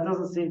 That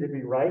doesn't seem to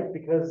be right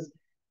because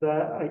the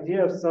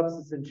idea of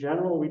substance in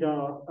general, we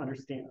don't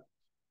understand.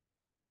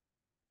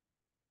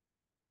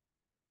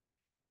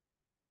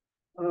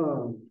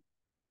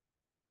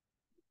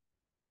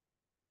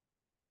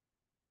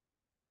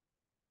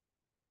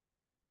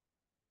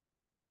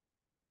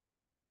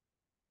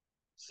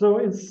 So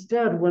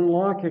instead, when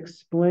Locke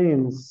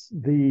explains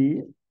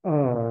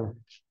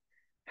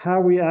how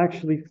we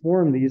actually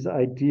form these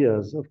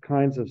ideas of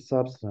kinds of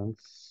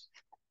substance,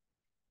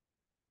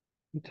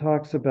 he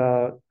talks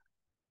about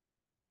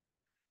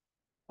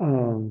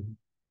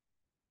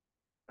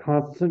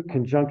constant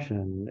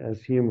conjunction,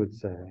 as Hume would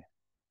say.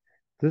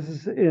 This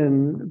is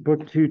in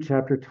Book 2,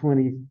 Chapter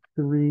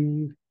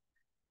 23,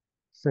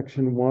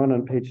 Section 1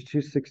 on page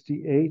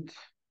 268.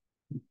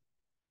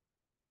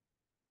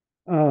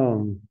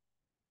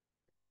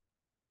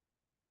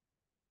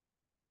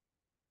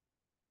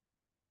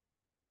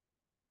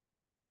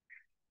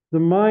 The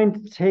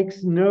mind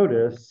takes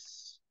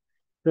notice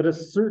that a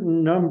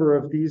certain number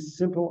of these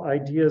simple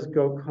ideas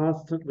go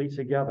constantly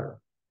together.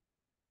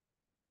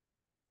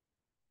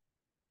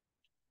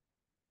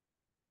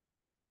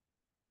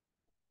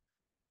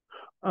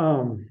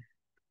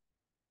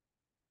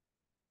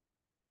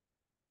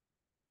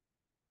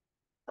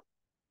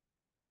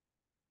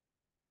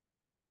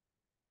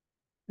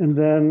 And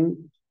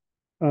then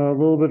a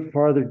little bit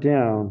farther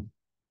down,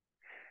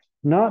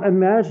 not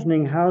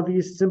imagining how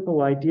these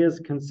simple ideas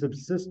can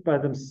subsist by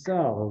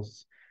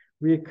themselves,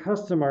 we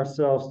accustom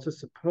ourselves to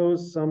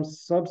suppose some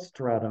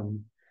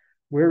substratum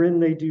wherein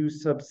they do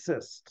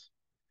subsist,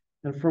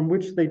 and from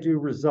which they do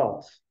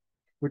result,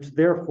 which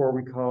therefore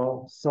we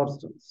call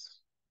substance.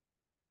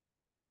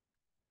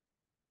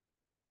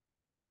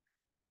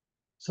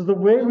 So the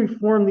way we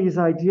form these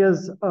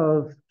ideas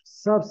of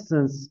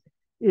substance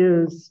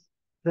is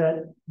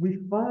that we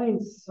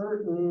find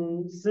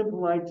certain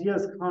simple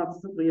ideas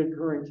constantly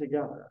occurring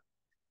together.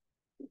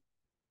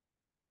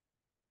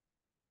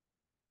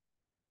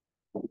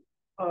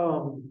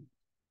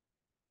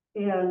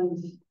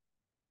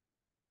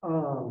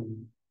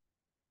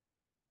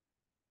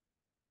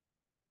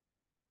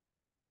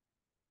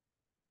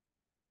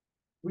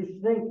 We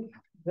think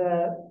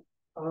that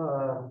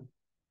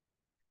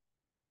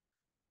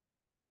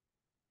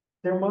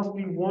there must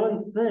be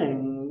one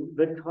thing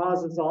that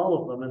causes all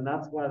of them, and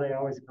that's why they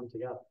always come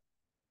together.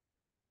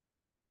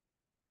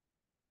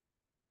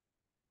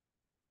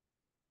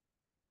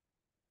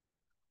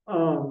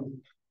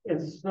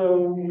 And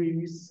so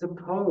we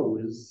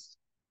suppose,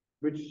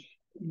 which,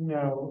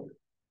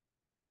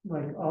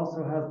 like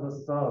also has the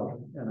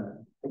sub in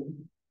it,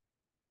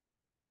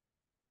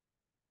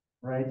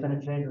 right? Then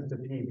it changes to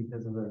P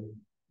because of the,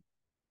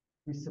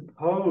 we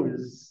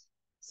suppose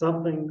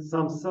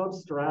some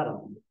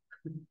substratum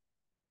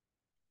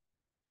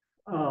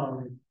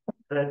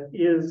that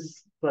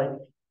is like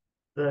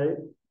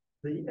the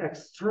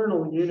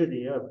external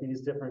unity of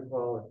these different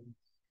qualities.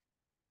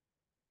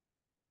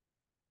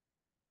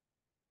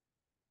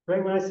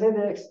 Right? When I say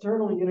the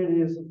external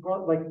unity is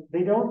like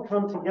they don't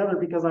come together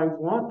because I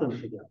want them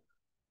together.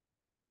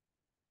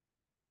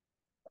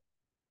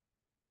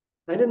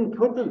 I didn't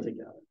put them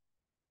together.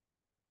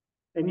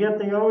 And yet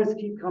they always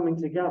keep coming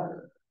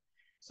together.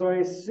 So I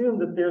assume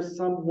that there's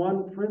some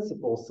one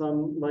principle,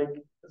 some,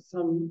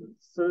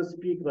 so to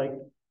speak, like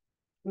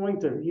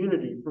point of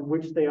unity from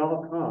which they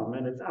all come,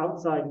 and it's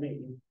outside me.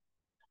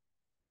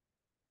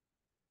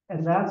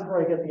 And that's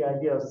where I get the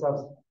idea of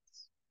substance.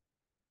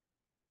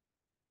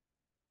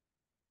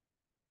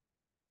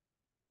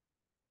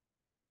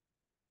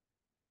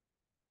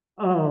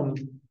 Um,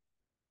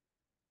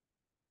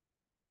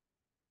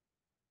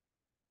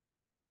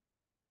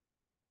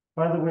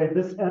 by the way,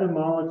 this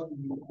etymology,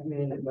 I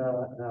mean,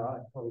 no, I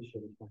probably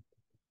shouldn't. All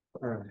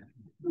right.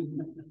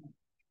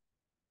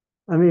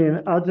 I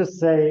mean, I'll just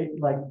say,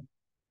 like,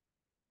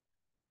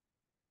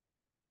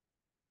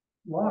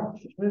 Locke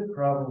should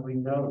probably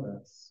know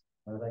this,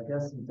 but I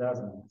guess he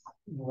doesn't.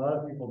 A lot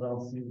of people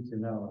don't seem to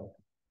know it.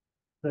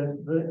 I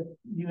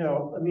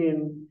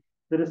mean,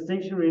 the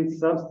distinction between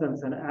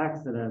substance and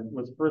accident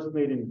was first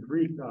made in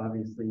Greek,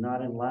 obviously,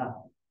 not in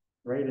Latin,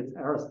 right? It's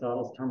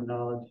Aristotle's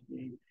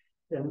terminology.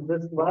 And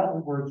this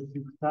Latin word,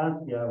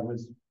 substantia,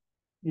 was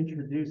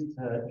introduced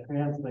to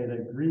translate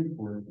a Greek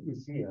word,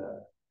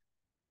 ousia.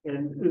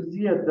 And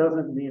ousia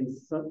doesn't mean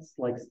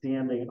like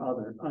standing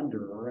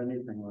under or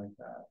anything like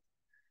that.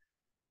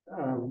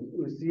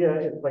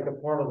 Ousia is like a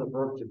form of the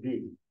verb to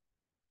be.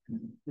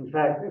 In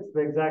fact, it's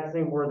the exact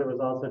same word that was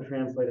also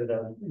translated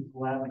as into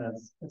Latin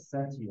as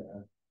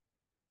essentia.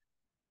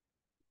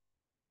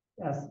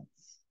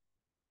 Essence.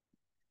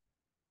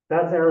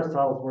 That's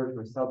Aristotle's word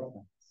for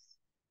substance.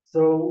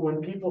 So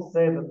when people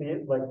say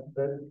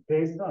that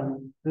based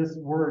on this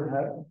word,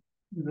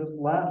 this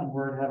Latin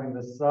word having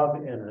the sub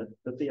in it,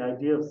 that the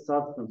idea of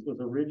substance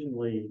was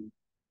originally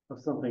of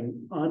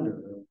something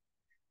under,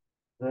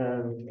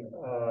 then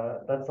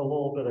that's a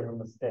little bit of a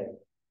mistake.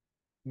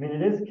 I mean,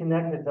 it is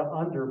connected to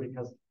under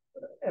because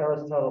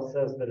Aristotle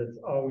says that it's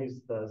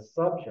always the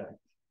subject,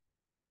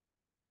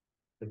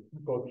 the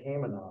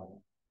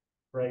hypokamenon,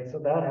 right? So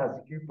that has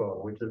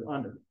hypo, which is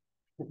under.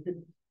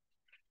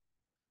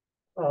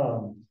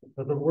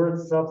 But the word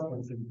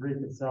substance in Greek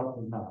itself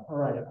does not. All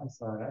right, I'm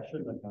sorry, I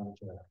shouldn't have gone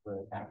to that.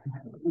 But,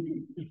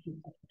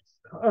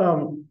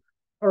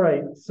 all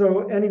right,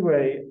 so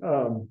anyway,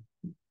 and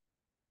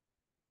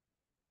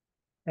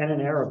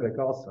in Arabic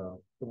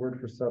also, the word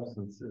for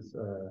substance is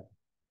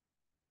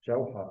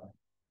jawhar.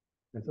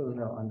 And so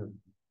no under.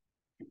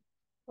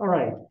 All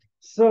right,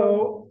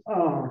 so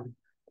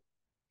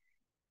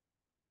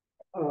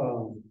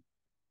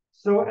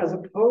so as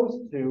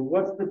opposed to,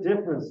 what's the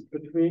difference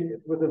between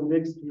with a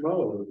mixed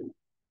mode?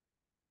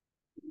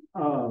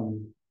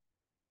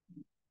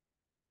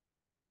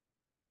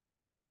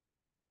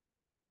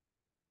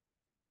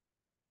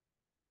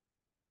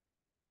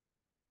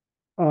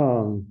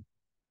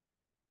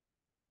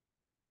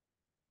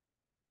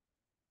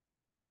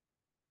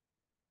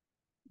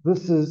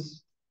 This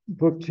is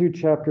book 2,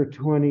 chapter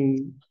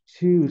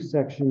 22,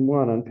 section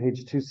 1 on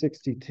page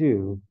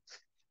 262.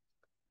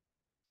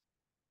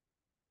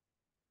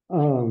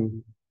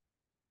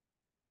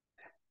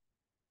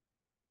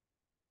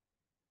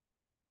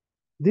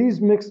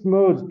 These mixed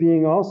modes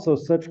being also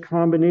such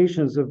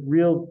combinations of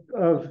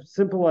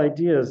simple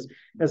ideas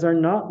as are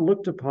not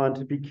looked upon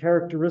to be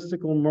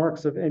characteristical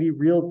marks of any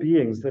real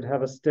beings that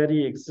have a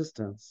steady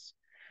existence,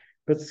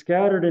 but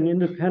scattered and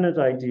independent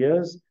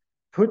ideas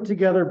put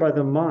together by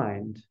the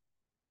mind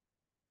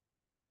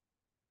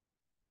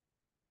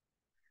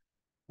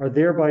are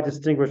thereby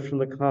distinguished from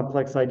the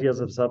complex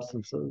ideas of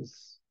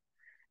substances.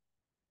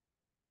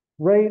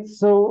 Right,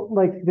 so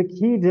like the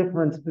key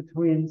difference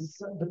between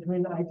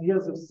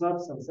ideas of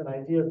substance and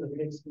ideas of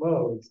mixed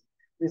modes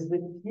is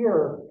that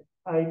here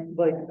I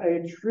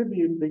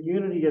attribute the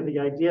unity of the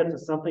idea to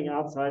something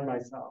outside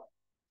myself,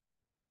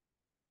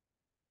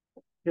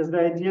 because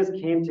the ideas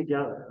came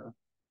together.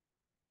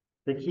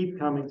 They keep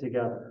coming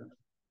together.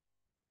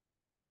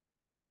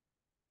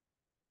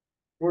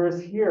 Whereas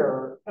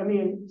here, I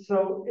mean,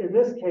 so in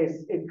this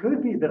case, it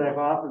could be that I've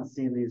often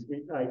seen these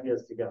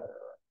ideas together.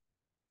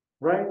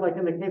 Right? Like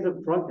in the case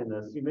of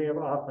drunkenness, you may have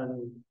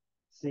often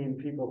seen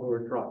people who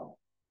are drunk.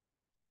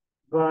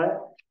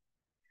 But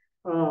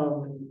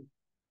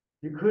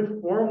you could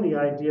form the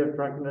idea of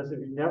drunkenness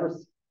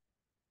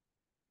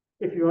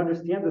if you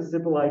understand the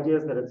simple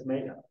ideas that it's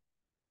made of.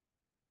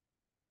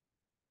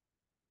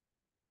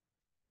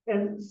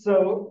 And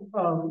so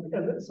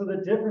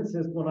the difference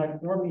is when I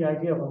form the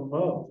idea of a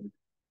mode,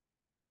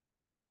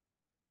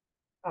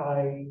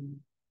 I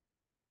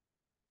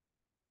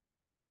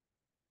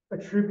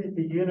attribute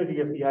the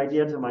unity of the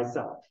idea to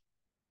myself.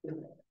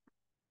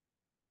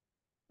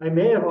 I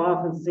may have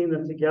often seen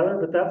them together,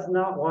 but that's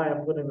not why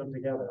I'm putting them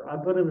together.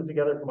 I'm putting them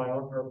together for my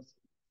own purpose.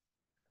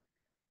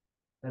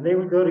 And they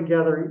would go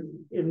together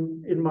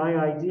in my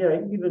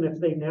idea, even if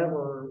they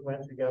never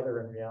went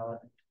together in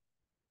reality.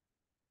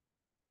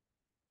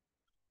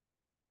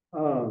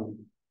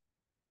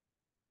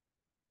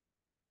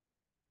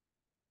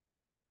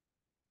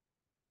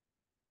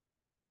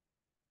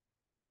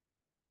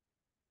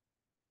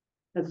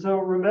 And so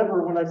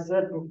remember when I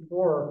said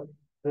before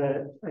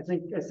that, I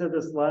think I said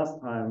this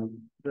last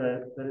time,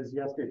 that is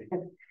yesterday,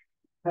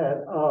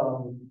 that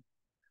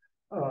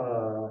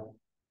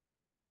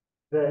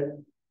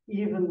that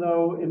even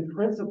though in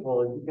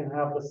principle you can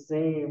have the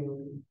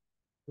same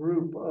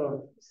group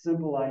of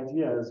simple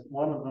ideas,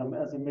 one of them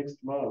as a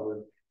mixed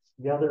mode,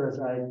 the other as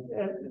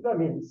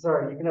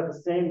you can have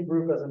the same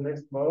group as a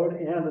mixed mode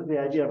and the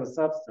idea of a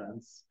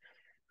substance.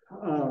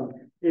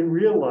 In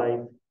real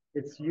life,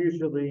 it's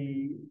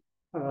usually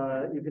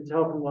you can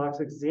tell from Locke's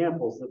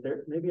examples that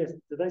there,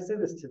 did I say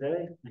this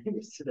today? Maybe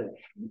it's today.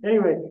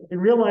 Anyway, in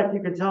real life,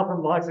 you can tell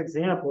from Locke's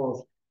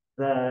examples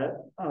that,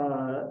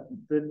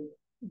 that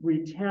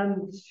we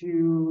tend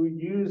to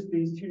use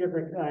these two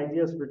different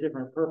ideas for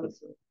different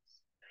purposes.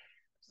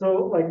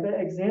 So like the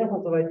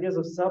examples of ideas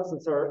of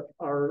substance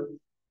are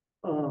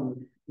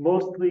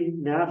mostly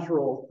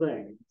natural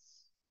things,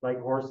 like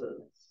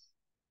horses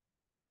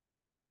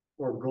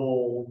or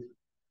gold,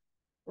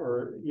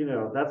 or,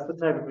 that's the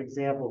type of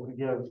example we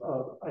give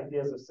of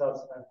ideas of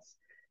substance.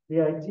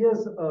 The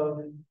ideas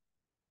of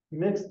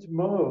mixed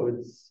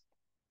modes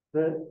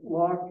that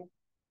Locke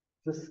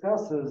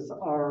discusses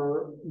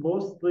are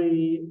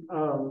mostly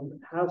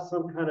have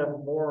some kind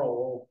of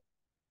moral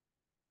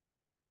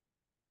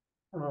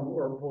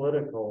or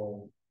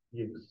political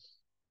use.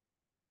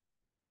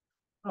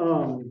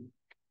 And,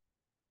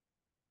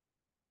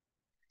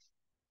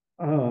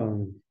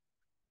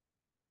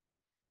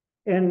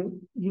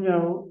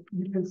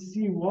 you can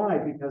see why,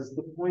 because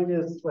the point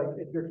is, like,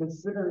 if you're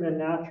considering a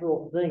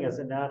natural thing as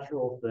a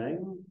natural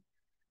thing,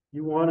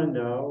 you want to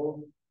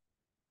know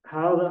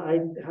how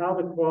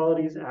the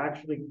qualities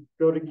actually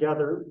go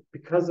together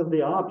because of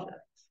the object.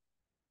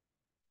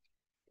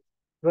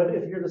 But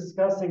if you're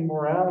discussing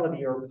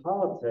morality or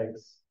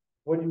politics,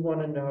 what you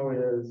want to know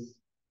is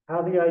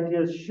how the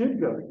ideas should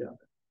go together,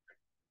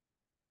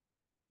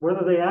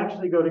 whether they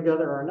actually go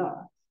together or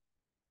not.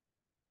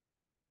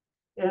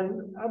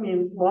 And I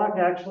mean, Locke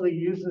actually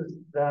uses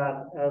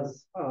that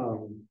as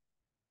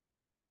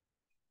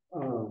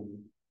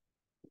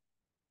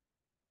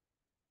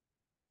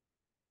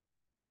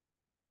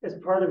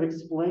part of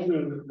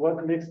explaining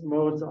what mixed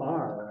modes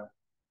are,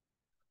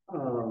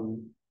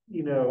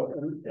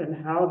 and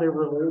how they're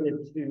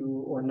related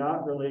to or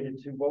not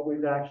related to what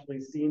we've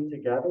actually seen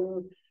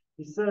together.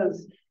 He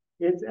says,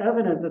 it's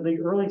evident that the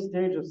early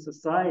stage of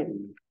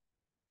society,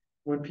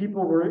 when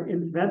people were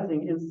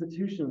inventing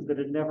institutions that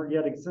had never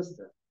yet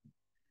existed,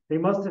 they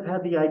must have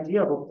had the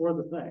idea before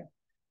the thing.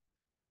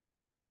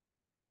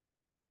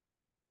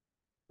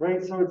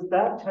 Right, so it's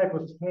that type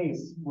of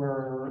case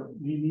where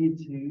you need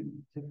to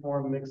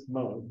form mixed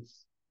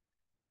modes.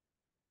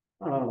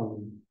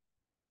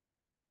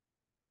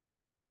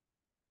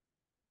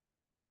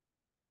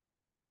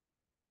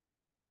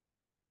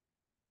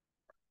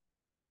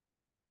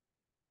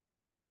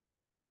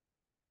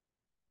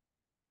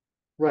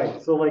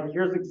 Right, so like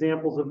here's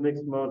examples of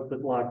mixed modes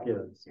that Locke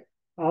gives.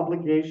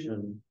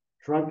 Obligation,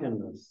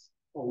 drunkenness,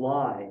 a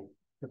lie,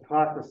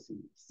 hypocrisy,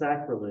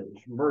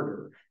 sacrilege,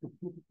 murder.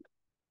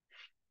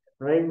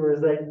 Right,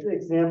 whereas that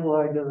example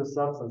I give of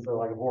substance are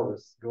like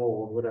horse,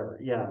 gold, whatever,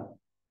 yeah.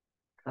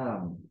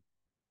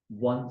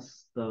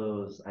 Once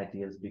those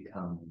ideas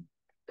become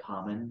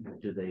common,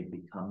 do they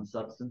become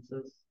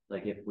substances?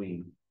 Like if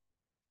we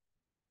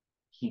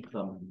keep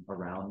them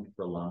around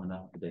for long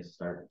enough, do they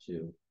start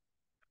to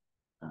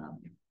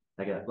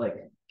I guess,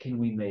 like, can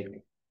we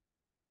make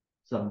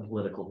some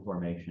political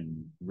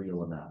formation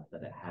real enough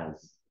that it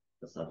has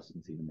the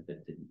substance, even if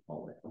it didn't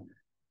already?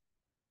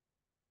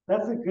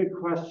 That's a good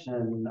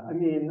question. I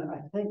mean,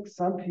 I think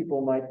some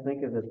people might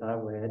think of it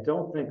that way. I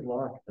don't think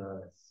Locke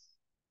does.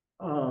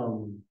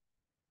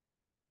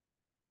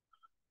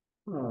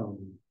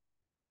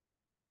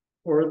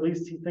 Or at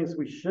least he thinks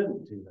we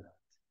shouldn't do that.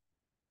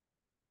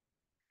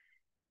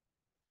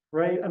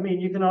 Right? I mean,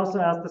 you can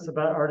also ask this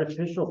about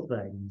artificial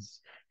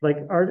things, like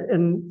art,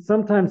 and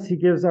sometimes he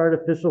gives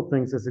artificial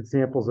things as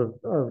examples of,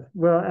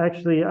 well,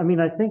 actually, I mean,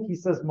 I think he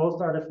says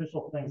most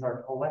artificial things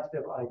are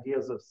collective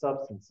ideas of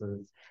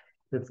substances.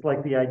 It's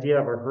like the idea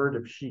of a herd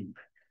of sheep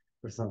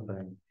or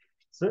something.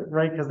 So,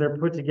 right, because they're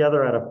put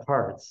together out of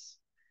parts.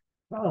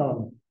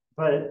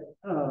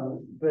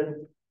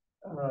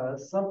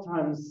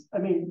 Sometimes, I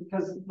mean,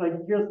 because like,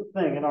 here's the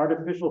thing, an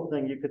artificial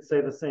thing, you could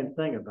say the same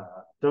thing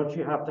about. Don't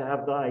you have to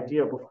have the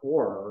idea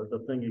before the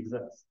thing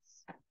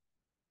exists?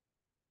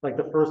 Like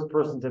the first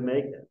person to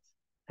make it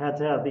had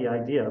to have the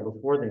idea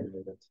before they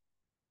made it.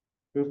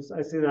 Oops,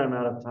 I see that I'm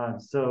out of time.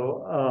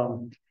 So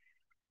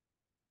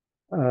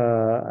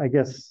I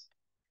guess.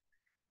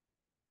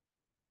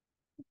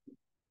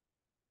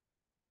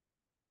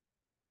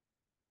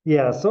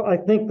 Yeah, so I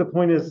think the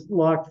point is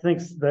Locke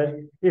thinks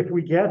that if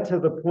we get to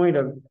the point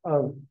of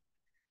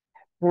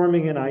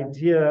forming an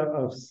idea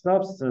of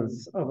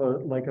substance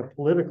of like a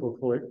political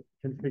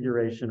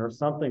configuration or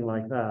something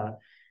like that,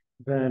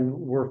 then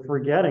we're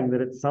forgetting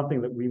that it's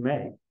something that we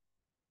make.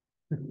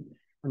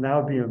 And that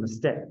would be a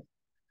mistake.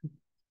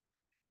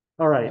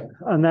 All right,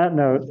 on that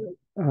note,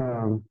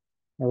 I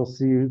will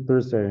see you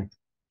Thursday.